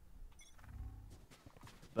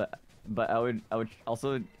 But I would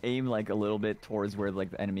also aim like a little bit towards where like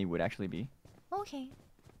the enemy would actually be. Okay.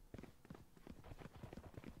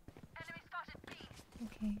 Enemy spotted B.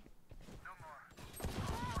 Okay.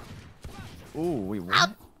 Oh wait,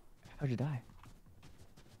 what? How'd you die?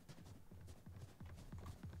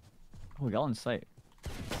 Oh, we got on sight.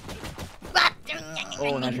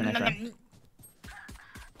 Oh, nice try, nice try.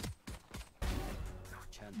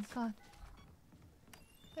 Oh god.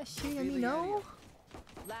 SHU, let me know.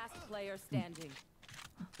 Last player standing.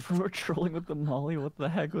 We're trolling with the molly. What the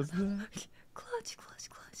heck was that? Clutch, clutch,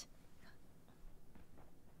 clutch.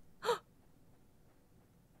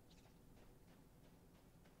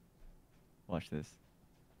 Watch this.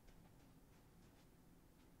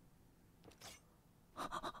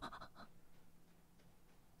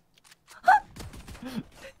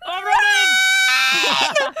 I'm running!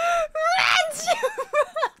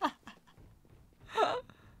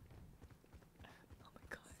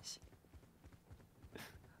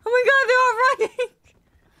 Oh my god, they're all running!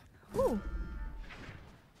 Ooh.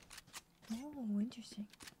 Oh, interesting.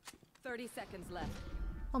 30 seconds left.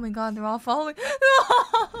 Oh my god, they're all following.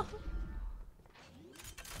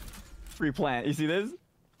 Free plant. You see this?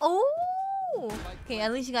 Oh! Okay,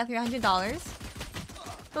 at least you got $300.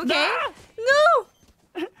 Okay. No!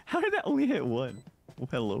 How did that only hit one? Oh,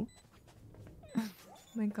 hello. Oh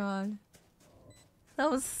my god.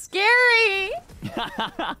 That was scary! Woo!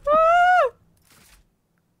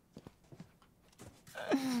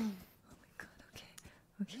 Oh my god, okay.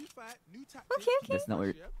 Okay. New fight, new tactic. Okay, okay. That's not what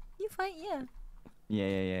you're... You fight, yeah.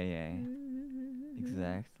 Yeah.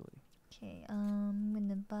 Exactly. Okay, I'm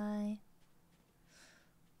gonna buy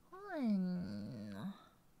one.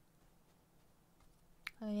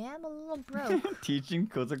 I am a little broke. Teaching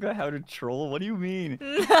Kotoka how to troll? What do you mean?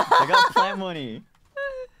 I got plant money.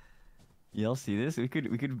 Y'all see this? We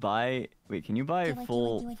could buy. Wait, can you buy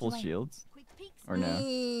full shields? Or no?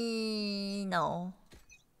 No.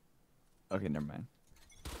 Okay, never mind.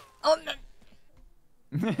 Oh no.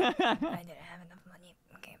 I didn't have enough money.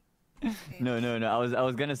 Okay. No. I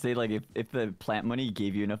was gonna say, like, if the plant money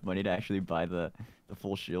gave you enough money to actually buy the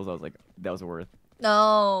full shields, I was like, that was worth.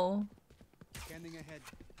 No. Scanning ahead.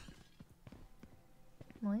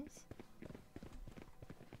 Nice.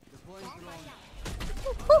 Deploying drone.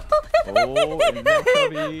 Oh, and that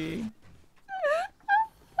puppy.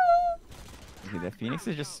 Okay, the Phoenix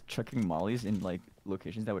is just chucking mollies in like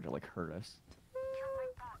locations that would like hurt us.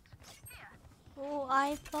 Oh,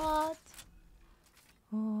 I thought.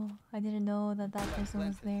 Oh, I didn't know that that person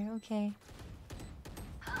was there. Okay.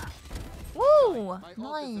 Woo! My ult is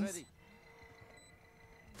Nice. ready.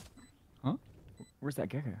 Huh? Where's that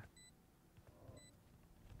Gecko?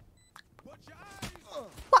 Watch your eyes. Oh!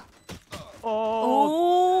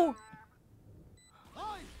 Oh!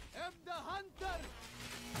 I am the hunter.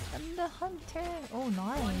 I'm the hunter. Oh,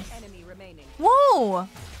 nice. Enemy remaining. Whoa!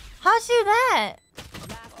 How'd you do that?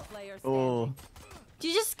 Last player standing. Oh, Did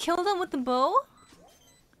you just kill them with the bow?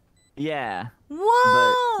 yeah.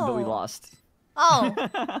 Whoa! But we lost. Oh,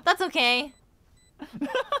 that's okay.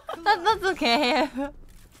 That's okay.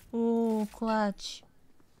 Oh, clutch.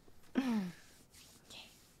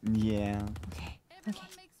 Yeah. Okay.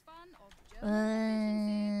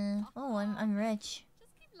 Oh, I'm rich.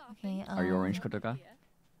 Okay. Are you orange, Kotoka?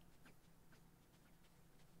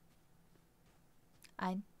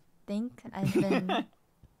 I think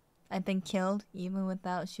I've been killed even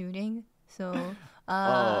without shooting. So.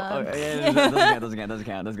 Yeah, doesn't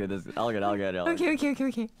count. That's good. I'll get it.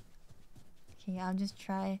 Okay. Okay, I'll just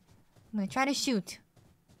try. I'm gonna try to shoot.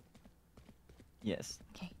 Yes.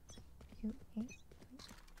 Okay. Shoot. Okay.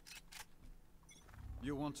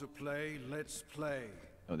 You want to play? Let's play.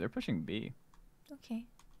 Oh, they're pushing B. Okay.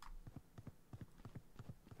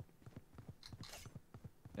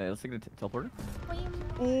 Yeah, let's take the teleporter. Wham.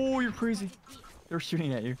 Oh, you're crazy. They're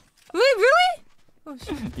shooting at you. Wait, really? Oh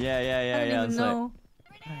shit. Yeah. I didn't even It's like... know.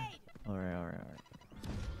 Alright.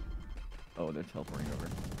 Oh, they're teleporting over.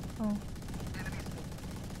 Oh.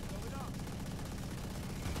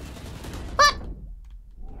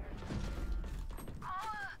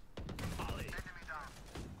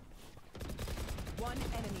 One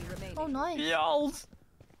enemy remaining. Oh, nice. Yells!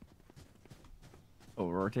 Oh,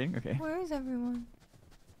 we're rotating? Okay. Where is everyone?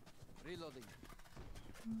 Reloading.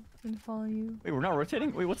 I'm gonna follow you. Wait, we're not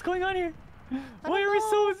rotating? Wait, what's going on here? I Why don't are we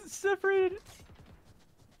so know. separated?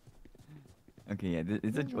 Okay, yeah,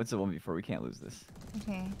 what's the 1v4? We can't lose this.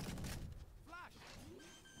 Okay.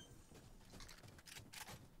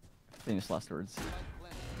 Famous last words.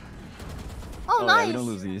 Oh, Oh, nice. yeah, we don't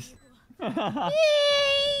lose these. Yay!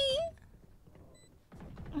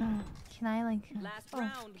 Can I like? Last Oh,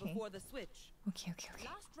 round okay. before the switch. Okay.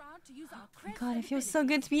 Last round to use our Oh my god, it feels so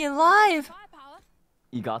good to be alive.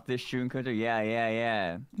 You got this, Shun Koto?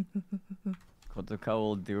 Yeah. Kotoka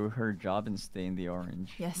will do her job and stay in the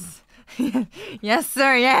orange. Yes. Yes,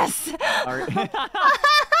 sir. Yes.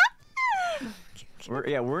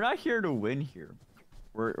 We're not here to win here.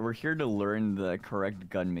 We're here to learn the correct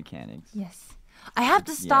gun mechanics. Yes. I have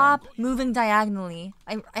to stop moving diagonally.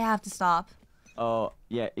 I have to stop. Oh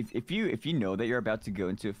yeah, if you know that you're about to go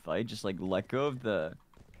into a fight, just like let go of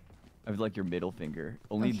like your middle finger.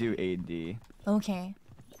 Only do A and D. Okay.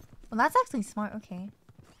 Well, that's actually smart. Okay.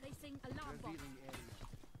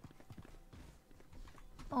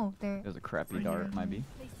 Oh, There's a crappy dart, might be.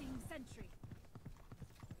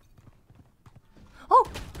 Oh!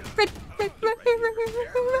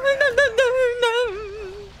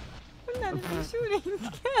 Shooting.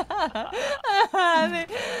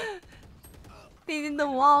 They did the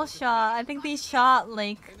wall shot. I think they shot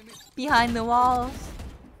like behind the walls.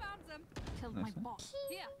 Found them. Killed my boss.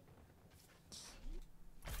 Here.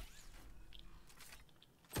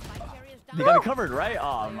 They got it covered, right?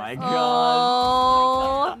 Oh my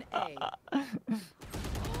god. Oh.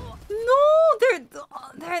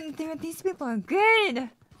 No, these people are good.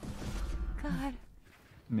 God.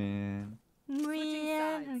 Man.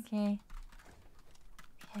 Okay.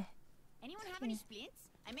 Anyone have any splints?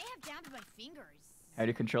 I may have jammed my fingers. How do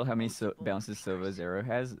you control how many bounces Sova's arrow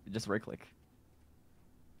has? Just right click.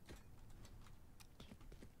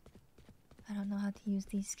 I don't know how to use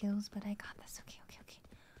these skills, but I got this. Okay.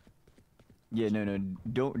 Yeah, no,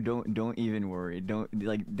 don't even worry. Don't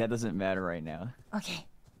like that doesn't matter right now. Okay.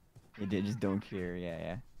 Just don't care.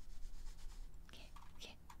 Yeah.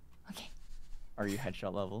 Okay. Are you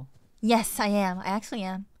headshot level? Yes, I am. I actually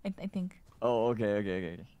am. I think. Oh, okay.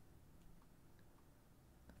 Okay,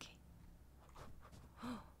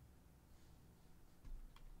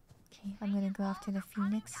 I'm gonna go after the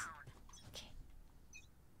Phoenix. Okay.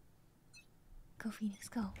 Go, Phoenix,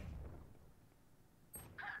 go.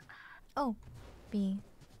 Oh, B.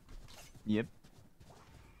 Yep.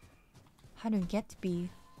 How do you get to B?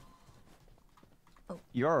 Oh.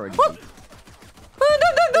 You're already. Oh!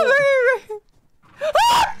 No!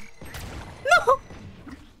 Ah! No!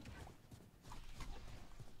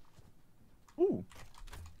 Ooh.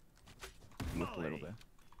 Lift a little bit.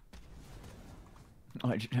 Oh,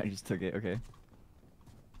 I just took it. Okay.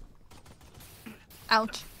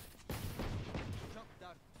 Ouch.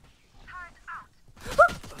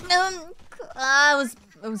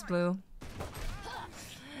 It was blue.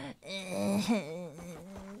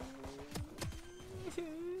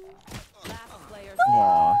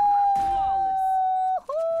 Aww. Flawless.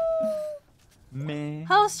 Man.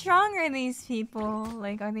 How strong are these people?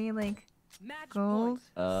 Like, are they like Match gold,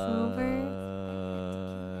 point. silver,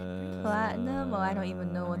 platinum? Oh, I don't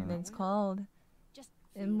even know what it's called.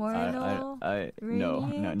 Immortal? No,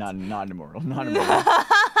 Radiant? not immortal. Not immortal.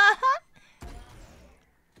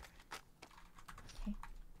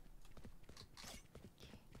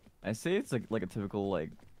 I say it's like a typical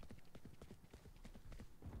like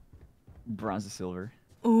bronze to silver.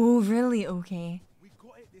 Oh, really? Okay. We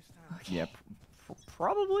got it this time. Okay. Yeah,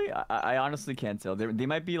 probably. I honestly can't tell. They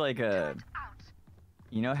might be like a.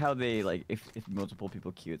 You know how they like if multiple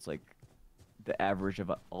people queue, it's like the average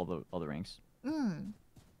of all the ranks. I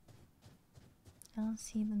don't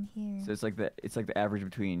see them here. So it's like the average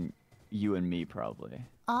between you and me probably.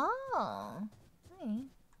 Oh. Right.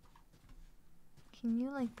 Can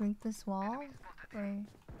you like break this wall? Or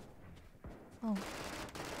oh.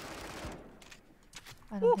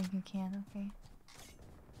 I don't think you can, okay.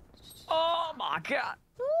 Oh my god!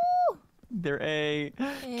 Woo! They're A.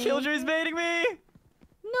 Killjoy's baiting me!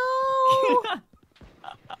 No!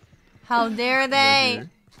 How dare they?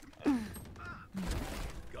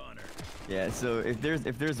 Yeah, so if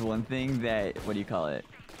there's one thing that you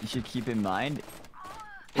should keep in mind.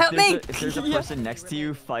 Help me! If there's a person next to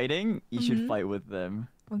you fighting, you should fight with them.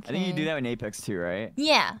 Okay. I think you do that in Apex too, right?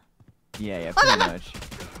 Yeah. Yeah, pretty much.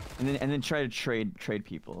 And then try to trade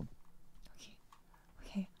people.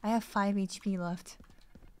 Okay. I have 5 HP left.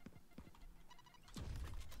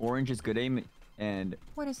 Orange is good aim, and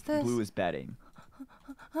What is this? blue is bad aim.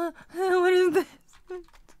 What is this?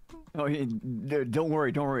 Oh, don't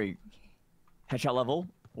worry. Headshot level,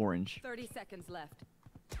 orange. 30 seconds left.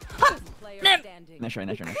 Player standing. Nice try.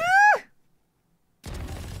 Nice.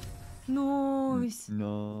 Nice. Nice.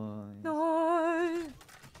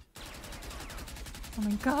 Oh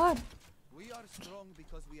my god. We are strong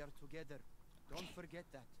because we are together. Don't forget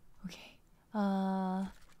that. Okay.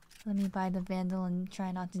 Let me buy the Vandal and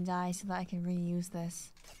try not to die so that I can reuse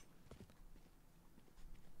this.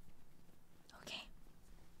 Okay.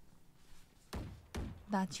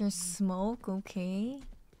 That's your smoke, okay.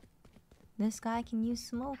 This guy can use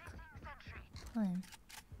smoke. Fine.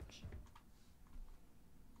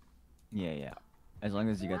 Yeah, yeah. As long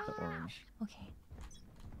as you got the orange. Okay.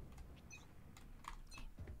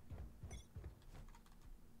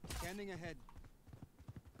 Scanning ahead.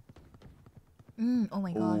 Oh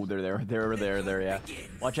my god. Oh, they're there. They're there. Yeah.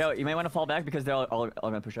 Watch out. You might want to fall back because they're all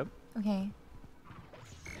gonna push up. Okay.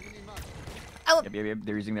 Enemy mark. Oh. Yep.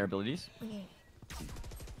 They're using their abilities. Okay.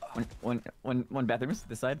 One bathrooms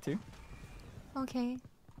this side too. Okay.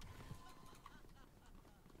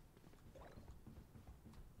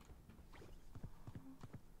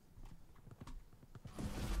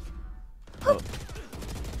 Oh.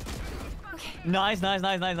 Okay. Nice.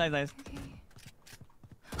 Okay.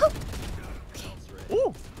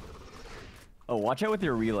 Ooh. Oh, watch out with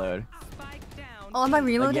your reload. Spike down. Oh, am I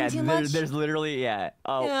reloading yeah, too much? there's literally Oh,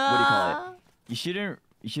 what do you call it?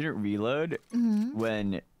 You shouldn't reload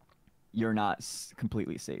when you're not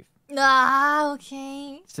completely safe. Ah,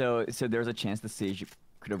 okay. So there's a chance the sage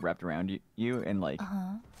could have wrapped around you and like.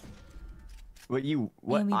 What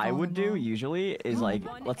I would do vulnerable. usually is like,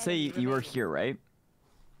 let's say you were here, right?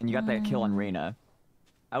 And you got that kill on Reyna.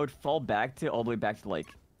 I would fall back to all the way back to like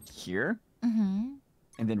here, and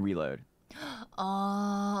then reload.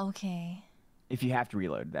 Oh, okay. If you have to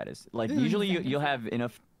reload, that is. Like usually you'll have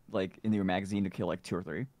enough like in your magazine to kill like 2 or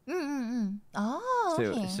 3. Oh,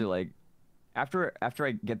 okay. So like after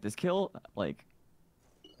I get this kill, like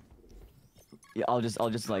yeah, I'll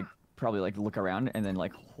just like probably like look around and then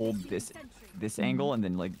like hold this angle and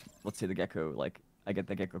then like let's say the gecko, like I get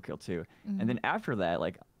the gecko kill too. And then after that,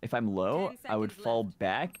 like if I'm low, 10 I would seconds fall left.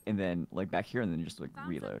 back and then like back here and then just like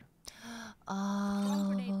reload.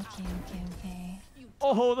 Oh, okay.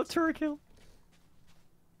 Oh, the turret kill.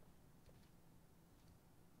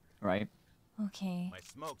 Right? Okay. My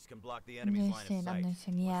smokes can block the enemy's line of sight.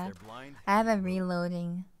 Understood, Once yeah. they're blind, I have a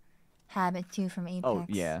reloading habit too from Apex. Oh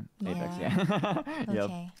yeah, Apex, yeah. Yep.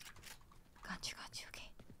 Okay. Got you, okay.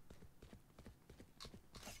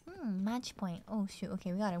 Match point. Oh shoot,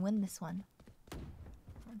 okay, we gotta win this one.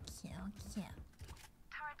 Okay.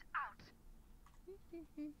 Turret out.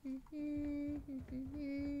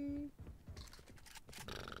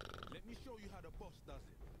 Let me show you how the boss does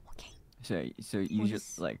it. Okay. So you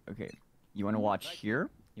just like okay, you want to watch here,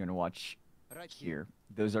 you want to watch Right here.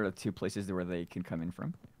 Those are the 2 places where they can come in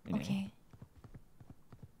from. In A. Okay.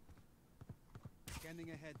 Scanning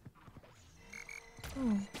ahead.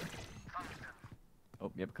 Ooh.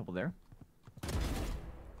 Oh, you have a couple there.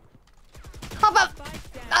 Hop up!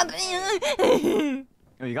 Spike down.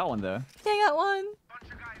 Oh, you got one though. Yeah, I got one.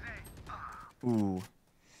 Bunch of guys, Ooh.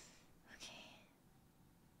 Okay.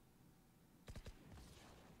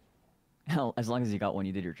 Hell, as long as you got one,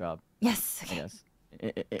 you did your job. Yes. I Okay. guess.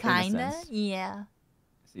 In a Kinda. sense. Yeah.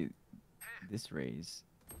 See, this raise.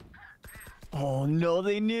 Oh no,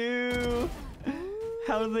 they knew.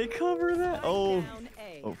 How did they cover that? Spike Oh. down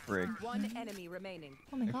A. Oh frig. One enemy remaining.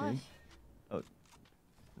 Oh my gosh. Oh,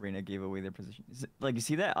 Reyna gave away their position. Like you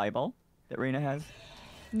see that eyeball that Reyna has?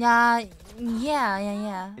 Yeah.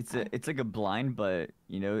 It's like a blind, but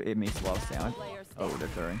you know it makes a lot of sound. Player Oh, standing. they're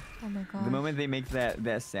throwing. Oh my gosh. The moment they make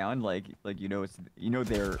that sound, like you know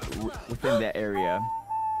they're within that area.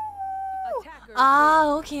 Attackers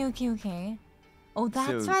Ah, okay. Oh,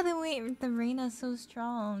 that's So- why the Reyna's so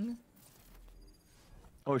strong.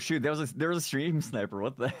 Oh shoot, there was a stream sniper.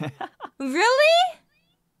 What the? Really?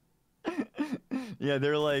 Yeah,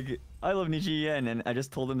 they're like, I love Nijiyen, and I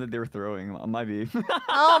just told them that they were throwing. Mabi.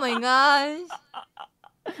 Oh my gosh.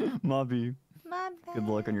 Mabi. My bad. Good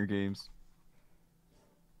luck on your games.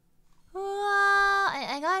 Wow,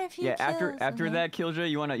 I got a few Yeah, kills. after okay. that Killjoy,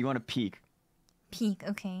 you wanna peek. Peek,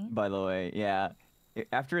 okay. By the way, yeah.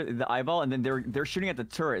 After the eyeball, and then they're shooting at the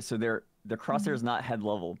turret, so their crosshair is not head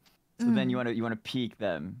level. So then you wanna peek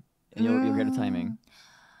them, and you'll get a timing.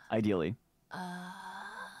 Ideally.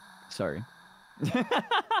 Sorry.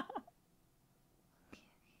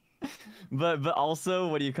 but also,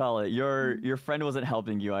 what do you call it? Your friend wasn't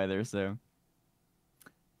helping you either, so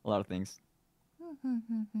a lot of things.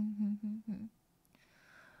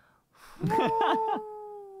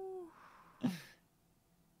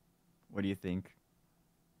 What do you think?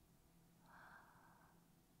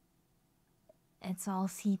 It's all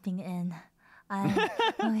seeping in.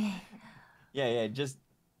 Okay. Yeah, just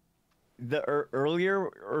the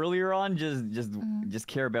earlier on, just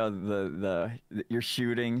care about the your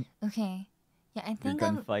shooting. Okay. Yeah, I think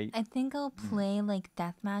gunfight. I think I'll play like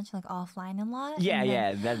deathmatch like offline a lot. Yeah,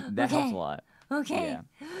 and then- yeah, that helps Okay. a lot. Okay. Yeah.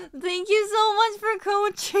 Thank you so much for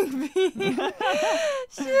coaching me.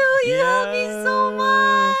 Shoo, you helped me so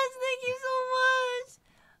much. Thank you so much.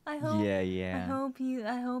 I hope Yeah.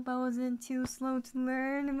 I hope I wasn't too slow to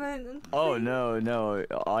learn, but Oh no.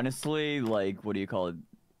 Honestly, like, what do you call it?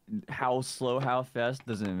 how slow, how fast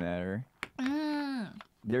doesn't matter.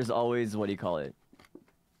 There's always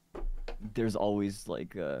there's always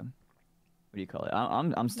like what do you call it?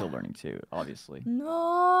 I'm still learning too, obviously.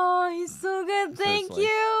 No, he's so good. Thank So it's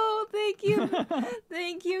you. Thank you.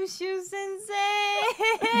 Thank you, Shu Sensei.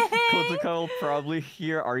 Kotoka will probably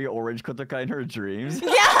hear "Are you orange, Kotoka" in her dreams.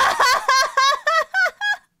 Yeah.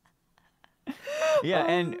 Yeah,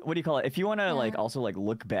 and what do you call it? If you want to like also like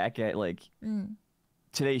look back at like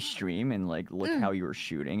today's stream and like look how you were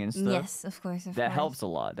shooting and stuff. Yes, of course. That helps a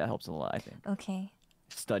lot. That helps a lot, I think. Okay.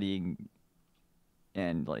 Studying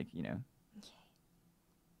and like, you know,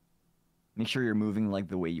 make sure you're moving like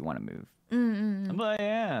the way you want to move. But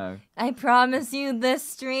yeah. I promise you this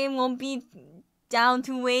stream won't be down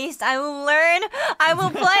to waste. I will learn. I will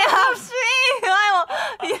play off stream.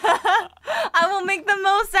 I will make the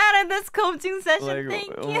most out of this coaching session. Like, Thank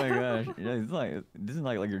you. Oh my gosh. Yeah, it's like, this isn't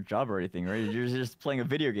like your job or anything, right? You're just playing a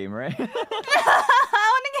video game, right? I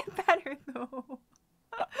want to get better though.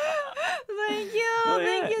 Thank you. Well,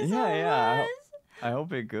 Thank you so much. I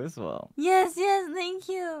hope it goes well. Yes, thank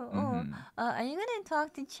you. Are you gonna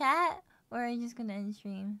talk to chat or are you just gonna end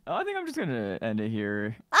stream? Oh, I think I'm just gonna end it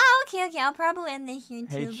here. Oh, okay. I'll probably end it here too.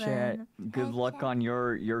 Hey chat, then. good Hi, luck chat. on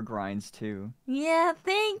your grinds too. Yeah,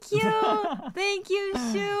 thank you. Thank you,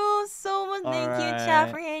 Shu, so much. Thank you, chat,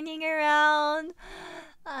 Alright. for hanging around.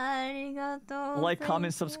 Arigato. Like, Thank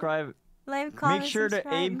comment, you. subscribe. Like, comment, Make sure to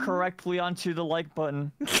aim subscribe. correctly onto the like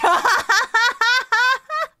button.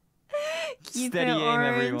 Keep Steady it aim,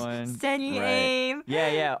 orange. everyone. Steady Right. aim.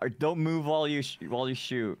 Yeah. Or don't move while you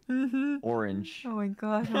shoot. Orange. Oh my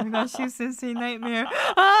gosh, Shu Sensei nightmare.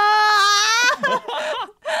 Alright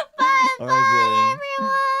then.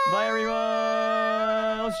 Everyone. Bye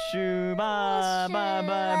everyone. Shoot. Bye. Bye.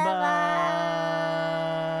 Bye. Bye.